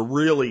salespeople, it was a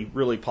really,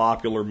 really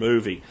popular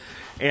movie.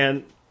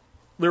 And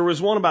there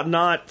was one about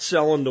not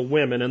selling to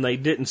women, and they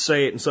didn't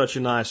say it in such a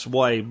nice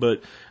way.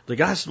 But the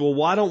guy said, well,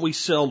 why don't we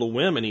sell to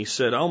women? He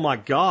said, oh my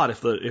God,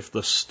 if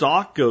the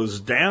stock goes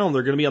down,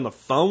 they're going to be on the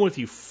phone with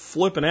you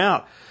flipping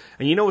out.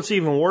 And you know what's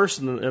even worse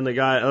than the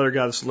other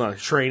guy that's like a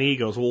trainee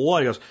goes, well,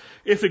 what? He goes,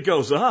 if it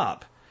goes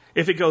up,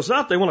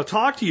 they want to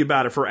talk to you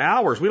about it for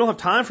hours. We don't have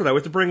time for that. We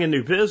have to bring in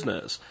new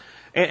business.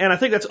 And I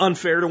think that's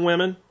unfair to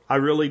women. I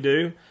really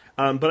do.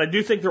 But I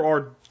do think there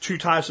are two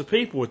types of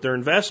people with their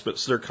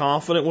investments. They're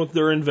confident with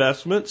their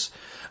investments.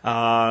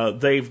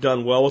 They've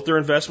done well with their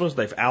investments.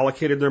 They've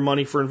allocated their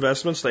money for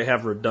investments. They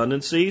have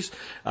redundancies.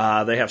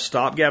 They have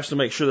stopgaps to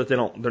make sure that they're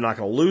not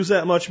going to lose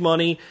that much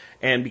money.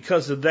 And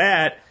because of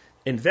that,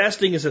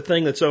 investing is a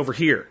thing that's over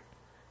here.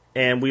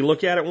 And we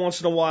look at it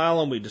once in a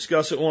while and we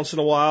discuss it once in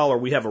a while, or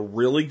we have a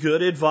really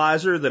good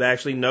advisor that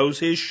actually knows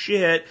his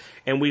shit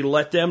and we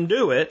let them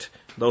do it.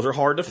 Those are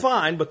hard to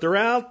find, but they're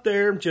out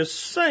there, just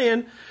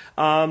saying.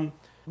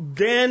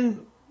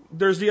 Then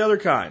there's the other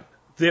kind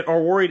that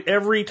are worried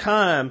every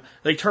time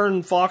they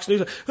turn Fox News.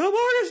 The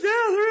market's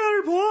down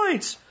 300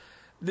 points.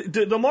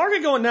 The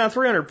market going down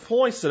 300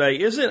 points today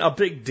isn't a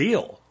big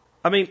deal.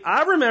 I mean,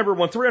 I remember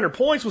when 300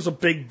 points was a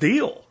big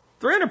deal.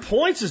 300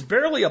 points is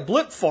barely a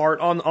blip fart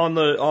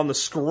on the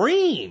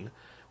screen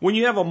when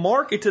you have a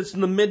market that's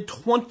in the mid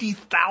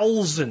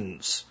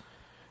 20,000s.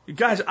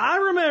 Guys, I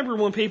remember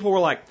when people were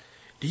like,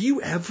 do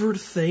you ever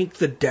think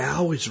the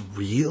Dow is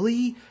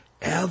really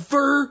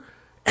ever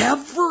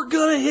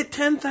gonna hit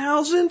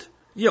 10,000?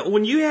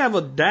 When you have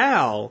a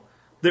Dow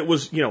that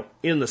was,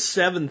 in the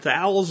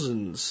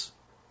 7,000s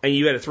and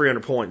you had a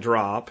 300 point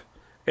drop,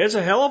 it's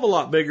a hell of a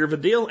lot bigger of a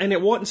deal, and it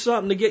wasn't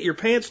something to get your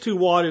pants too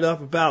wadded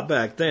up about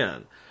back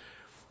then.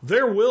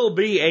 There will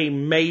be a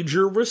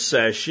major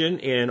recession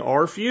in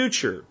our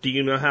future. Do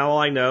you know how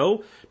I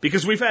know?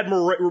 Because we've had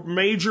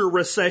major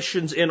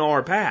recessions in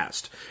our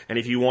past. And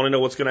if you want to know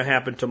what's going to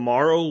happen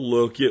tomorrow,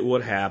 look at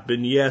what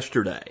happened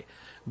yesterday.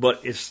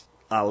 But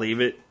I'll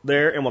leave it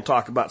there, and we'll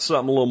talk about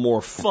something a little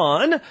more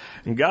fun.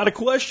 And got a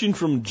question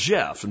from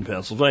Jeff in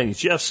Pennsylvania.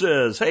 Jeff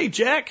says, hey,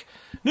 Jack,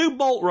 new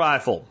bolt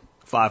rifle,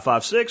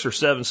 5.56 or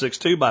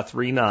 7.62 by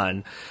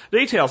 3.9.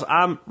 Details,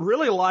 I'm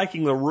really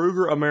liking the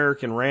Ruger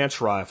American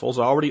Ranch rifles.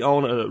 I already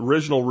own an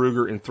original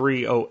Ruger in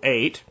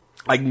 .308.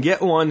 I can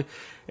get one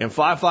in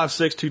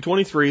 5.56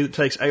 223 that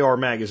takes AR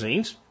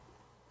magazines,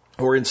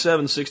 or in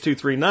 7.62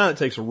 3.9 that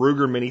takes a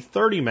Ruger Mini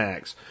 30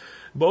 mags.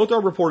 Both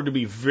are reported to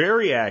be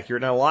very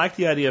accurate, and I like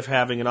the idea of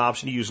having an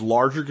option to use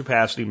larger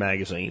capacity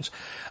magazines.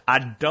 I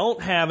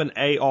don't have an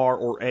AR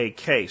or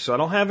AK, so I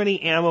don't have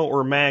any ammo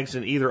or mags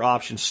in either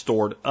option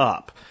stored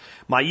up.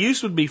 My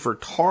use would be for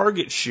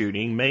target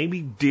shooting,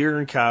 maybe deer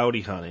and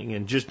coyote hunting,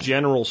 and just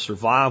general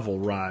survival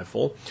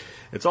rifle.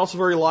 It's also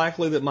very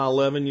likely that my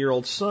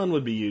 11-year-old son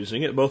would be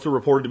using it. Both are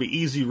reported to be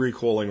easy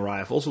recoiling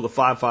rifles, with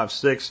the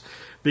 5.56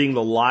 being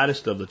the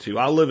lightest of the two.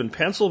 I live in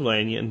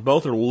Pennsylvania, and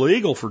both are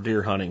legal for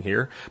deer hunting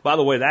here. By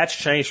the way, that's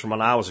changed from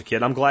when I was a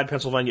kid. I'm glad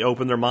Pennsylvania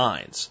opened their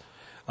minds.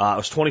 It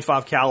was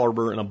 25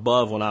 caliber and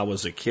above when I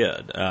was a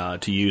kid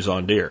to use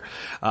on deer.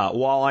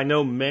 While I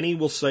know many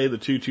will say the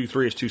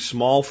 .223 is too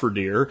small for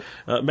deer,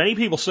 many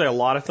people say a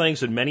lot of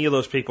things, and many of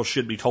those people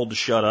should be told to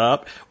shut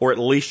up, or at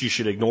least you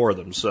should ignore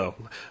them. So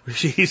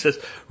he says,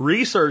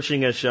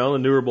 researching has shown the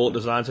newer bullet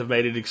designs have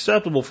made it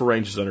acceptable for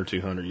ranges under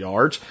 200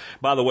 yards.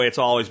 By the way, it's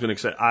always been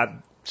accepted.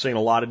 I've seen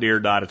a lot of deer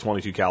die to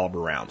 .22 caliber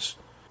rounds.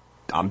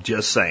 I'm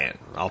just saying.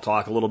 I'll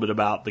talk a little bit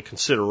about the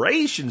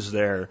considerations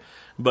there.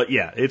 But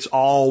yeah, it's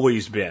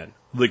always been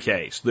the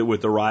case that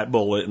with the right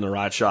bullet and the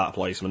right shot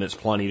placement, it's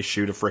plenty to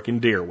shoot a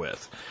frickin' deer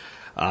with.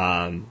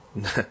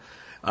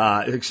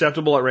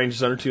 Acceptable at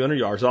ranges under 200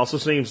 yards. It also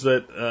seems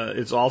that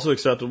it's also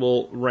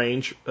acceptable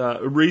range,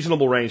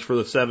 reasonable range for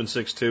the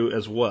 7.62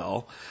 as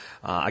well.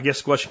 I guess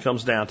the question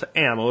comes down to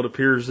ammo. It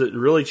appears that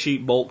really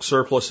cheap bulk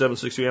surplus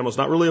 7.62 ammo is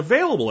not really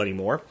available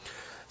anymore.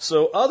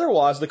 So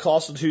otherwise, the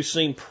cost of the two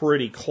seem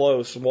pretty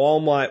close.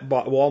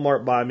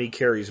 Walmart by me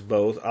carries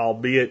both,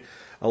 albeit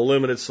a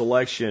limited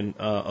selection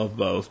of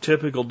both.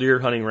 Typical deer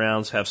hunting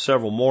rounds have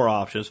several more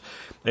options.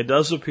 It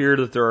does appear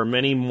that there are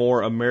many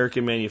more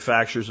American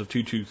manufacturers of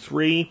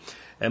 .223,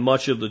 and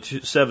much of the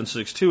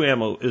 7.62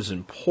 ammo is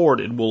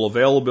imported. Will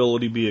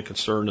availability be a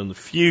concern in the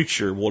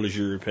future? What is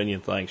your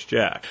opinion? Thanks,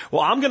 Jack.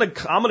 Well, I'm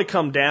gonna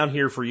come down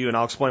here for you, and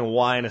I'll explain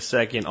why in a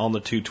second on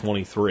the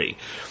 .223.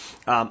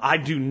 I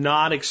do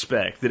not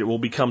expect that it will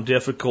become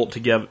difficult to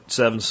get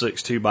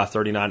 7.62 by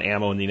 39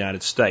 ammo in the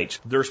United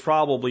States. There's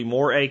probably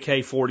more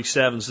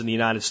AK-47s in the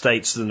United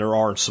States than there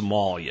are in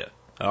Somalia.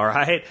 All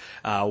right?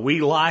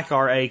 We like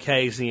our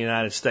AKs in the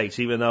United States,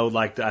 even though,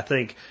 I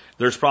think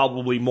there's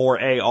probably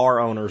more AR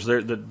owners.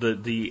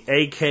 The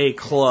AK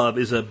club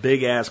is a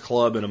big-ass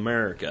club in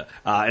America.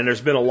 And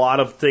there's been a lot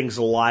of things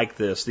like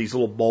this, these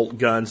little bolt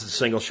guns and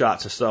single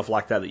shots and stuff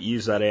like that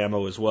use that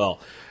ammo as well.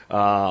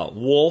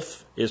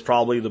 Wolf is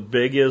probably the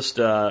biggest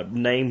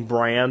name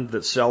brand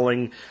that's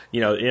selling,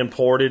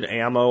 imported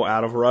ammo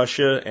out of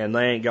Russia, and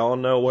they ain't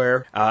going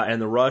nowhere.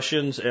 And the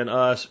Russians and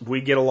us,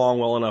 we get along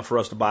well enough for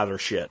us to buy their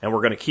shit, and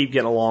we're going to keep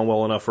getting along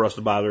well enough for us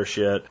to buy their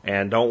shit.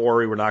 And don't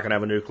worry, we're not going to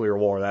have a nuclear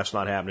war. That's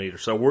not happening either.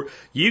 So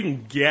you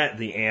can get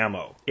the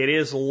ammo. It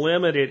is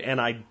limited,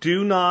 and I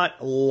do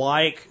not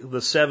like the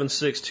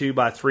 7.62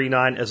 by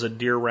 3.9 as a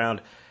deer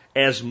round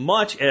as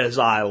much as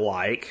I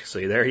like.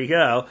 See, there you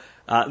go.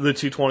 The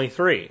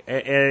 .223,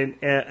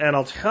 and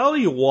I'll tell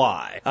you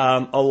why.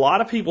 A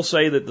lot of people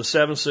say that the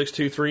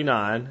 7.62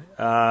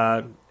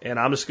 3.9, and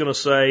I'm just going to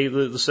say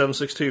the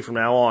 7.62 from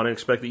now on, and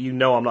expect that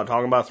I'm not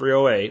talking about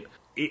 308.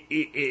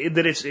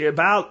 That it's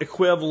about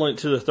equivalent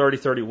to the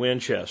 30-30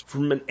 Winchester.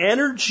 From an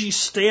energy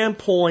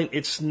standpoint,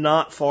 it's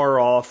not far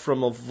off.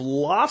 From a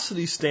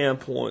velocity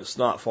standpoint, it's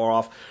not far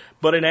off,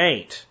 but it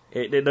ain't.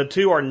 The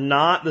two are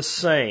not the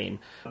same.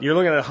 You're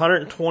looking at a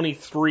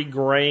 123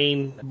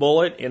 grain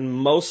bullet in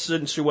most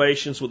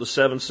situations with a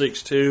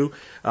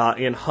 7.62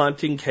 in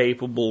hunting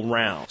capable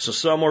rounds. So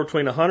somewhere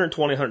between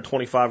 120 and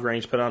 125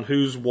 grains, depending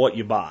on what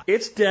you buy.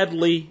 It's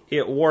deadly.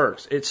 It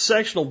works. Its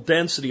sectional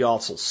density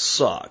also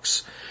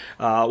sucks.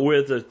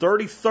 With the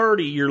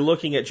 30-30, you're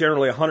looking at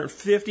generally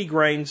 150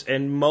 grains,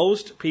 and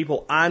most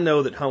people I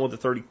know that hunt with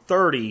the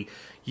 30-30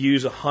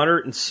 use a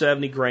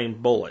 170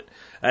 grain bullet.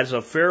 That's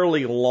a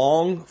fairly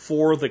long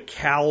for the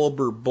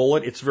caliber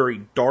bullet. It's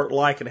very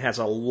dart-like and has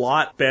a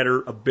lot better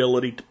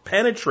ability to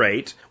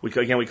penetrate. We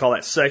call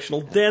that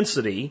sectional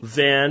density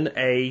than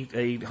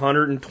a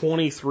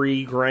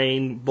 123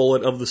 grain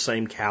bullet of the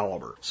same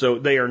caliber. So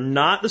they are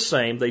not the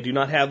same. They do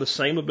not have the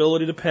same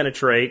ability to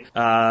penetrate.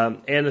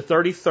 And the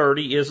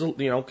 30-30 is,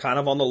 kind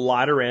of on the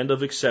lighter end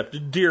of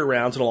accepted deer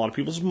rounds in a lot of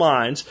people's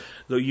minds.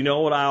 Though you know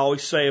what I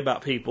always say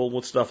about people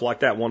with stuff like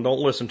that. One, don't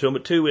listen to them.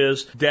 But two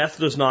is, death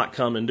does not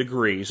come in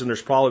degrees. freeze, and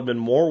there's probably been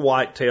more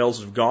whitetails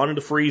that have gone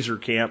into freezer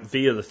camp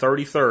via the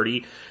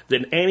 30-30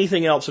 than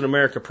anything else in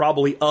America,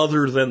 probably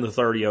other than the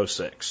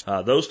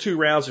 30-06. Those two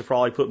rounds have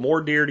probably put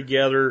more deer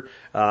together,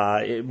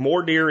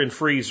 more deer in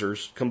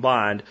freezers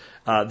combined,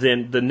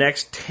 than the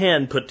next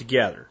 10 put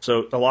together.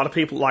 So a lot of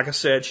people, like I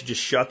said, should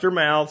just shut their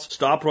mouths,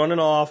 stop running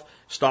off,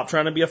 stop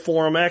trying to be a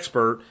forum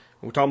expert.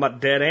 We're talking about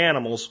dead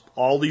animals.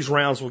 All these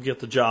rounds will get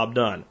the job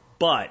done.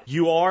 But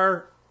you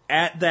are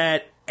at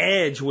that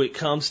edge when it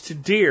comes to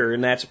deer,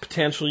 and that's a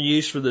potential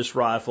use for this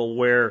rifle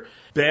where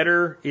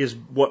better is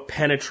what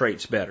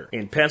penetrates better.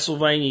 In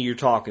Pennsylvania, you're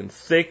talking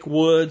thick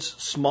woods,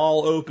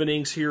 small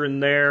openings here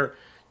and there.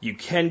 You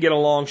can get a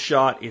long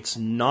shot. It's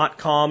not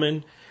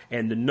common.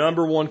 And the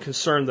number one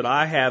concern that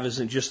I have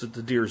isn't just that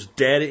the deer's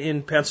dead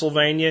in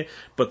Pennsylvania,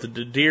 but that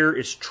the deer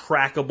is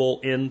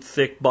trackable in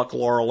thick buck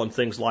laurel and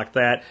things like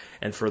that.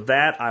 And for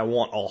that, I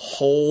want a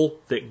hole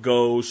that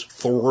goes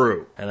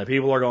through. And the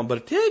people are going, but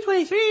a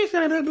 223 is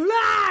going to be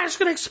blah, it's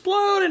going to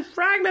explode and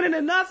fragment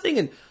into nothing.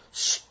 And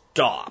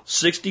stop.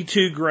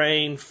 62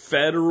 grain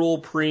federal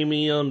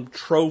premium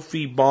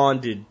trophy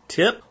bonded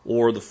tip,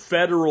 or the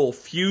federal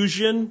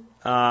fusion.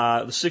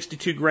 The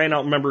 62 grain, I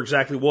don't remember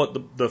exactly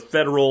what the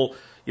federal,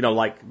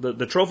 like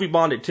the trophy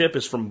bonded tip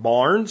is from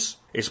Barnes.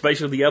 It's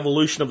basically the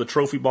evolution of the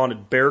trophy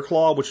bonded bear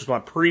claw, which was my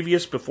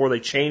previous before they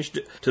changed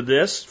it to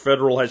this.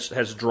 Federal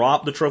has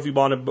dropped the trophy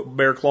bonded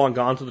bear claw and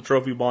gone to the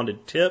trophy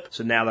bonded tip.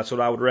 So now that's what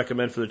I would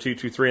recommend for the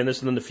 223 and this.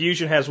 And then the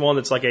Fusion has one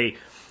that's like a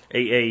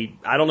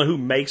I don't know who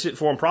makes it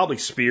for them, probably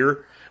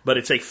Spear, but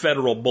it's a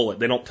Federal bullet.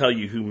 They don't tell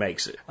you who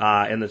makes it.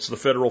 And it's the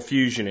Federal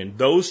Fusion. And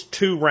those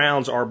two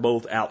rounds are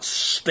both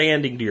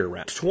outstanding deer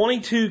rounds.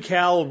 22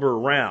 caliber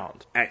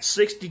round at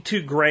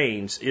 62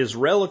 grains is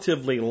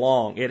relatively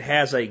long. It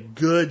has a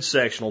good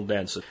sectional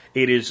density.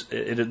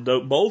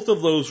 Both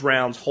of those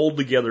rounds hold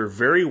together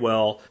very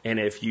well. And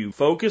if you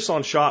focus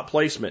on shot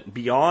placement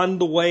beyond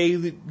the way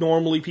that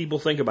normally people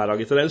think about it, I'll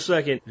get to that in a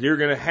second, you're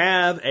going to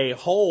have a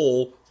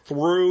hole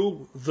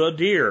through the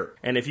deer.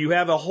 And if you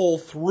have a hole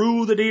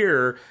through the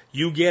deer,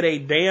 you get a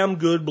damn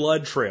good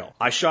blood trail.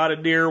 I shot a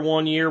deer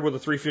one year with a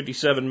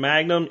 357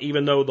 Magnum,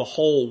 even though the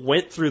hole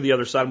went through the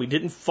other side. We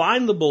didn't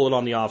find the bullet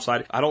on the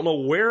offside. I don't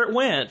know where it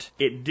went.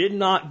 It did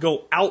not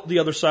go out the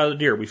other side of the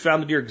deer. We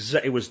found the deer,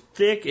 it was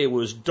thick, it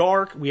was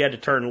dark. We had to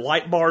turn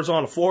light bars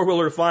on a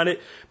four-wheeler to find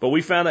it, but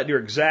we found that deer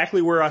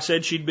exactly where I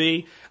said she'd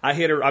be. I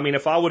hit her,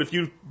 if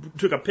you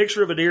took a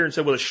picture of a deer and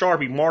said with a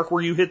Sharpie, mark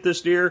where you hit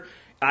this deer,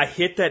 I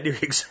hit that deer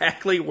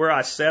exactly where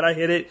I said I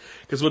hit it,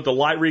 because with the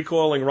light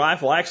recoiling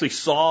rifle, I actually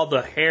saw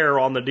the hair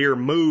on the deer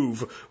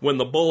move when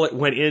the bullet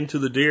went into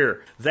the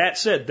deer. That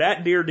said,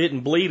 that deer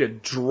didn't bleed a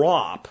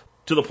drop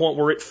to the point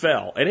where it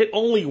fell. And it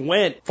only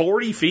went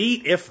 40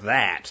 feet, if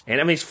that.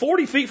 And it's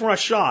 40 feet from where I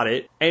shot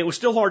it, and it was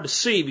still hard to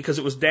see because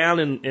it was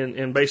down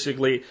in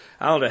basically,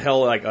 I don't know the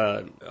hell, like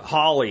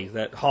holly,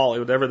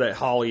 whatever that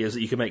holly is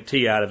that you can make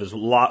tea out of is a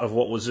lot of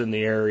what was in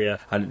the area.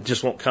 I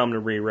just won't come to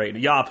re-rate.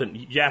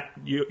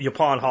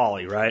 Yapon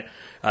holly, right?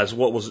 Is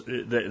what was,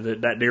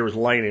 that deer was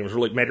laying in. It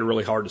was made it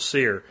really hard to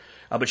see her.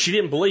 But she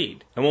didn't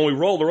bleed. And when we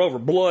rolled her over,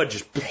 blood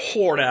just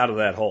poured out of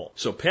that hole.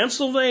 So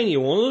Pennsylvania,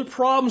 one of the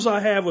problems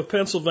I have with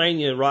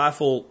Pennsylvania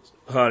rifle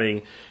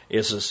hunting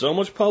is there's so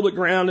much public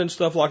ground and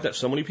stuff like that,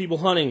 so many people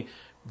hunting,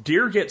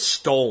 deer get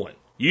stolen.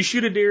 You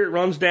shoot a deer, it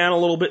runs down a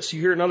little bit, so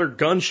you hear another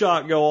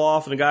gunshot go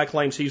off, and the guy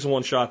claims he's the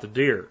one shot the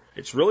deer.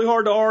 It's really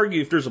hard to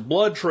argue if there's a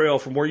blood trail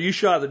from where you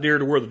shot the deer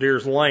to where the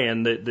deer's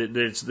laying that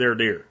it's their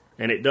deer.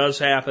 And it does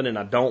happen, and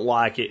I don't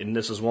like it, and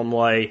this is one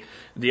way.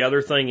 The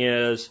other thing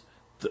is,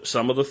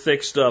 some of the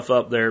thick stuff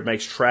up there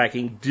makes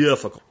tracking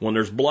difficult. When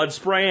there's blood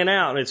spraying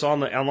out and it's on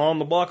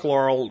the buck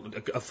laurel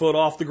a foot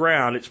off the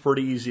ground, it's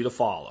pretty easy to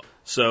follow.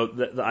 So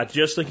I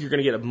just think you're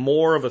going to get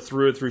more of a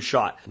through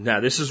shot.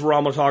 Now, this is where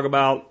I'm going to talk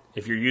about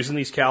if you're using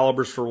these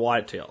calibers for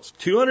whitetails.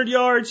 200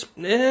 yards,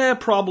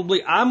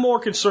 probably. I'm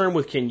more concerned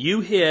with, can you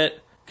hit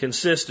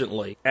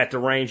consistently at the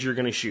range you're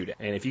going to shoot at?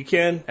 And if you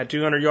can, at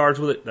 200 yards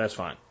with it, that's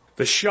fine.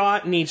 The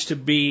shot needs to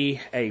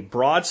be a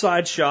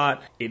broadside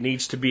shot. It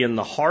needs to be in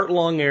the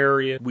heart-lung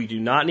area. We do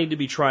not need to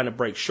be trying to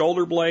break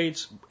shoulder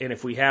blades. And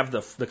if we have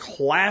the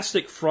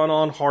classic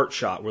front-on heart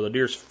shot where the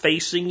deer's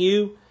facing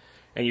you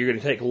and you're going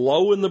to take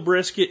low in the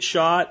brisket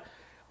shot,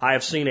 I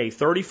have seen a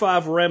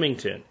 35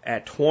 Remington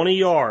at 20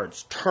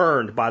 yards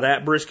turned by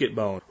that brisket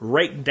bone,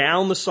 raked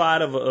down the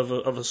side of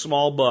a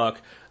small buck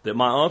that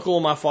my uncle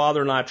and my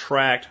father and I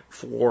tracked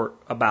for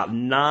about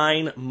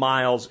 9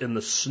 miles in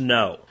the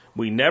snow.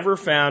 We never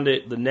found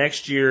it. The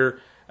next year,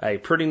 a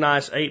pretty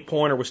nice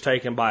 8-pointer was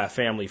taken by a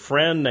family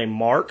friend named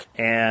Mark,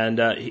 and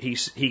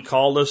he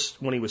called us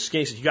when he was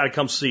skinning. He said, "You got to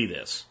come see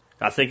this.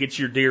 I think it's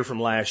your deer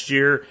from last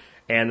year."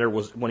 And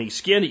when he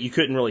skinned it, you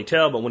couldn't really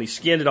tell, but when he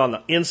skinned it, on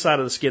the inside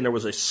of the skin, there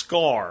was a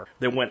scar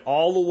that went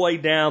all the way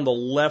down the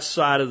left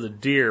side of the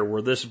deer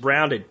where this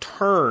brown had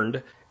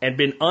turned and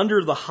been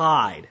under the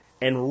hide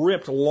and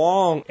ripped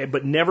long,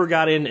 but never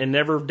got in and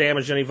never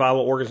damaged any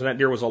vital organs, and that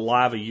deer was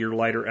alive a year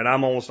later, and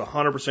I'm almost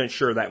 100%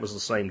 sure that was the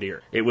same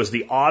deer. It was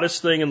the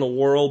oddest thing in the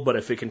world, but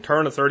if it can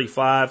turn a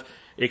 35,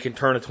 it can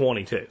turn a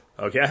 22,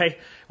 okay?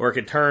 Or it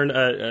can turn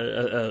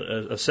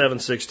a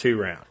 7.62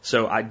 round.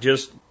 So I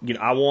just,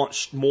 I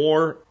want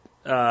more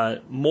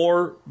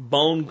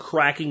bone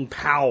cracking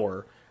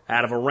power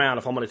out of a round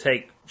if I'm going to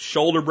take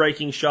shoulder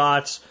breaking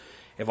shots,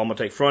 if I'm going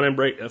to take front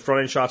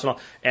end shots and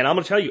all. And I'm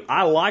going to tell you,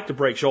 I like to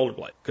break shoulder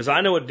blade because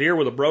I know a deer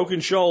with a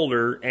broken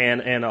shoulder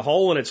and a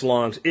hole in its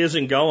lungs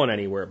isn't going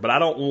anywhere. But I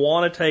don't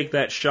want to take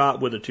that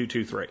shot with a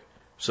 223.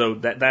 So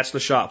that's the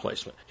shot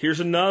placement. Here's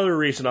another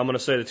reason I'm going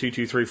to say the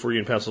 223 for you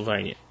in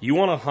Pennsylvania. You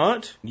want to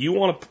hunt? You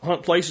want to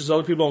hunt places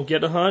other people don't get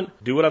to hunt?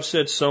 Do what I've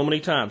said so many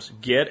times.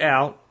 Get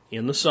out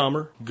in the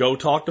summer, go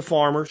talk to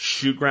farmers,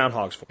 shoot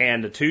groundhogs for them.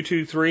 And the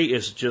 223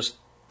 is just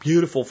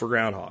beautiful for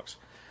groundhogs.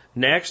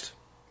 Next,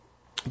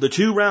 the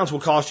 2 rounds will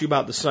cost you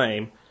about the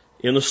same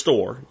in the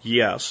store,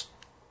 yes.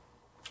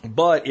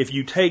 But if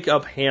you take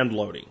up hand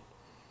loading,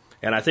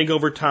 and I think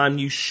over time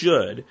you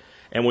should,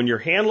 and when you're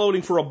hand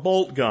loading for a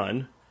bolt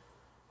gun,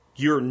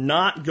 you're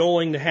not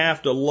going to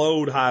have to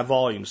load high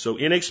volumes. So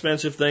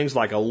inexpensive things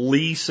like a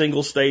Lee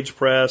single stage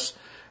press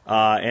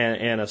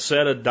and a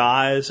set of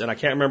dies, and I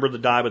can't remember the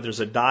die, but there's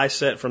a die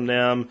set from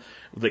them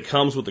that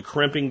comes with the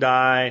crimping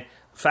die,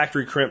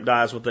 factory crimp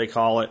die is what they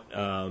call it.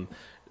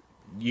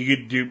 You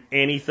could do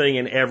anything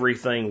and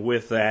everything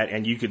with that,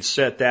 and you could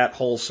set that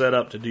whole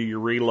setup to do your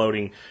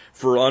reloading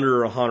for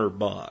under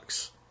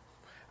 $100.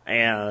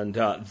 And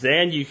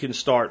then you can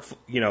start,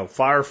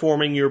 fire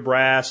forming your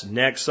brass,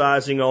 neck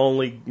sizing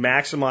only,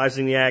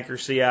 maximizing the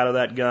accuracy out of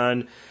that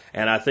gun.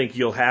 And I think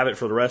you'll have it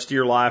for the rest of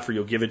your life, or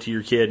you'll give it to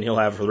your kid and he'll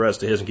have it for the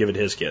rest of his and give it to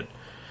his kid.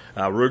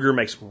 Ruger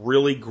makes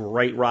really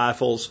great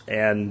rifles,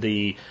 and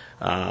the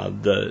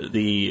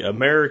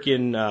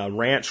American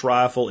ranch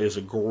rifle is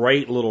a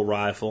great little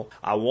rifle.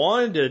 I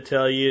wanted to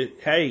tell you,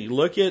 hey,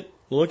 look at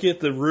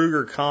the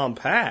Ruger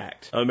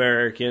Compact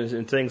Americans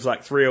and things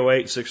like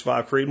 308,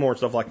 6.5 Creedmoor and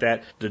stuff like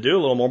that to do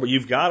a little more, but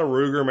you've got a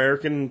Ruger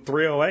American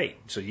 308,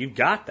 so you've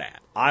got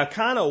that. I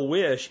kind of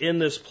wish in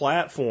this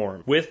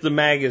platform with the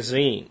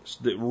magazines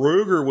that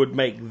Ruger would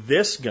make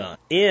this gun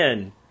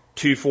in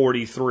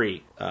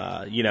 243,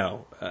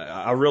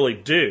 I really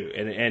do,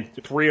 and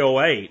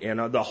 308,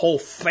 and the whole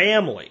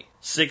family,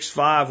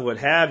 6.5 would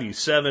have you,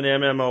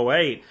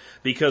 7mm08,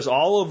 because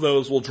all of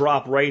those will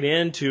drop right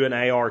into an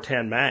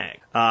AR-10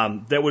 mag.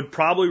 That would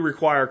probably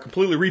require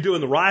completely redoing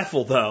the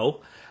rifle,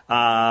 though,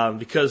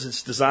 because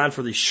it's designed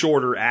for the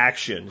shorter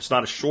action. It's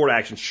not a short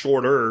action,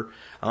 shorter,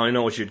 I don't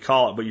know what you'd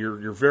call it, but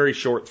your very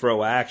short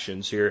throw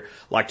actions here,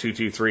 like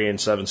 223 and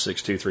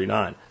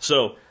 7.6239.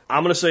 So,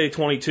 I'm going to say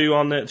 22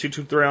 on that,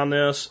 223 on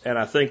this, and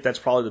I think that's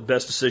probably the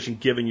best decision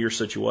given your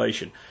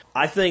situation.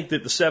 I think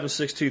that the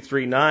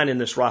 7.6239 in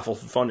this rifle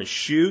is fun to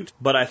shoot,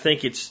 but I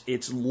think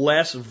it's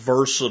less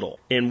versatile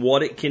in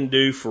what it can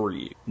do for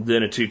you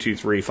than a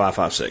 223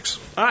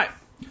 5.56. All right.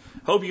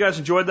 Hope you guys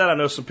enjoyed that. I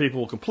know some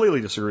people will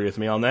completely disagree with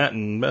me on that,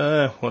 and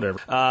whatever.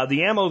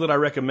 The ammo that I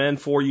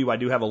recommend for you, I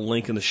do have a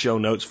link in the show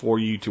notes for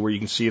you to where you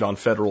can see it on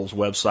Federal's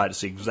website to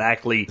see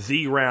exactly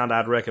the round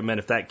I'd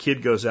recommend if that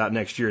kid goes out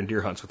next year and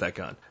deer hunts with that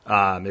gun.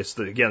 It's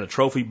the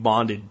trophy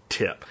bonded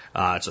tip.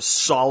 It's a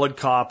solid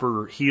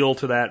copper heel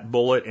to that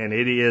bullet, and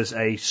it is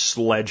a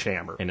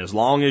sledgehammer. And as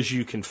long as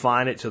you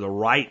confine it to the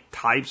right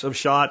types of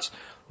shots,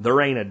 there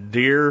ain't a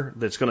deer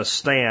that's going to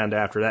stand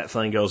after that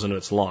thing goes into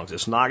its lungs.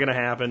 It's not going to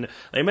happen.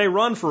 They may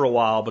run for a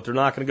while, but they're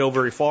not going to go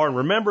very far. And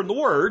remember the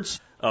words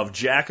of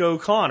Jack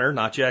O'Connor,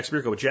 not Jack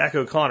Spirko, but Jack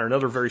O'Connor,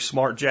 another very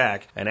smart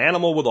Jack. An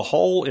animal with a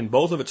hole in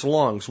both of its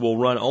lungs will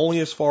run only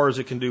as far as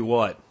it can do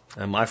what?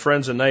 And my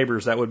friends and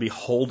neighbors, that would be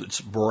hold its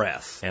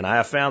breath. And I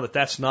have found that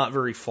that's not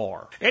very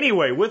far.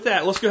 Anyway, with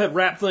that, let's go ahead and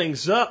wrap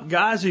things up.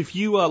 Guys, if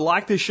you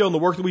like this show and the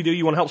work that we do,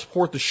 you want to help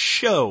support the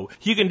show,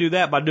 you can do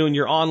that by doing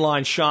your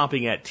online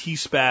shopping at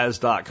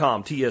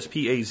tspaz.com,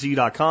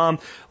 TSPAZ.com.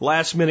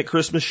 Last minute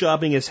Christmas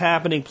shopping is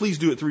happening. Please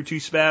do it through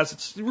TSPAZ.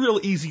 It's a real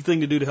easy thing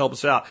to do to help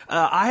us out.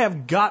 I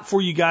have got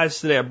for you guys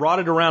today, I brought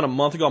it around a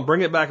month ago. I'm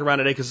bringing it back around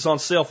today because it's on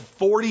sale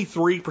for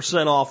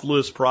 43% off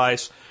list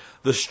price.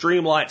 The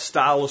Streamlight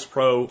Stylus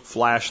Pro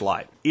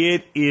flashlight.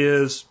 It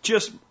is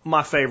just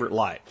my favorite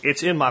light.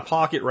 It's in my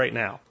pocket right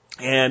now.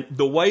 And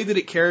the way that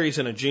it carries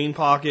in a jean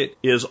pocket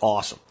is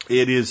awesome.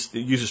 It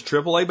uses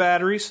AAA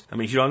batteries. I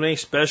mean, you don't have any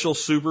special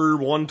super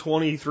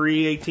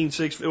 123,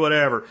 18.6,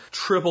 whatever.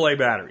 AAA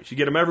batteries. You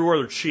get them everywhere.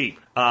 They're cheap.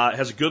 It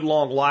has a good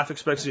long life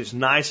expectancy. It's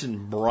nice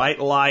and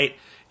bright light.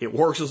 It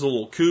works as a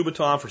little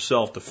Kubaton for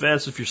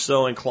self-defense if you're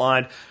so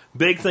inclined.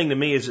 Big thing to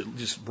me is it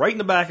just right in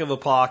the back of a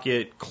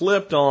pocket,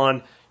 clipped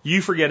on.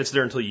 You forget it's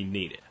there until you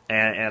need it.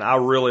 And I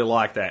really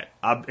like that.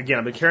 I've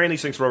been carrying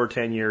these things for over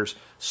 10 years,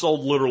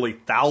 sold literally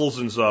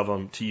thousands of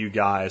them to you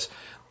guys.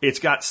 It's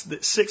got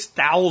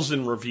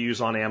 6,000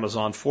 reviews on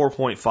Amazon,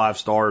 4.5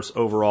 stars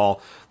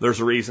overall. There's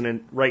a reason,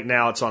 and right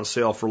now it's on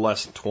sale for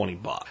less than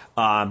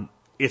 $20.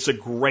 It's a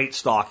great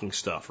stocking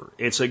stuffer.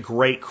 It's a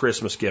great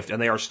Christmas gift,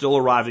 and they are still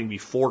arriving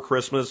before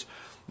Christmas.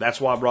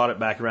 That's why I brought it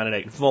back around at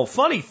 8. Well,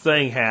 funny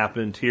thing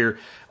happened here.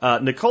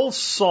 Nicole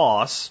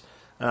Sauce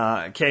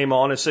came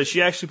on and said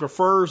she actually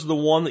prefers the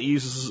one that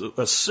uses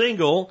a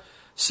single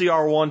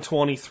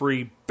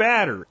CR123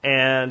 battery.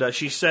 And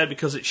she said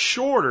because it's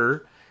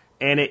shorter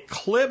and it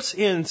clips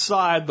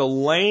inside the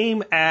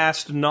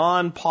lame-ass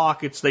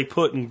non-pockets they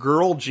put in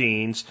girl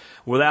jeans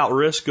without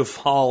risk of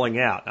falling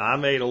out. Now, I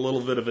made a little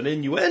bit of an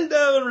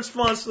innuendo in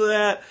response to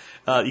that.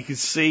 You can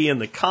see in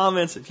the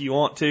comments if you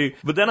want to.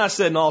 But then I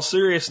said, in all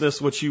seriousness,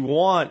 what you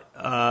want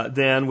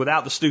then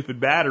without the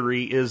stupid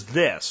battery is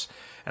this.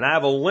 And I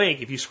have a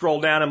link, if you scroll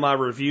down in my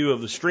review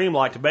of the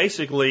Streamlight, to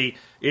basically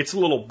its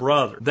little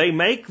brother. They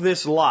make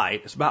this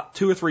light, it's about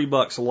 $2 or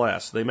 $3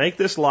 less. They make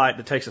this light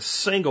that takes a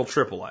single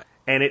AAA.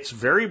 And it's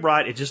very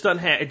bright. It just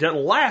it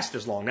doesn't last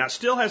as long. Now, it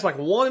still has like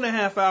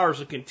 1.5 hours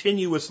of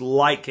continuous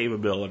light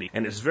capability.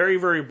 And it's very,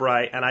 very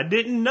bright. And I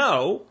didn't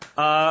know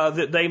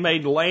that they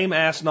made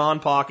lame-ass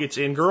non-pockets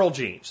in girl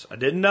jeans. I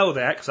didn't know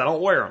that because I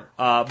don't wear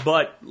them.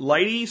 But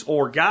ladies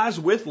or guys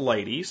with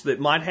ladies that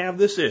might have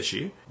this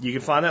issue, you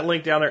can find that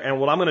link down there.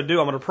 And what I'm going to do,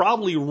 I'm going to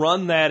probably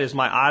run that as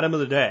my item of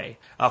the day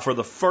for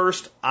the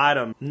first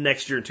item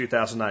next year in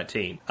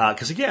 2019.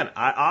 Because, again,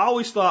 I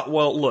always thought,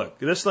 well, look,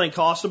 this thing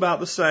costs about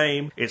the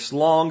same. It's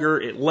longer.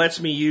 It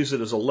lets me use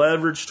it as a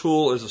leverage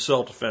tool, as a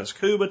self-defense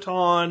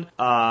Kubaton.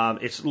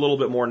 It's a little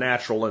bit more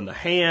natural in the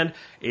hand.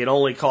 It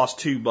only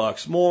costs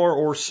 $2 more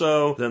or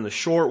so than the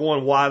short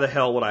one. Why the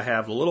hell would I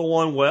have the little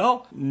one?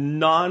 Well,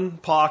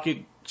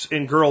 non-pocket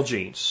in girl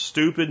jeans.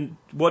 Stupid.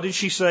 What did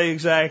she say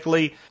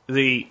exactly?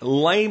 The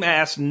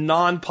lame-ass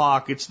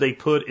non-pockets they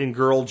put in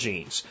girl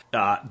jeans.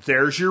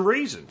 There's your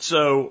reason.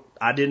 So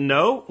I didn't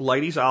know.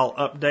 Ladies, I'll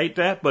update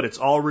that, but it's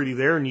already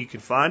there and you can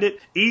find it.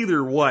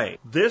 Either way,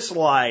 this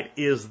light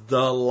is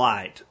the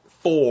light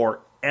for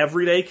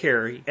everyday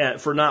carry,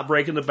 for not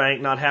breaking the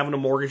bank, not having to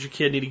mortgage a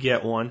kidney to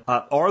get one.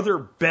 Are there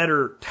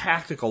better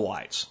tactical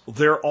lights?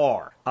 There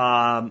are.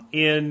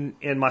 In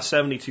my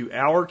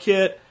 72-hour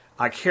kit,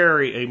 I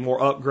carry a more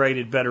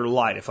upgraded, better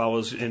light. If I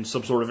was in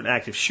some sort of an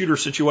active shooter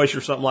situation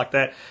or something like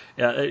that,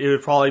 it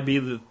would probably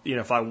be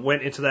if I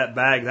went into that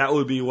bag, that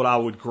would be what I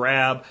would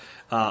grab.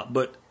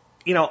 But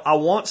I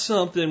want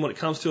something when it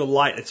comes to a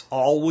light that's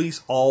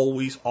always,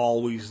 always,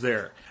 always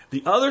there.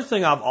 The other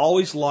thing I've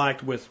always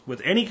liked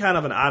with any kind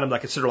of an item that I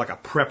consider like a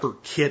prepper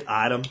kit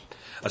item,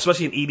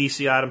 especially an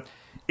EDC item,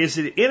 is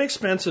it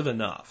inexpensive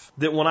enough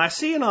that when I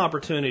see an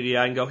opportunity,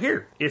 I can go,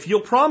 here, if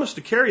you'll promise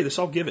to carry this,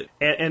 I'll give it.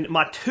 And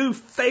my two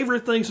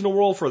favorite things in the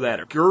world for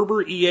that are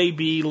Gerber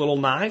EAB little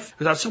knife.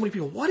 Because I have so many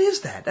people, what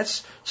is that? That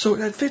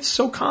fits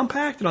so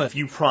compact. And if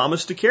you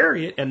promise to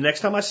carry it, and next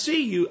time I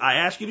see you, I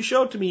ask you to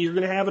show it to me, you're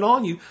going to have it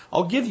on you,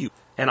 I'll give you.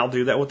 And I'll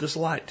do that with this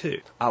light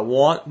too. I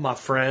want my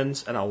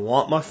friends and I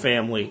want my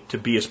family to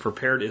be as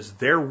prepared as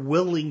they're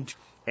willing to.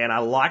 And I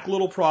like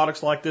little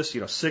products like this,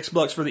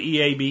 $6 for the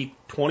EAB,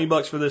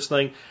 $20 for this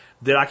thing,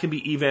 that I can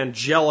be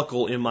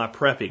evangelical in my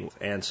prepping.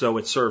 And so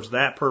it serves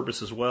that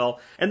purpose as well.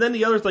 And then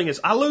the other thing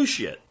is I lose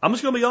shit. I'm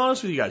just going to be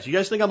honest with you guys. You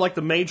guys think I'm like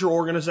the major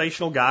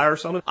organizational guy or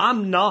something?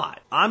 I'm not.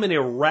 I'm an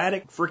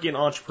erratic freaking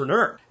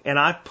entrepreneur. And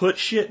I put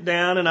shit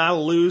down and I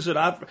lose it.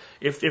 I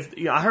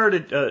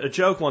heard a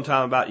joke one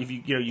time about if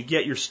you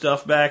get your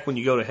stuff back when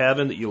you go to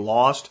heaven that you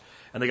lost.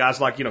 And the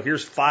guy's like,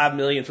 here's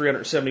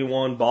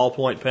 5,371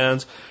 ballpoint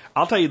pens.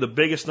 I'll tell you the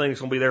biggest thing that's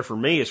going to be there for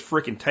me is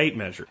freaking tape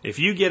measure. If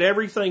you get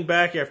everything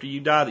back after you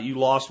die that you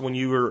lost when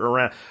you were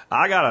around,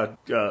 I got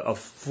a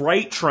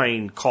freight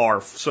train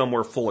car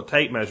somewhere full of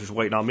tape measures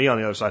waiting on me on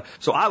the other side.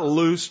 So I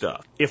lose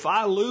stuff. If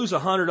I lose a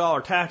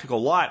 $100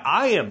 tactical light,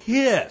 I am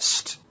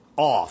pissed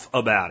off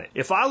about it.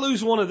 If I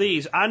lose one of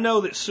these, I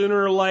know that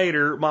sooner or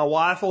later my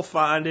wife will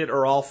find it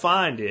or I'll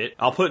find it.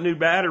 I'll put new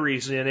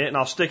batteries in it and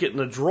I'll stick it in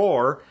the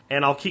drawer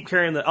and I'll keep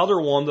carrying the other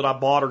one that I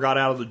bought or got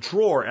out of the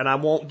drawer and I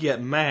won't get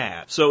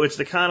mad. So it's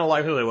the kind of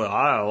life,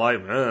 I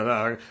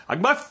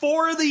can buy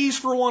 4 of these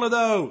for one of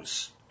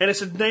those. And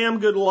it's a damn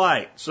good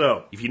light.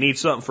 So, if you need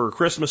something for a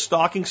Christmas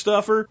stocking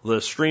stuffer, the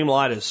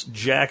Streamlight is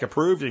Jack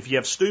approved. If you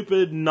have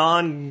stupid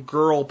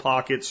non-girl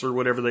pockets or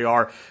whatever they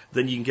are,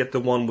 then you can get the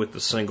one with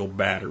the single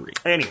battery.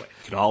 Anyway,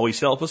 you can always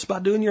help us by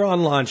doing your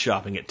online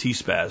shopping at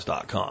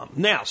tspaz.com.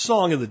 Now,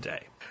 song of the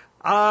day.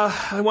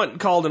 I went and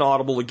called an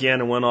audible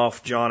again and went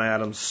off John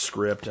Adams'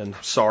 script. And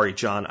sorry,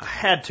 John, I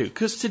had to.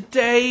 Because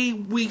today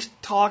we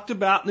talked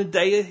about in the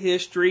day of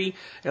history,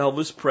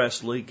 Elvis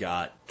Presley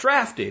got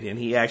drafted. And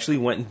he actually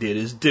went and did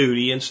his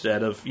duty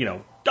instead of,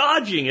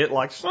 dodging it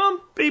like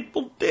some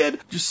people did.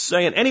 Just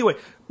saying. Anyway,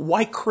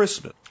 White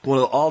Christmas. One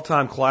of the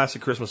all-time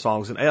classic Christmas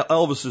songs. And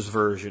Elvis's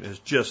version is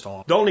just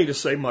awesome. Don't need to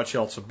say much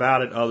else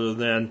about it other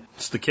than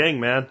it's the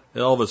king, man.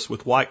 Elvis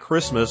with White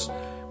Christmas.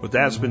 With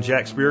that, it's been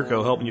Jack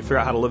Spirko helping you figure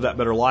out how to live that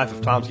better life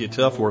if times get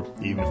tough or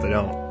even if they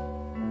don't.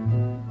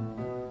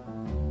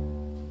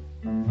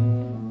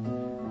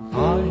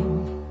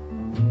 I'm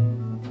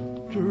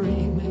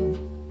dreaming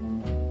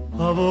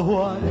of a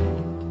white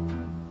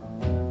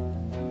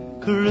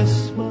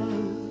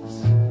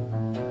Christmas,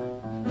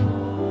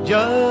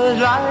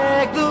 just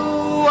like the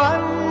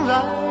ones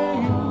I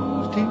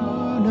used to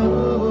know,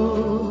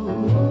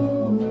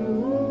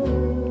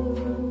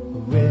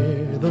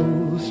 where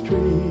those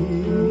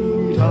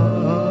streets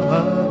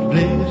are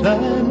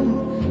glisten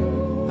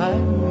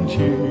and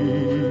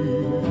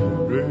cheer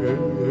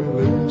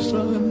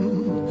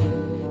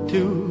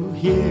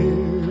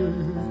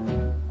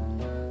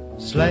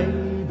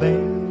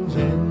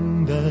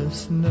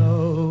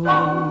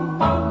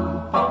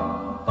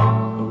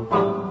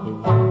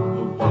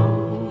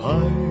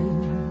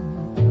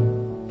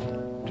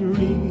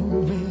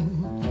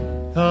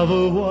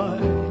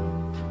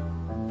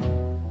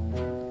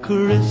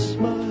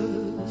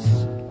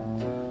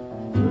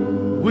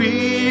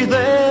with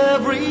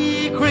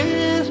every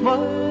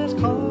Christmas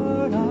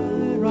card I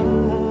write.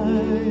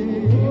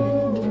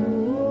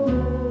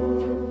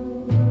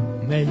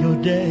 May your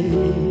day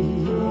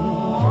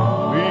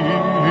be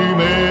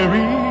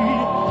merry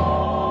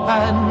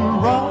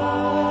and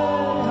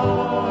bright,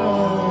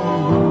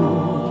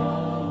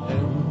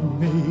 and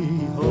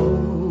may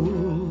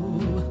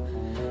all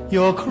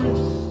your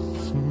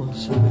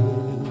Christmases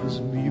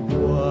be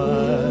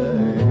white.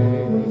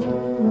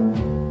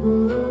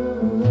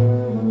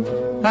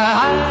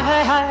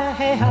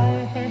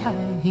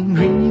 I'm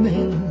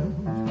dreaming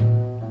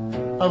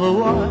of a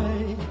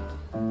white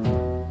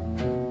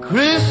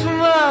Christmas,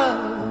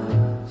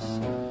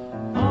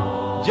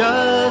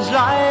 just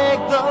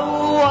like the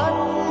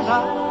ones I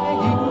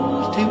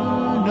used to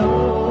know.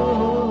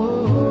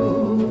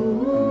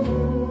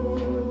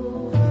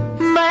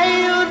 May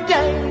your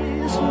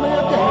days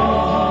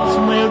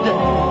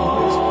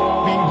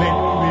be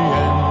merry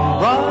and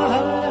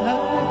bright.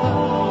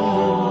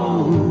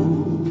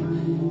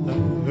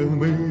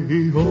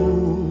 May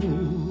all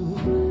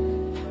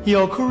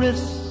your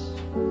Christmas